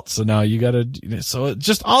adults. So now you gotta, so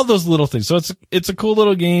just all those little things. So it's a cool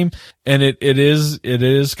little game, and it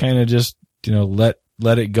is kind of just,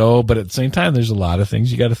 let it go. But at the same time, there's a lot of things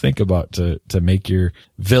you got to think about to make your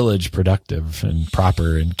village productive and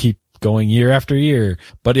proper and keep going year after year.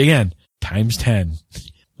 But again, ×10.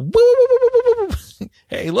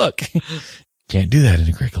 Hey, look, can't do that in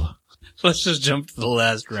Agricola. Let's just jump to the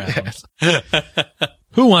last round.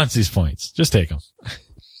 Who wants these points? Just take them.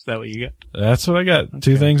 Is that what you got? That's what I got. Okay.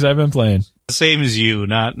 2 things I've been playing. Same as you.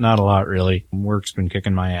 Not a lot really. Work's been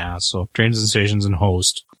kicking my ass. So Trains and Stations and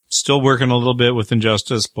Host. Still working a little bit with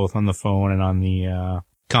Injustice, both on the phone and on the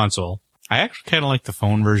console. I actually kind of like the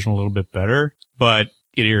phone version a little bit better, but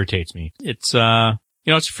it irritates me. It's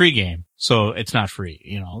it's a free game, so it's not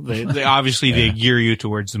free. They obviously they gear you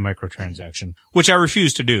towards the microtransaction, which I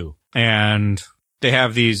refuse to do. And they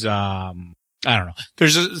have these, I don't know.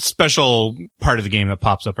 There's a special part of the game that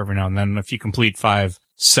pops up every now and then. If you complete 5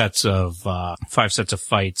 sets of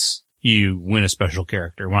fights, you win a special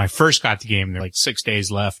character. When I first got the game, there were like 6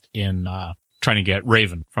 days left in, trying to get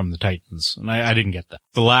Raven from the Titans. And I didn't get that.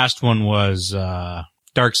 The last one was,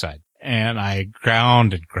 Darkseid. And I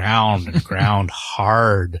ground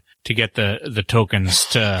hard to get the tokens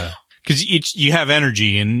to, cause you have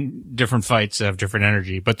energy, and different fights have different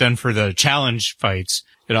energy. But then for the challenge fights,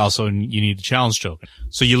 you need the challenge token.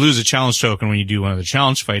 So you lose a challenge token when you do one of the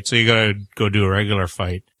challenge fights. So you gotta go do a regular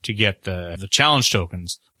fight to get the challenge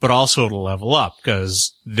tokens, but also to level up,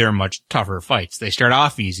 because they're much tougher fights. They start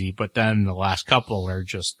off easy, but then the last couple are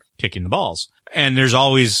just kicking the balls. And there's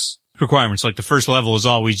always requirements. Like the first level is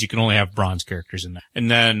always you can only have bronze characters in that. And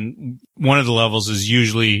then one of the levels is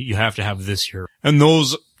usually you have to have this hero. And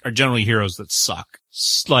those are generally heroes that suck.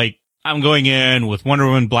 It's like I'm going in with Wonder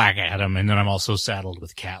Woman, Black Adam, and then I'm also saddled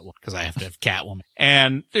with Catwoman because I have to have Catwoman.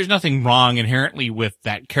 And there's nothing wrong inherently with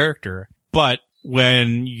that character. But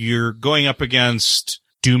when you're going up against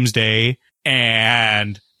Doomsday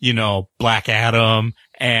and, Black Adam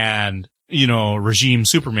and, Regime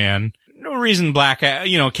Superman, no reason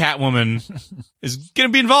Catwoman is going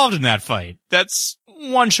to be involved in that fight. That's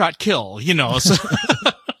one-shot kill, so,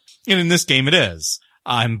 and in this game it is.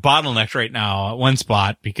 I'm bottlenecked right now at one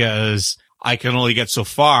spot because I can only get so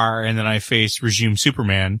far, and then I face Regime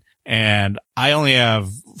Superman, and I only have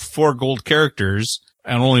 4 gold characters,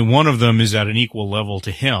 and only one of them is at an equal level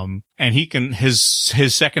to him, and he can, his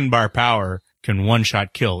second bar power can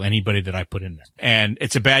one-shot kill anybody that I put in there. And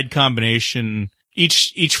it's a bad combination.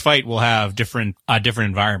 Each fight will have different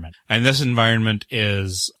environment. And this environment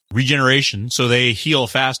is regeneration, so they heal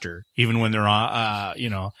faster, even when they're on,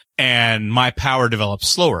 and my power develops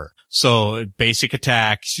slower. So basic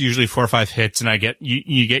attacks, usually 4 or 5 hits, and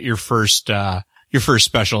you get your first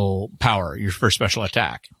special power, your first special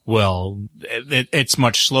attack. Well, it's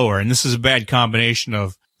much slower. And this is a bad combination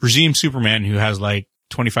of Regime Superman, who has like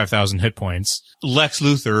 25,000 hit points, Lex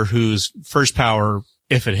Luthor, whose first power,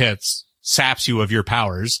 if it hits, saps you of your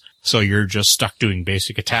powers. So you're just stuck doing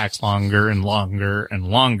basic attacks longer and longer and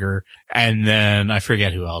longer. And then I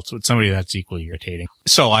forget who else, but somebody that's equally irritating.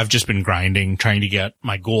 So I've just been grinding, trying to get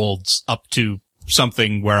my golds up to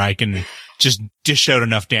something where I can just dish out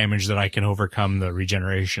enough damage that I can overcome the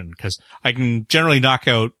regeneration. Cause I can generally knock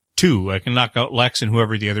out 2. I can knock out Lex and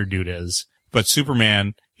whoever the other dude is. But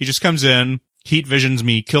Superman, he just comes in, heat visions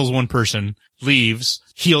me, kills one person, leaves,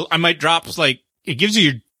 I might drop it gives you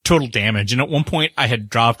your total damage. And at one point I had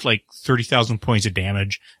dropped 30,000 points of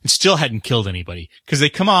damage and still hadn't killed anybody. Cause they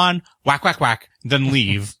come on, whack, whack, whack, then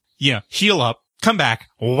leave. Heal up, come back,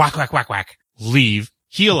 whack, whack, whack, whack, leave,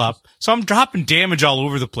 heal up. So I'm dropping damage all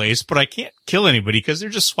over the place, but I can't kill anybody because they're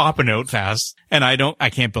just swapping out fast. And I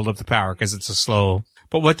can't build up the power because it's a slow.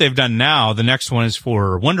 But what they've done now, the next one is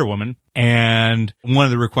for Wonder Woman. And one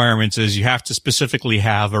of the requirements is you have to specifically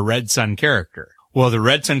have a Red Sun character. Well, the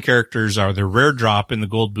Red Sun characters are the rare drop in the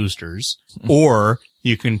gold boosters, or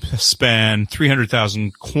you can spend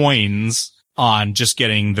 300,000 coins on just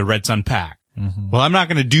getting the Red Sun pack. Mm-hmm. Well, I'm not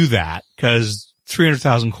going to do that because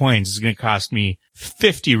 300,000 coins is going to cost me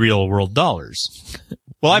 50 real world dollars.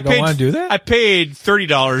 Well, I paid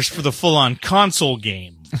 $30 for the full on console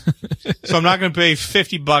game. So I'm not going to pay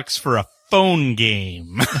 $50 for a phone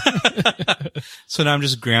game. So now I'm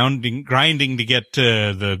just grinding to get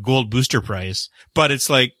to the gold booster price. But it's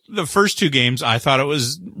like the first 2 games, I thought it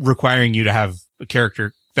was requiring you to have a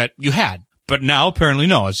character that you had. But now apparently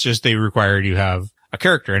no, it's just they required you have a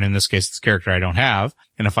character. And in this case, it's a character I don't have.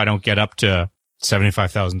 And if I don't get up to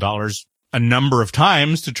 $75,000 a number of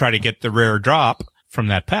times to try to get the rare drop from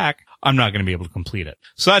that pack, I'm not going to be able to complete it.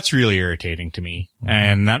 So that's really irritating to me.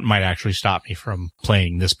 And that might actually stop me from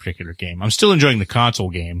playing this particular game. I'm still enjoying the console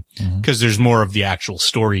game because there's more of the actual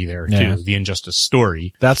story there too, the Injustice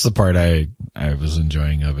story. That's the part I was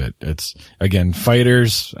enjoying of it. It's, again,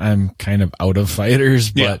 fighters. I'm kind of out of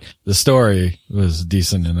fighters, but the story was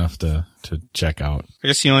decent enough to check out. I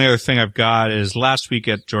guess the only other thing I've got is last week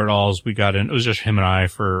at Jordal's, it was just him and I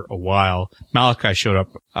for a while. Malachi showed up,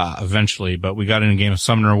 eventually, but we got in a game of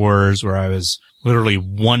Summoner Wars where I was literally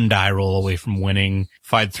 1 die roll away from winning.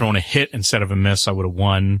 If I'd thrown a hit instead of a miss, I would have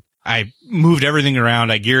won. I moved everything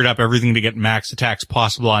around. I geared up everything to get max attacks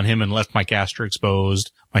possible on him and left my caster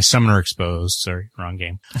exposed, my summoner exposed. Sorry, wrong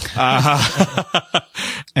game.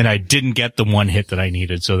 And I didn't get the 1 hit that I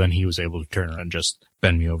needed. So then he was able to turn around and just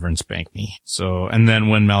bend me over and spank me. So, and then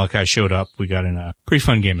when Malachi showed up, we got in a pretty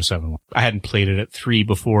fun game of 7. I hadn't played it at 3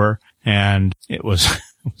 before, and it was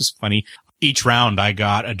funny. Each round I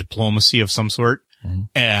got a diplomacy of some sort,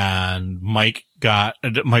 and Michael got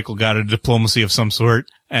a diplomacy of some sort,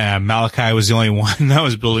 and Malachi was the only one that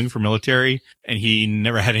was building for military, and he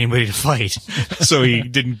never had anybody to fight. So he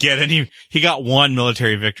didn't get he got 1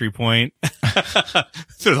 military victory point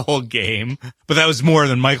through the whole game, but that was more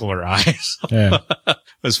than Michael or I. So it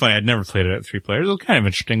was funny. I'd never played it at 3 players. It was kind of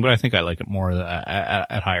interesting, but I think I like it more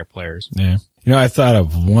at higher players. Yeah. I thought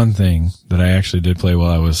of one thing that I actually did play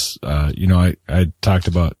while I was, I talked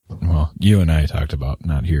about, well, you and I talked about,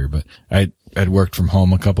 not here, but I'd worked from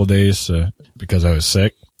home a couple days, because I was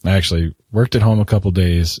sick. I actually worked at home a couple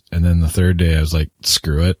days, and then the 3rd day I was like,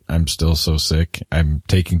 screw it. I'm still so sick. I'm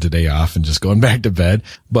taking today off and just going back to bed.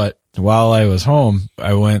 But while I was home,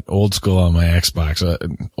 I went old school on my Xbox,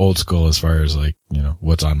 old school as far as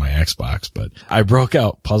what's on my Xbox, but I broke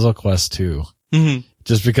out Puzzle Quest 2. Mm-hmm.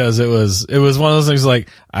 Just because it was one of those things like,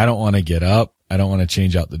 I don't want to get up. I don't want to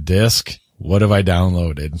change out the disc. What have I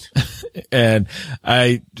downloaded? And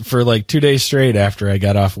for 2 days straight after I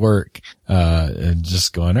got off work, and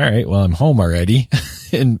just going, all right, well, I'm home already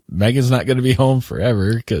and Megan's not going to be home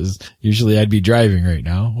forever because usually I'd be driving right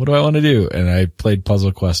now. What do I want to do? And I played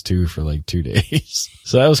Puzzle Quest 2 for 2 days.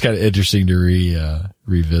 So that was kind of interesting to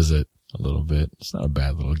revisit a little bit. It's not a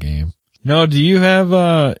bad little game. No, do you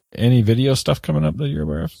have any video stuff coming up that you're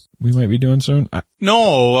aware of we might be doing soon?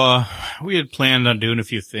 No, we had planned on doing a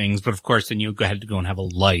few things, but of course then you had to go and have a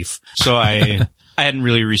life. So I hadn't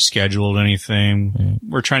really rescheduled anything.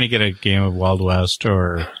 We're trying to get a game of Wild West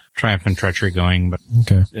or Triumph and Treachery going, but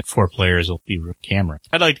Okay. 4 players will be with camera.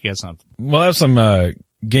 I'd like to get something. We'll have some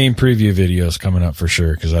game preview videos coming up for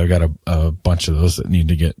sure, because I've got a bunch of those that need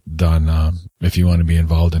to get done. If you want to be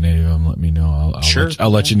involved in any of them, let me know.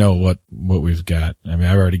 I'll let you know what we've got. I mean,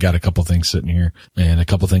 I've already got a couple things sitting here and a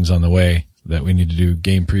couple things on the way that we need to do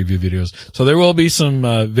game preview videos. So there will be some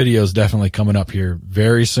videos definitely coming up here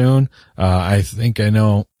very soon. I think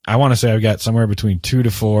I want to say I've got somewhere between 2 to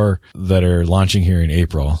 4 that are launching here in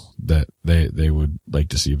April that they would like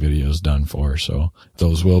to see videos done for. So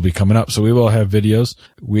those will be coming up. So we will have videos.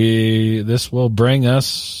 This will bring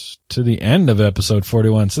us to the end of episode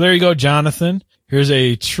 41. So there you go, Jonathan. Here's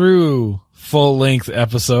a true full-length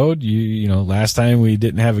episode. You know, last time we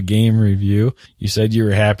didn't have a game review. You said you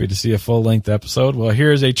were happy to see a full-length episode. Well,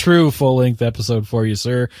 here's a true full-length episode for you,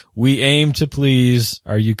 sir. We aim to please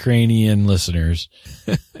our Ukrainian listeners.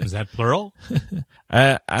 Is that plural?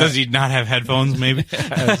 Does Does he not have headphones, maybe?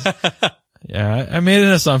 Yeah, I made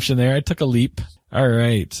an assumption there. I took a leap. All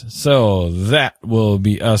right. So that will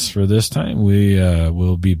be us for this time. We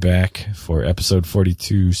will be back for episode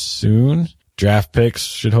 42 soon. Draft picks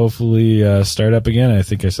should hopefully start up again. I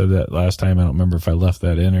think I said that last time. I don't remember if I left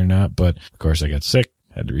that in or not, but of course I got sick,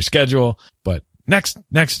 had to reschedule. But next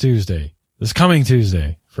Tuesday, this coming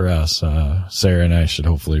Tuesday for us, Sarah and I should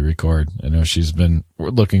hopefully record. I know we're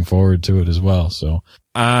looking forward to it as well. So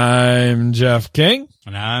I'm Jeff King.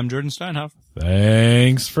 And I'm Jordan Steinhoff.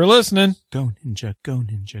 Thanks for listening. Go Ninja, go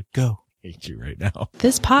Ninja, go. Hate you right now.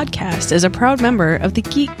 This podcast is a proud member of the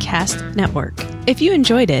Geekcast Network. If you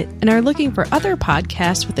enjoyed it and are looking for other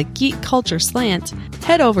podcasts with a geek culture slant,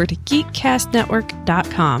 head over to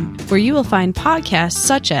geekcastnetwork.com, where you will find podcasts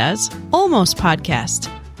such as Almost Podcast,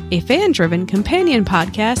 a fan-driven companion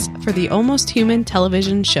podcast for the Almost Human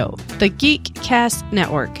television show, the Geekcast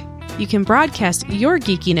Network. You can broadcast your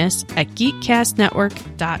geekiness at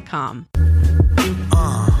geekcastnetwork.com.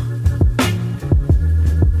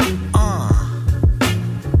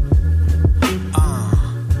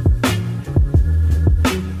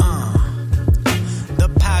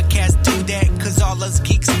 All us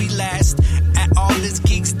geeks we last at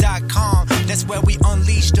allusgeeks.com. That's where we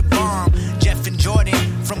unleash the bomb. Jeff and Jordan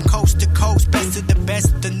from coast to coast, best of the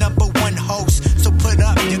best, the #1 host. So put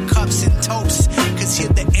up your cups and toast, cause here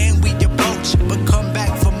the end we approach. But come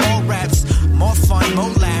back for more raps, more fun,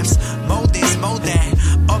 more laughs, more this, more that,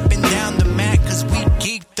 up and down the mat, cause we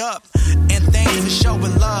geeked up. And thanks for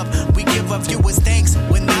showing love. We give our viewers thanks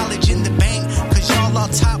with knowledge in the bank, cause y'all are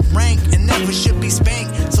top rank and never should be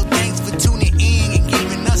spanked. So thanks for tuning in and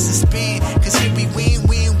giving us a spin, cause here we win,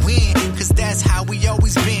 win, win, cause that's how we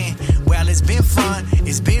always been. Well, it's been fun,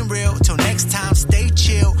 it's been real, till next time.